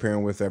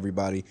transparent with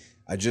everybody.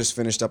 I just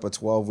finished up a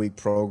 12-week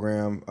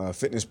program,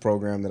 fitness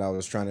program that I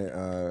was trying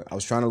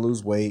to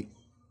lose weight.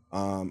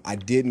 I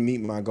didn't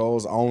meet my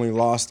goals. I only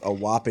lost a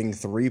whopping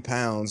 3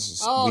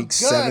 pounds. Week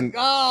 7.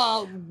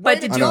 Oh, but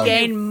did you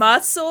gain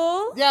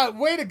muscle? Yeah,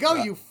 way to go,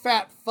 you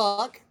fat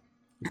fuck.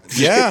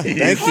 Yeah, thank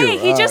you. Hey,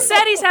 he just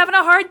said he's having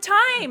a hard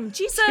time.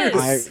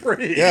 Jesus.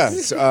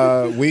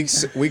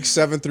 Weeks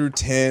 7 through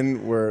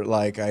 10 were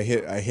like I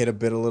hit a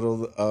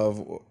little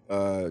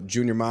of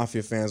Junior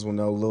Mafia fans will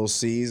know Lil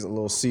C's, a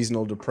little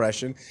seasonal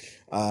depression,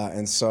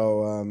 and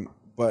so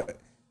but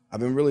I've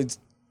been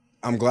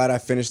I'm glad I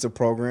finished the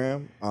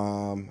program.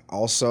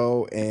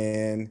 Also,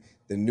 and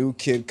the new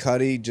Kid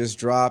Cudi just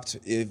dropped.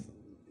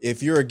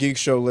 If you're a Geek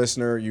Show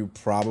listener, you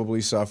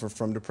probably suffer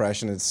from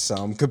depression in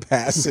some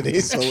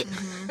capacity. So,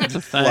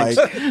 like,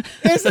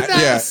 isn't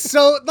that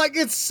so? Like,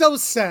 it's so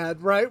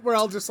sad, right? We're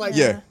all just like,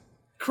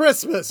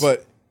 Christmas.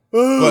 But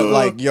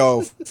like,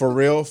 yo, for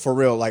real,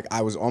 like,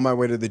 I was on my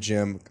way to the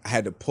gym. I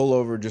had to pull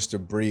over just to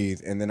breathe,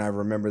 and then I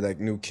remember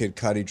that new Kid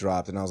Cudi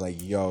dropped, and I was like,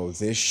 yo,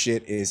 this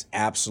shit is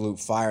absolute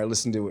fire. I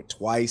listened to it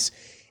twice.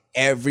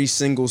 Every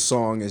single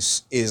song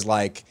is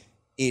like.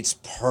 It's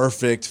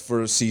perfect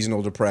for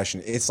seasonal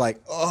depression. It's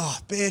like, oh,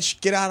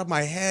 bitch, get out of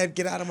my head,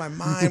 get out of my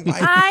mind.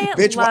 I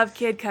love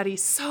Kid Cudi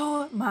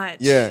so much.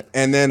 Yeah,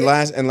 and then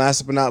last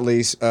but not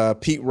least,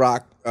 Pete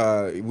Rock.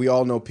 We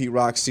all know Pete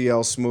Rock,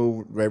 CL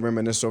Smooth, Ray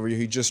Reminisce over you.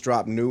 He just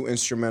dropped new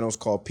instrumentals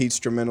called Pete's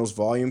Instrumentals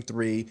Volume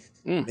 3.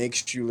 Make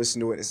sure you listen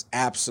to it. It's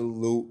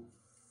absolute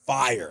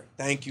fire.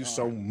 Thank you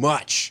so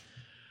much.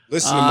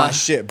 Listen to my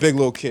shit. Big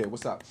Little Kid.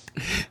 What's up?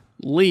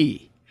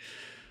 Lee.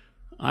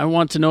 I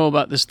want to know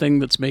about this thing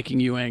that's making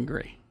you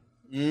angry.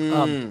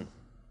 I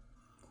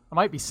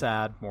might be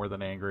sad more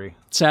than angry.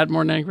 Sad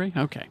more than angry?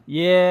 Okay.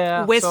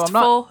 Yeah.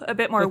 Wistful, a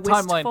bit more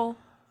wistful.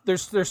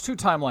 There's 2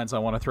 timelines I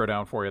want to throw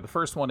down for you. The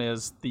first one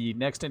is the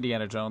next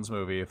Indiana Jones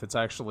movie, if it's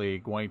actually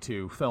going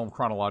to film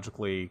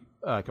chronologically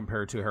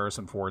compared to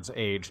Harrison Ford's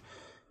age.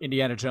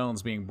 Indiana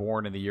Jones being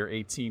born in the year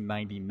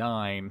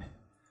 1899,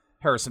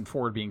 Harrison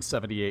Ford being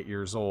 78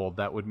 years old,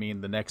 that would mean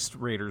the next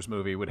Raiders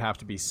movie would have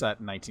to be set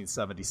in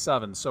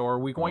 1977. So are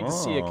we going to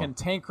see a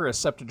cantankerous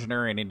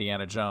septuagenarian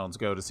Indiana Jones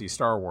go to see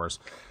Star Wars?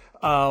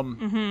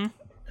 That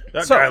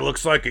guy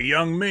looks like a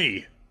young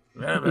me.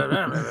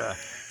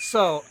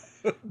 So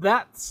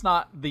that's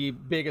not the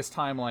biggest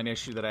timeline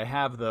issue that I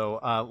have,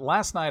 though.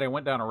 Last night I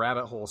went down a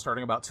rabbit hole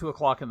starting about 2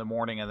 o'clock in the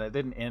morning, and that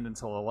didn't end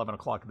until 11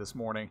 o'clock this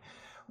morning,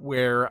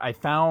 where I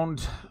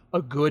found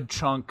a good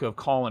chunk of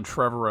Colin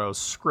Trevorrow's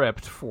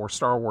script for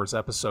Star Wars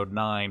Episode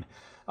 9.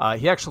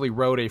 He actually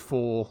wrote a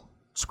full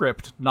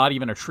script, not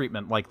even a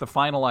treatment, like the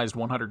finalized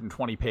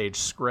 120-page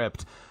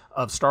script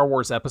of Star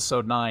Wars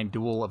Episode 9,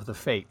 Duel of the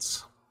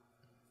Fates.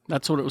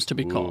 That's what it was to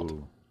be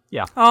called.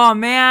 Yeah. Oh,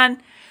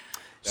 man.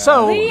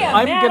 So Liam,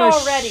 I'm going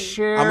to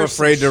share... I'm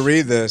afraid to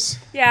read this.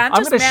 Yeah,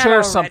 I'm going to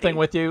share something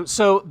with you.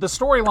 So the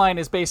storyline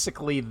is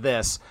basically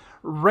this.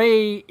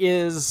 Rey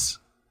is,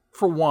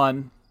 for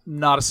one...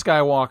 not a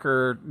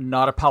Skywalker,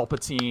 not a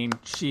Palpatine.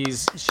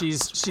 She's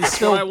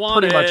still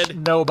pretty much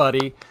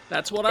nobody.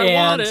 That's what I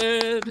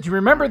wanted. Do you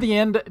remember the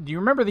end? Do you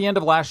remember the end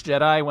of Last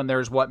Jedi when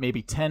there's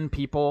maybe 10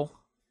 people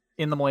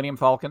in the Millennium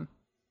Falcon?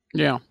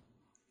 Yeah,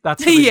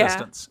 that's the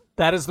Resistance.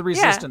 That is the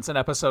Resistance in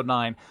Episode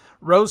 9.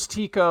 Rose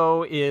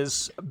Tico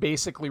is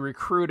basically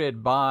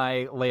recruited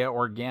by Leia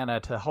Organa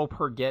to help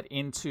her get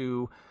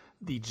into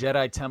the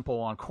Jedi Temple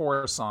on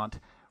Coruscant,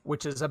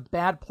 which is a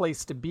bad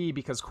place to be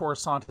because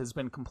Coruscant has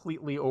been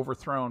completely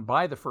overthrown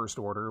by the First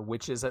Order,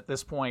 which is at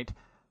this point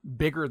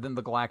bigger than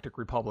the Galactic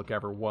Republic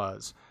ever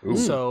was. Ooh.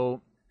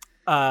 So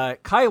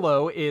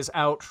Kylo is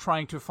out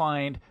trying to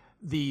find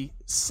the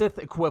Sith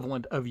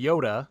equivalent of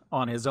Yoda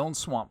on his own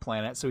swamp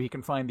planet so he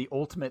can find the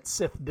ultimate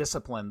Sith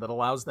discipline that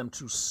allows them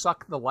to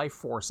suck the life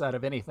force out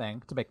of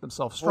anything to make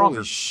themselves stronger.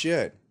 Holy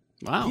shit.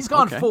 Wow. He's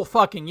gone full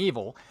fucking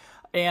evil.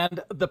 And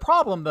the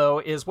problem, though,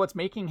 is what's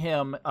making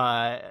him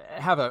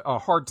have a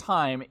hard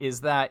time is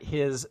that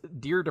his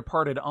dear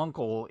departed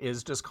uncle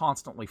is just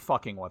constantly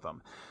fucking with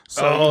him.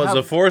 So is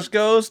a Force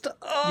ghost?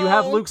 You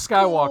have Luke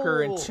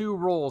Skywalker in two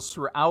roles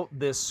throughout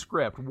this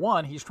script.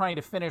 One, he's trying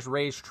to finish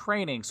Rey's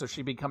training so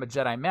she become a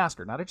Jedi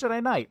Master. Not a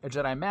Jedi Knight, a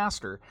Jedi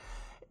Master.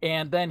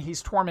 And then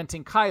he's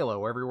tormenting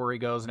Kylo everywhere he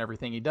goes and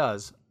everything he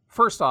does.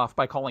 First off,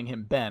 by calling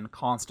him Ben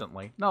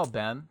constantly. No,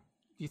 Ben.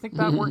 Do you think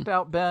that worked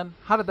out, Ben?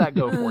 How did that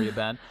go for you,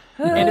 Ben?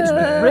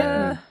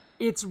 And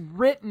it's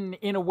written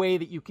in a way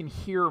that you can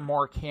hear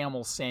Mark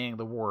Hamill saying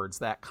the words.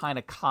 That kind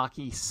of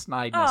cocky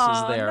snideness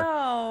is there.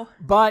 No.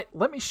 But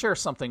let me share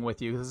something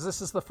with you, because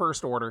this is the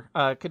First Order.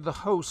 Could the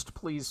host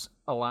please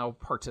allow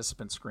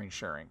participant screen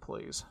sharing,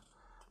 please?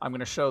 I'm going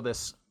to show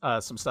this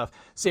some stuff.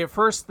 See, at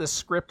first, this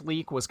script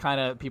leak was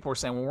kind of, people were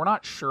saying, well, we're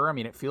not sure. I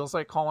mean, it feels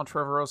like Colin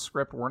Trevorrow's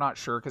script. We're not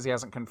sure because he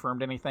hasn't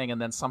confirmed anything.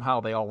 And then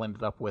somehow they all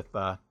ended up with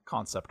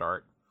concept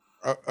art.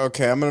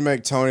 Okay, I'm gonna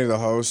make Tony the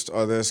host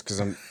of this because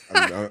I'm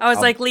I was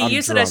like, Lee,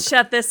 you should have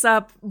shut this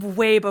up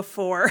way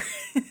before.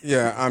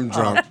 Yeah, I'm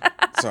drunk.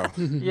 So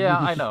yeah,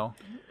 I know,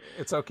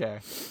 it's okay,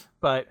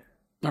 but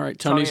all right,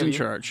 Tony's in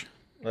charge.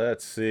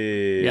 Let's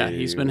see. Yeah,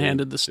 he's been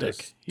handed the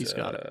stick. He's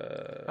got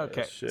it.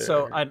 Okay, share.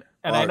 so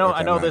I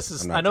know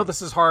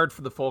this is hard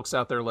for the folks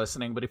out there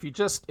listening, but if you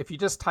just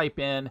type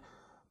in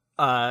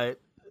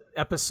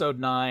episode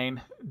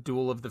 9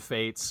 Duel of the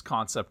Fates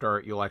concept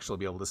art, you'll actually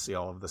be able to see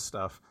all of this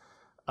stuff.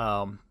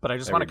 But I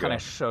just want to kind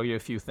of show you a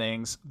few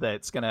things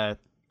that's going to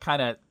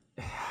kind of...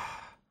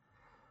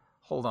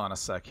 Hold on a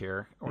sec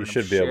here. You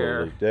should be able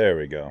to... There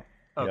we go.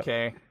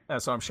 Okay.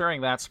 Yep. So I'm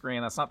sharing that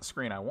screen. That's not the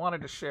screen I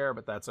wanted to share,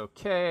 but that's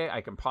okay.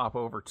 I can pop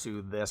over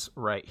to this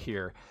right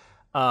here.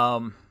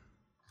 Hold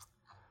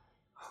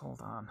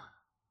on.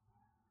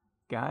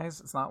 Guys,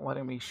 it's not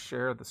letting me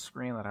share the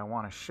screen that I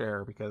want to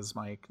share because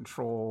my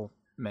control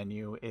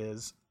menu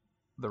is...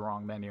 the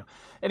wrong menu.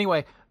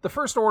 Anyway, the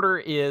First Order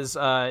is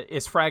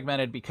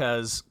fragmented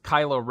because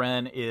Kylo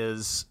Ren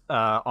is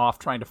off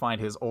trying to find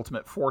his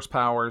ultimate Force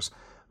powers,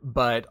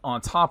 but on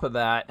top of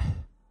that,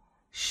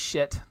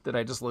 shit, did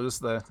I just lose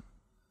the...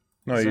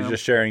 No, Zoom? You're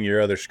just sharing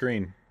your other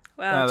screen.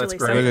 Wow, that's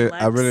great.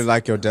 I really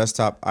like your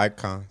desktop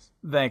icons.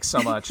 Thanks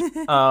so much.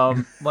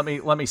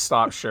 Let me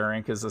stop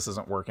sharing because this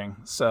isn't working.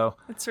 So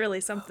it's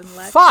really something,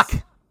 Lex.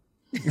 Fuck.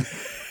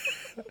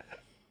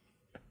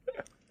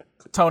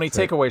 Tony,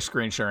 take away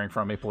screen sharing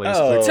from me, please.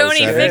 Oh, Tony,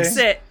 fix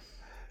it.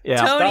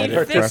 Yeah,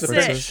 Tony, fix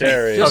it.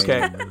 Sharing.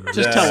 Okay,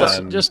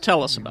 just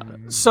tell us about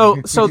it.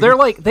 So they're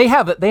like they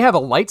have a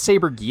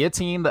lightsaber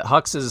guillotine that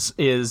Hux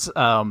is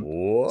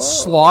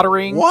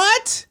slaughtering.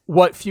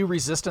 What few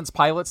Resistance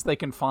pilots they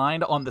can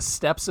find on the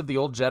steps of the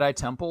old Jedi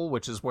Temple,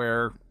 which is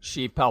where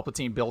Sheev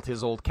Palpatine built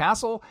his old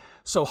castle.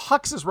 So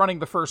Hux is running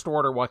the First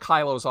Order while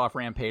Kylo's off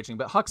rampaging,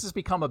 but Hux has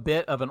become a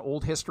bit of an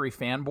old history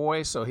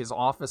fanboy, so his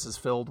office is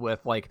filled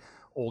with like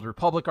Old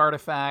Republic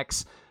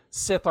artifacts,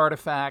 Sith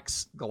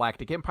artifacts,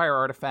 Galactic Empire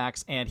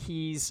artifacts, and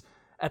he's,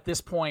 at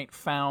this point,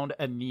 found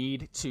a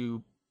need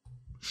to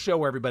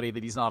show everybody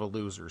that he's not a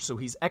loser. So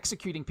he's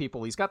executing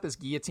people. He's got this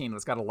guillotine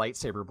that's got a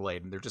lightsaber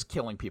blade, and they're just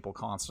killing people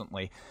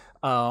constantly.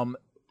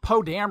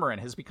 Poe Dameron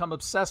has become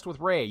obsessed with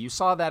Rey. You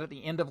saw that at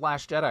the end of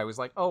Last Jedi. He was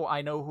like, oh,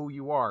 I know who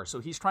you are. So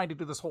he's trying to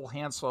do this whole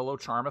Han Solo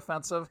charm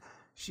offensive.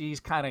 She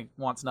kind of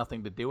wants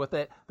nothing to do with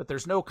it, but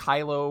there's no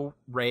Kylo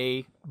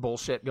Rey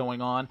bullshit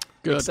going on,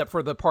 except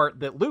for the part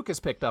that Luke has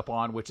picked up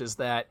on, which is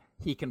that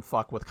he can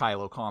fuck with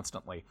Kylo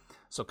constantly.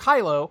 So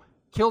Kylo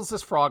kills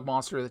this frog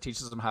monster that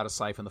teaches him how to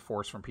siphon the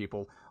Force from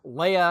people.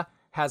 Leia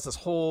has this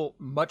whole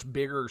much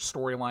bigger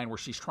storyline where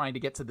she's trying to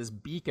get to this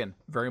beacon,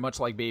 very much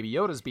like Baby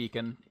Yoda's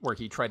beacon, where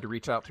he tried to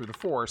reach out through the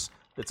Force,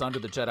 that's under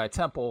the Jedi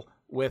Temple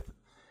with...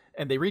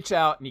 And they reach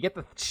out, and you get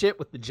the shit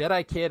with the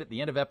Jedi Kid at the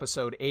end of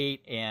Episode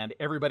 8, and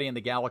everybody in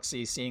the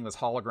galaxy seeing this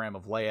hologram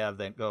of Leia,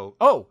 then go,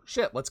 oh,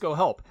 shit, let's go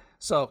help.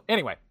 So,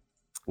 anyway,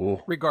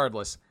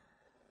 regardless,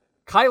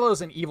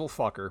 Kylo's an evil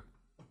fucker.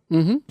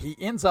 Mm-hmm. He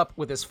ends up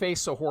with his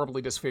face so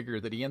horribly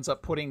disfigured that he ends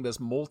up putting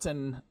this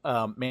molten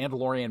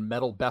Mandalorian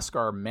metal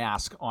Beskar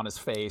mask on his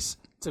face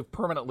to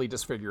permanently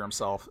disfigure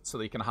himself so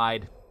that he can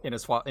hide in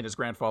his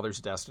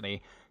grandfather's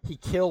destiny. He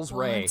kills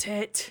Rey.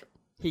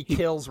 He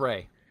kills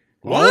Rey.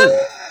 What?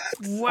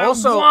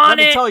 Also, let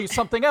me tell you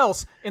something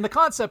else. In the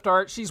concept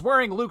art, she's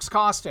wearing Luke's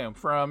costume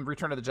from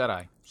Return of the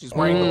Jedi. She's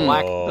wearing the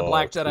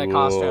black Jedi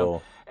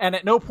costume. And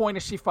at no point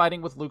is she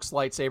fighting with Luke's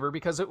lightsaber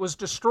because it was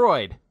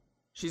destroyed.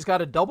 She's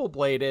got a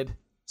double-bladed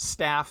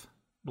staff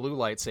blue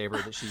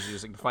lightsaber that she's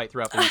using to fight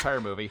throughout the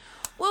entire movie.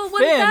 Well,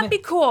 wouldn't that be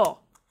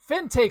cool?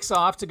 Finn takes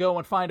off to go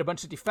and find a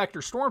bunch of defector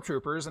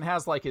stormtroopers and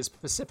has like his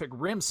Pacific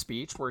Rim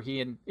speech where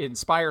he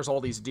inspires all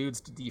these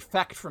dudes to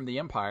defect from the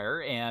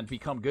Empire and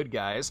become good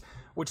guys,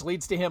 which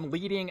leads to him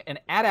leading an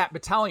AT-AT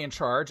battalion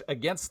charge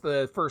against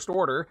the First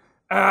Order.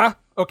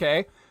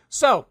 Okay.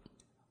 So,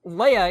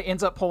 Leia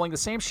ends up pulling the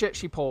same shit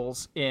she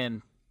pulls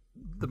in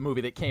the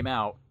movie that came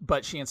out,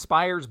 but she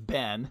inspires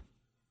Ben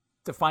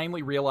to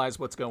finally realize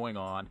what's going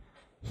on.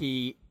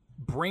 He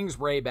brings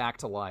Rey back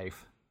to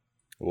life.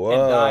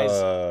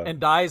 And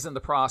dies in the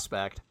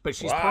prospect, but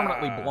she's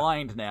permanently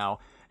blind now.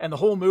 And the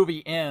whole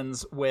movie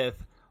ends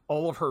with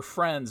all of her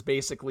friends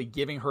basically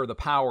giving her the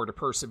power to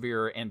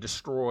persevere and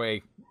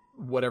destroy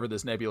whatever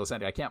this nebulous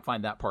ending. I can't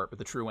find that part, but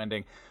the true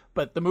ending.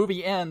 But the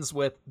movie ends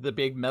with the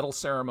big medal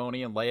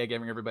ceremony and Leia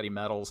giving everybody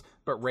medals,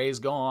 but Rey's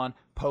gone,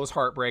 Poe's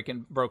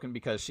broken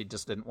because she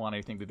just didn't want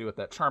anything to do with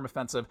that charm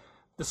offensive.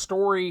 The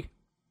story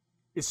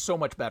is so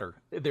much better.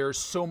 There's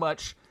so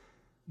much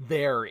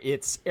there.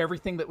 It's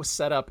everything that was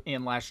set up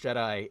in Last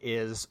Jedi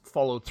is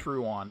followed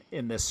through on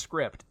in this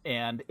script,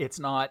 and it's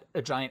not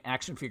a giant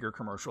action figure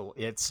commercial.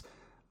 It's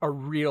a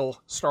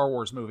real Star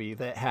Wars movie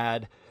that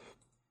had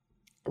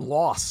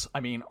loss. I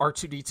mean,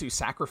 R2-D2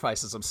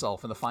 sacrifices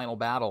himself in the final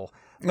battle.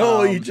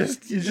 No, you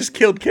just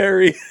killed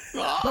Carrie.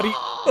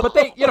 But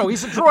they,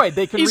 he's a droid.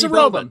 They can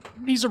rebuild him.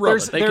 He's a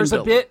robot. There's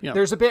a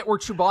bit where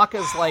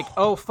Chewbacca's like,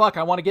 oh fuck,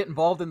 I want to get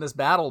involved in this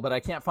battle, but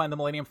I can't find the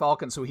Millennium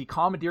Falcon, so he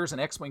commandeers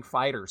an X-wing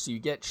fighter. So you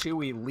get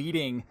Chewie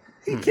leading.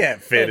 He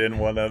can't fit in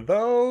one of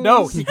those.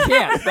 No, he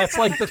can't. That's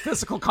like the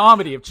physical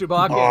comedy of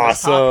Chewbacca.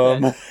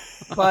 Awesome.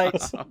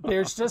 But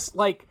there's just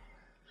like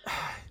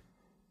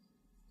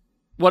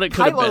what it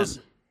could have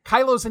been.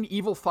 Kylo's an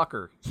evil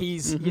fucker.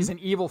 He's an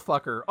evil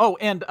fucker. Oh,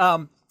 and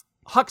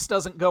Hux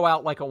doesn't go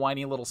out like a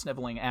whiny little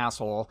sniveling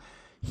asshole.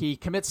 He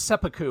commits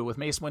seppuku with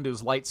Mace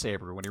Windu's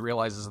lightsaber when he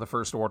realizes the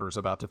First Order is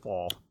about to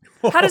fall.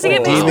 How does he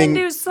get Mace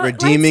Windu's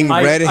redeeming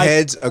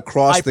redheads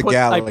across the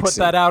galaxy? I put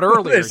that out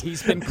earlier.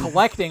 He's been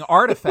collecting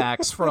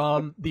artifacts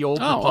from the Old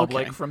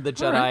Republic, from the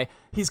Jedi. Right.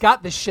 He's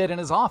got this shit in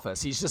his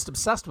office. He's just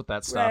obsessed with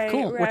that stuff.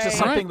 Right, which is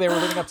something they were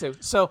living up to.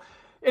 So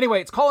anyway,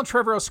 it's Colin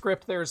Trevorrow's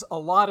script. There's a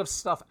lot of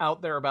stuff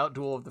out there about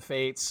Duel of the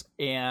Fates,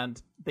 and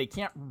they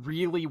can't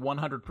really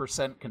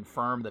 100%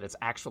 confirm that it's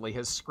actually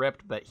his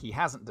script, but he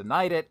hasn't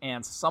denied it,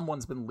 and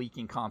someone's been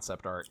leaking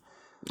concept art.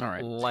 All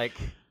right. Like,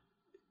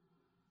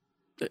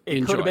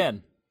 it could have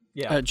been.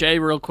 Yeah. Jay,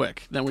 real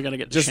quick. Then we got to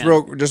get just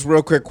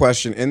real quick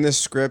question. In this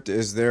script,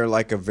 is there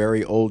like a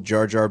very old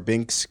Jar Jar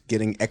Binks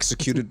getting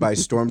executed by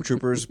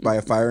stormtroopers by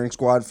a firing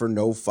squad for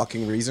no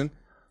fucking reason?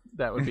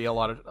 That would be a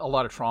lot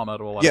of trauma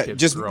to a lot of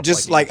kids.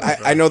 Just like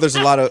I know there's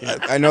a lot of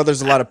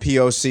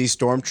POC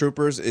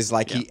stormtroopers. Is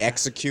like he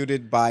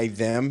executed by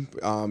them.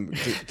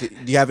 Do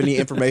you have any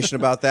information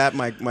about that?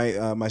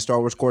 My Star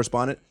Wars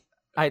correspondent.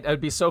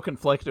 I'd be so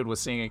conflicted with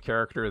seeing a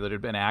character that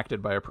had been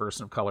acted by a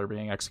person of color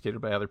being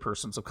executed by other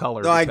persons of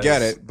color. No, I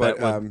get it, but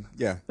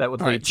that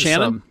would lead to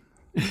Shannon.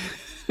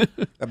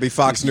 That'd be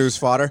Fox News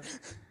fodder.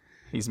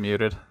 He's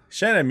muted.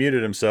 Shannon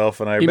muted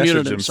himself, and I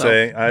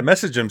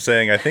messaged him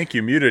saying, "I think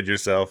you muted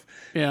yourself."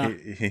 Yeah,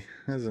 he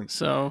hasn't.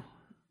 So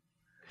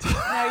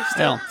no,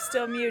 you're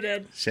still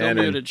muted. Still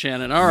muted,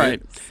 Shannon. All right.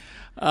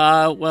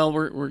 Well,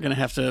 we're going to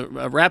have to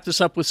wrap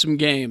this up with some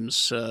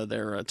games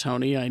there,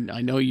 Tony. I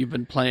know you've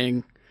been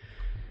playing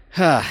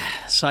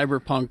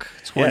Cyberpunk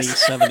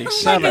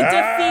 2077. Like a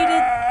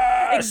defeated,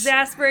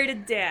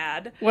 exasperated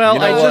dad. Well,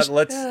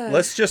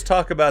 let's just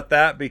talk about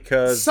that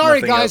because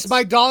sorry guys,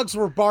 my dogs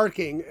were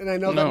barking, and I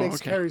know that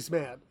makes Carrie's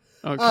mad.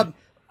 Okay.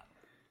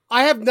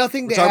 I have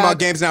nothing to add.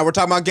 We're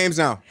talking about games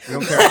now. We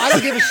don't care. I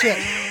don't give a shit.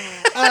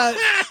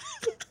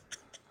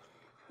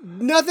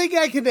 Nothing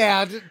I can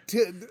add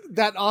to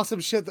that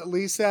awesome shit that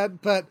Lee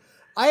said, but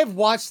I have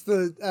watched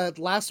the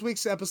last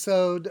week's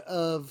episode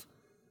of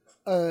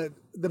The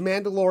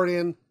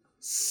Mandalorian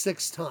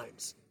 6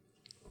 times.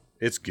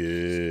 It's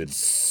good.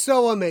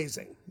 So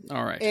amazing.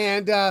 All right.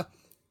 And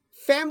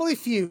Family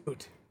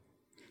Feud.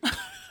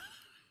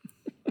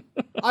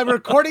 I'm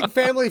recording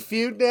Family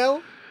Feud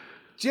now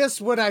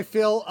just when I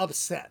feel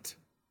upset.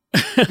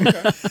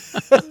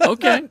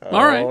 Okay.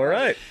 All right. All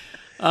right.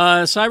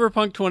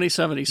 Cyberpunk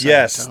 2077.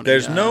 Yes, Tony.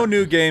 there's no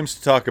new games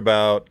to talk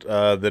about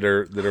that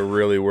are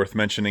really worth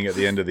mentioning at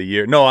the end of the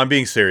year. No, I'm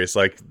being serious.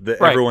 Like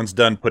everyone's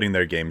done putting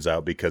their games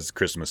out because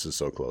Christmas is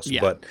so close.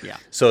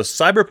 So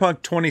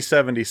Cyberpunk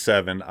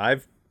 2077,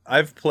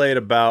 I've played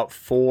about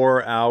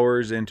 4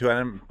 hours into it. I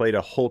haven't played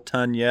a whole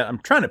ton yet. I'm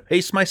trying to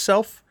pace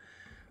myself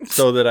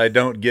so that I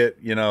don't get,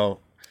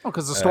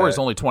 because the story's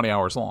only 20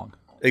 hours long.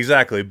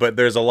 Exactly, but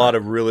there's a lot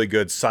of really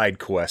good side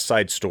quests,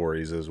 side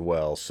stories as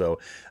well. So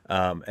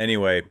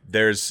anyway,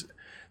 there's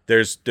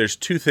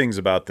two things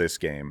about this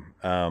game.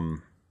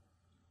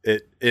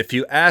 If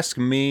you ask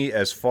me,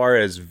 as far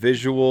as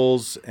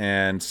visuals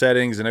and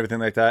settings and everything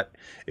like that,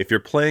 if you're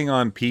playing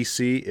on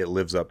PC, it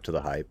lives up to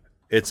the hype.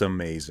 It's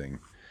amazing.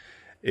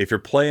 If you're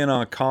playing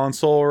on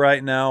console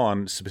right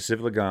now,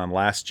 specifically on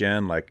last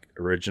gen, like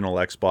original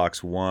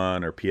Xbox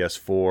One or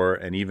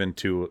PS4, and even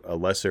to a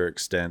lesser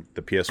extent,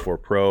 the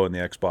PS4 Pro and the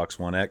Xbox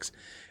One X,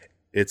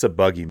 it's a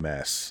buggy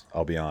mess.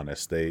 I'll be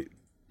honest. They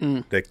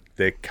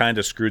kind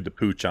of screwed the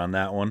pooch on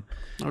that one.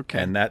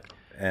 Okay.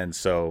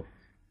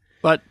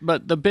 But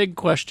the big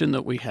question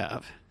that we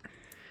have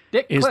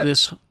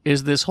is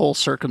this whole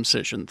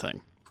circumcision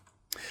thing.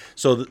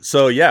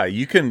 So yeah,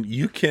 you can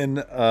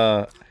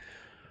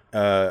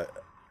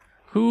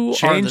Who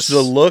change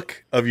the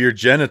look of your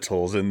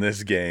genitals in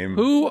this game.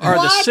 Who are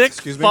the sick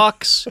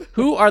fucks?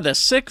 Who are the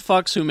sick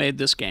fucks who made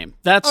this game?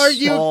 Are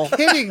you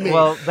kidding me?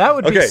 Well, that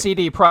would be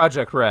CD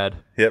Projekt Red.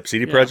 Yep,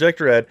 CD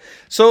Projekt Red.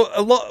 So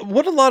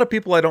what a lot of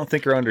people I don't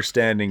think are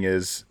understanding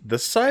is the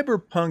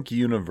cyberpunk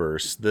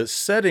universe, the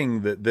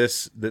setting that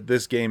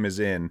this game is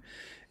in,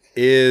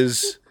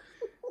 is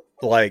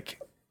like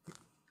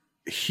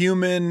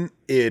human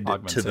id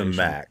to the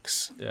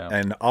max,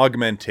 and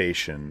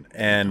augmentation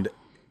and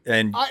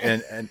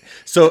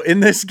so in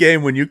this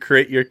game, when you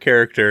create your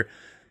character,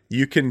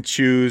 you can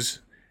choose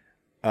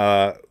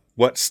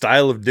what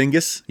style of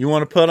dingus you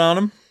want to put on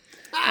him.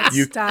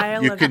 You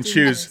can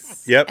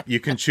choose. Yep, you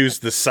can choose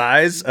the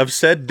size of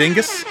said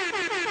dingus. Is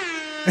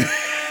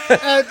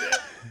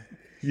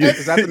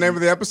that the name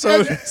of the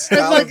episode?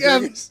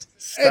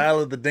 Style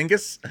of the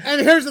dingus.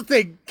 And here's the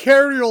thing: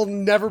 Carrie will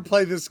never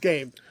play this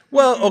game.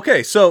 Well,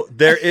 okay, so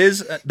there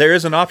is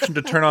an option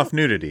to turn off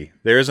nudity.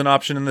 There is an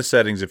option in the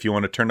settings if you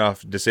want to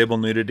disable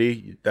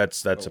nudity.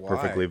 That's a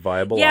perfectly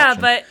viable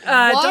option. But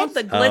don't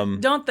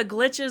the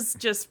glitches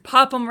just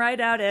pop them right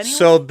out anyway?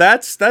 So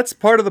that's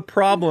part of the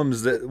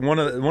problems that one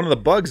of the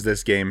bugs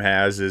this game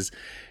has is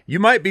you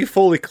might be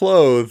fully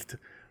clothed,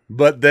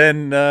 but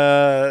then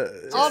then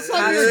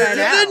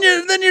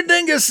your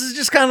dingus is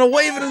just kind of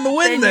waving in the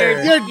wind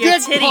there. Your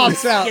dick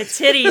pops out. Your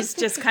titties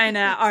just kind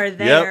of are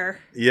there.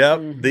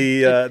 Yep.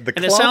 The and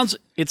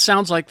it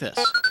sounds like this.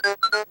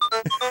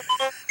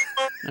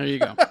 There you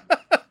go.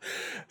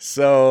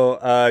 So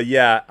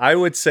I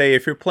would say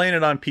if you're playing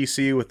it on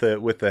PC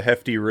with a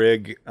hefty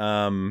rig,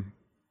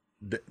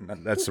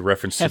 that's a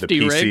reference to the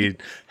PC.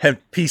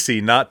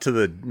 PC, not to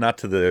the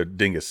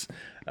dingus.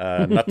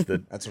 Not to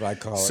the. That's what I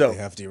call it. The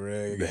hefty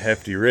rig. The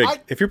hefty rig.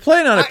 If you're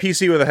playing on a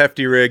PC with a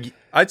hefty rig,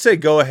 I'd say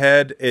go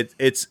ahead.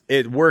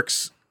 It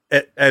works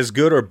as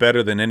good or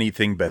better than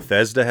anything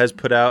Bethesda has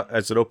put out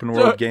as an open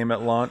world game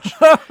at launch.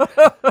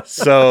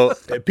 So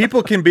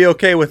people can be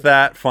okay with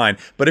that, fine.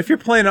 But if you're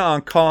playing it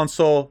on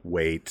console,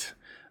 wait.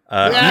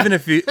 Even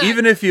if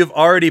you've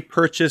already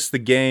purchased the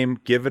game,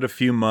 give it a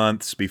few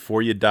months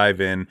before you dive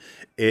in.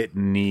 It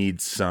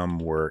needs some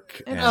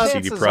work, and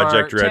CD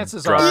Projekt Red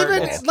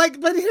dropped.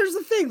 But here's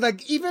the thing: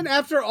 even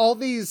after all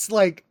these,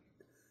 it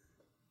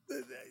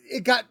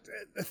got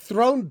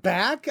thrown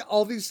back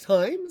all these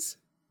times.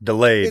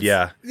 Delayed,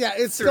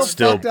 it's still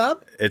fucked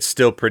up. It's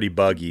still pretty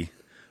buggy.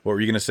 What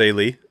were you gonna say,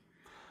 Lee?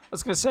 I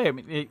was going to say,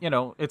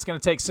 it's going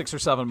to take 6 or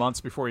 7 months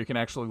before you can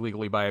actually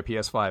legally buy a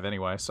PS5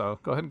 anyway. So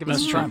go ahead and give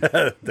us a try.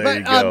 There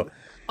you go.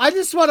 I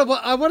just want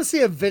to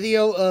see a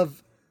video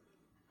of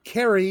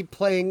Carrie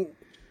playing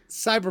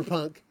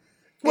Cyberpunk.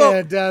 Well,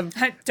 and, don't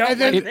like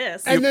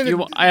this. And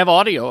then I have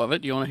audio of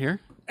it. Do you want to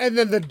hear? And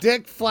then the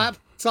dick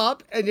flaps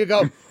up, and you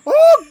go,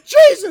 "Oh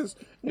Jesus!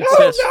 No,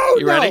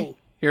 You ready?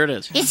 Here it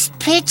is. It's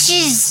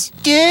pitches,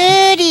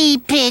 dirty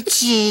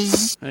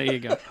pitches. There you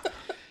go.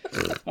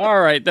 All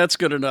right, that's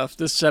good enough.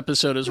 This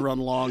episode has run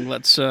long.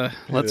 Let's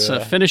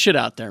finish it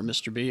out there,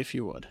 Mr. B, if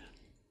you would.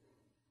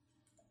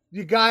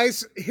 You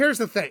guys, here's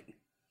the thing.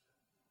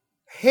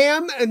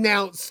 Ham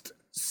announced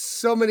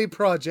so many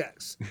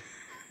projects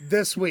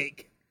this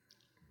week.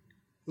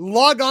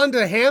 Log on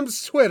to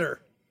Ham's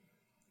Twitter,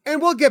 and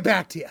we'll get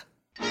back to you.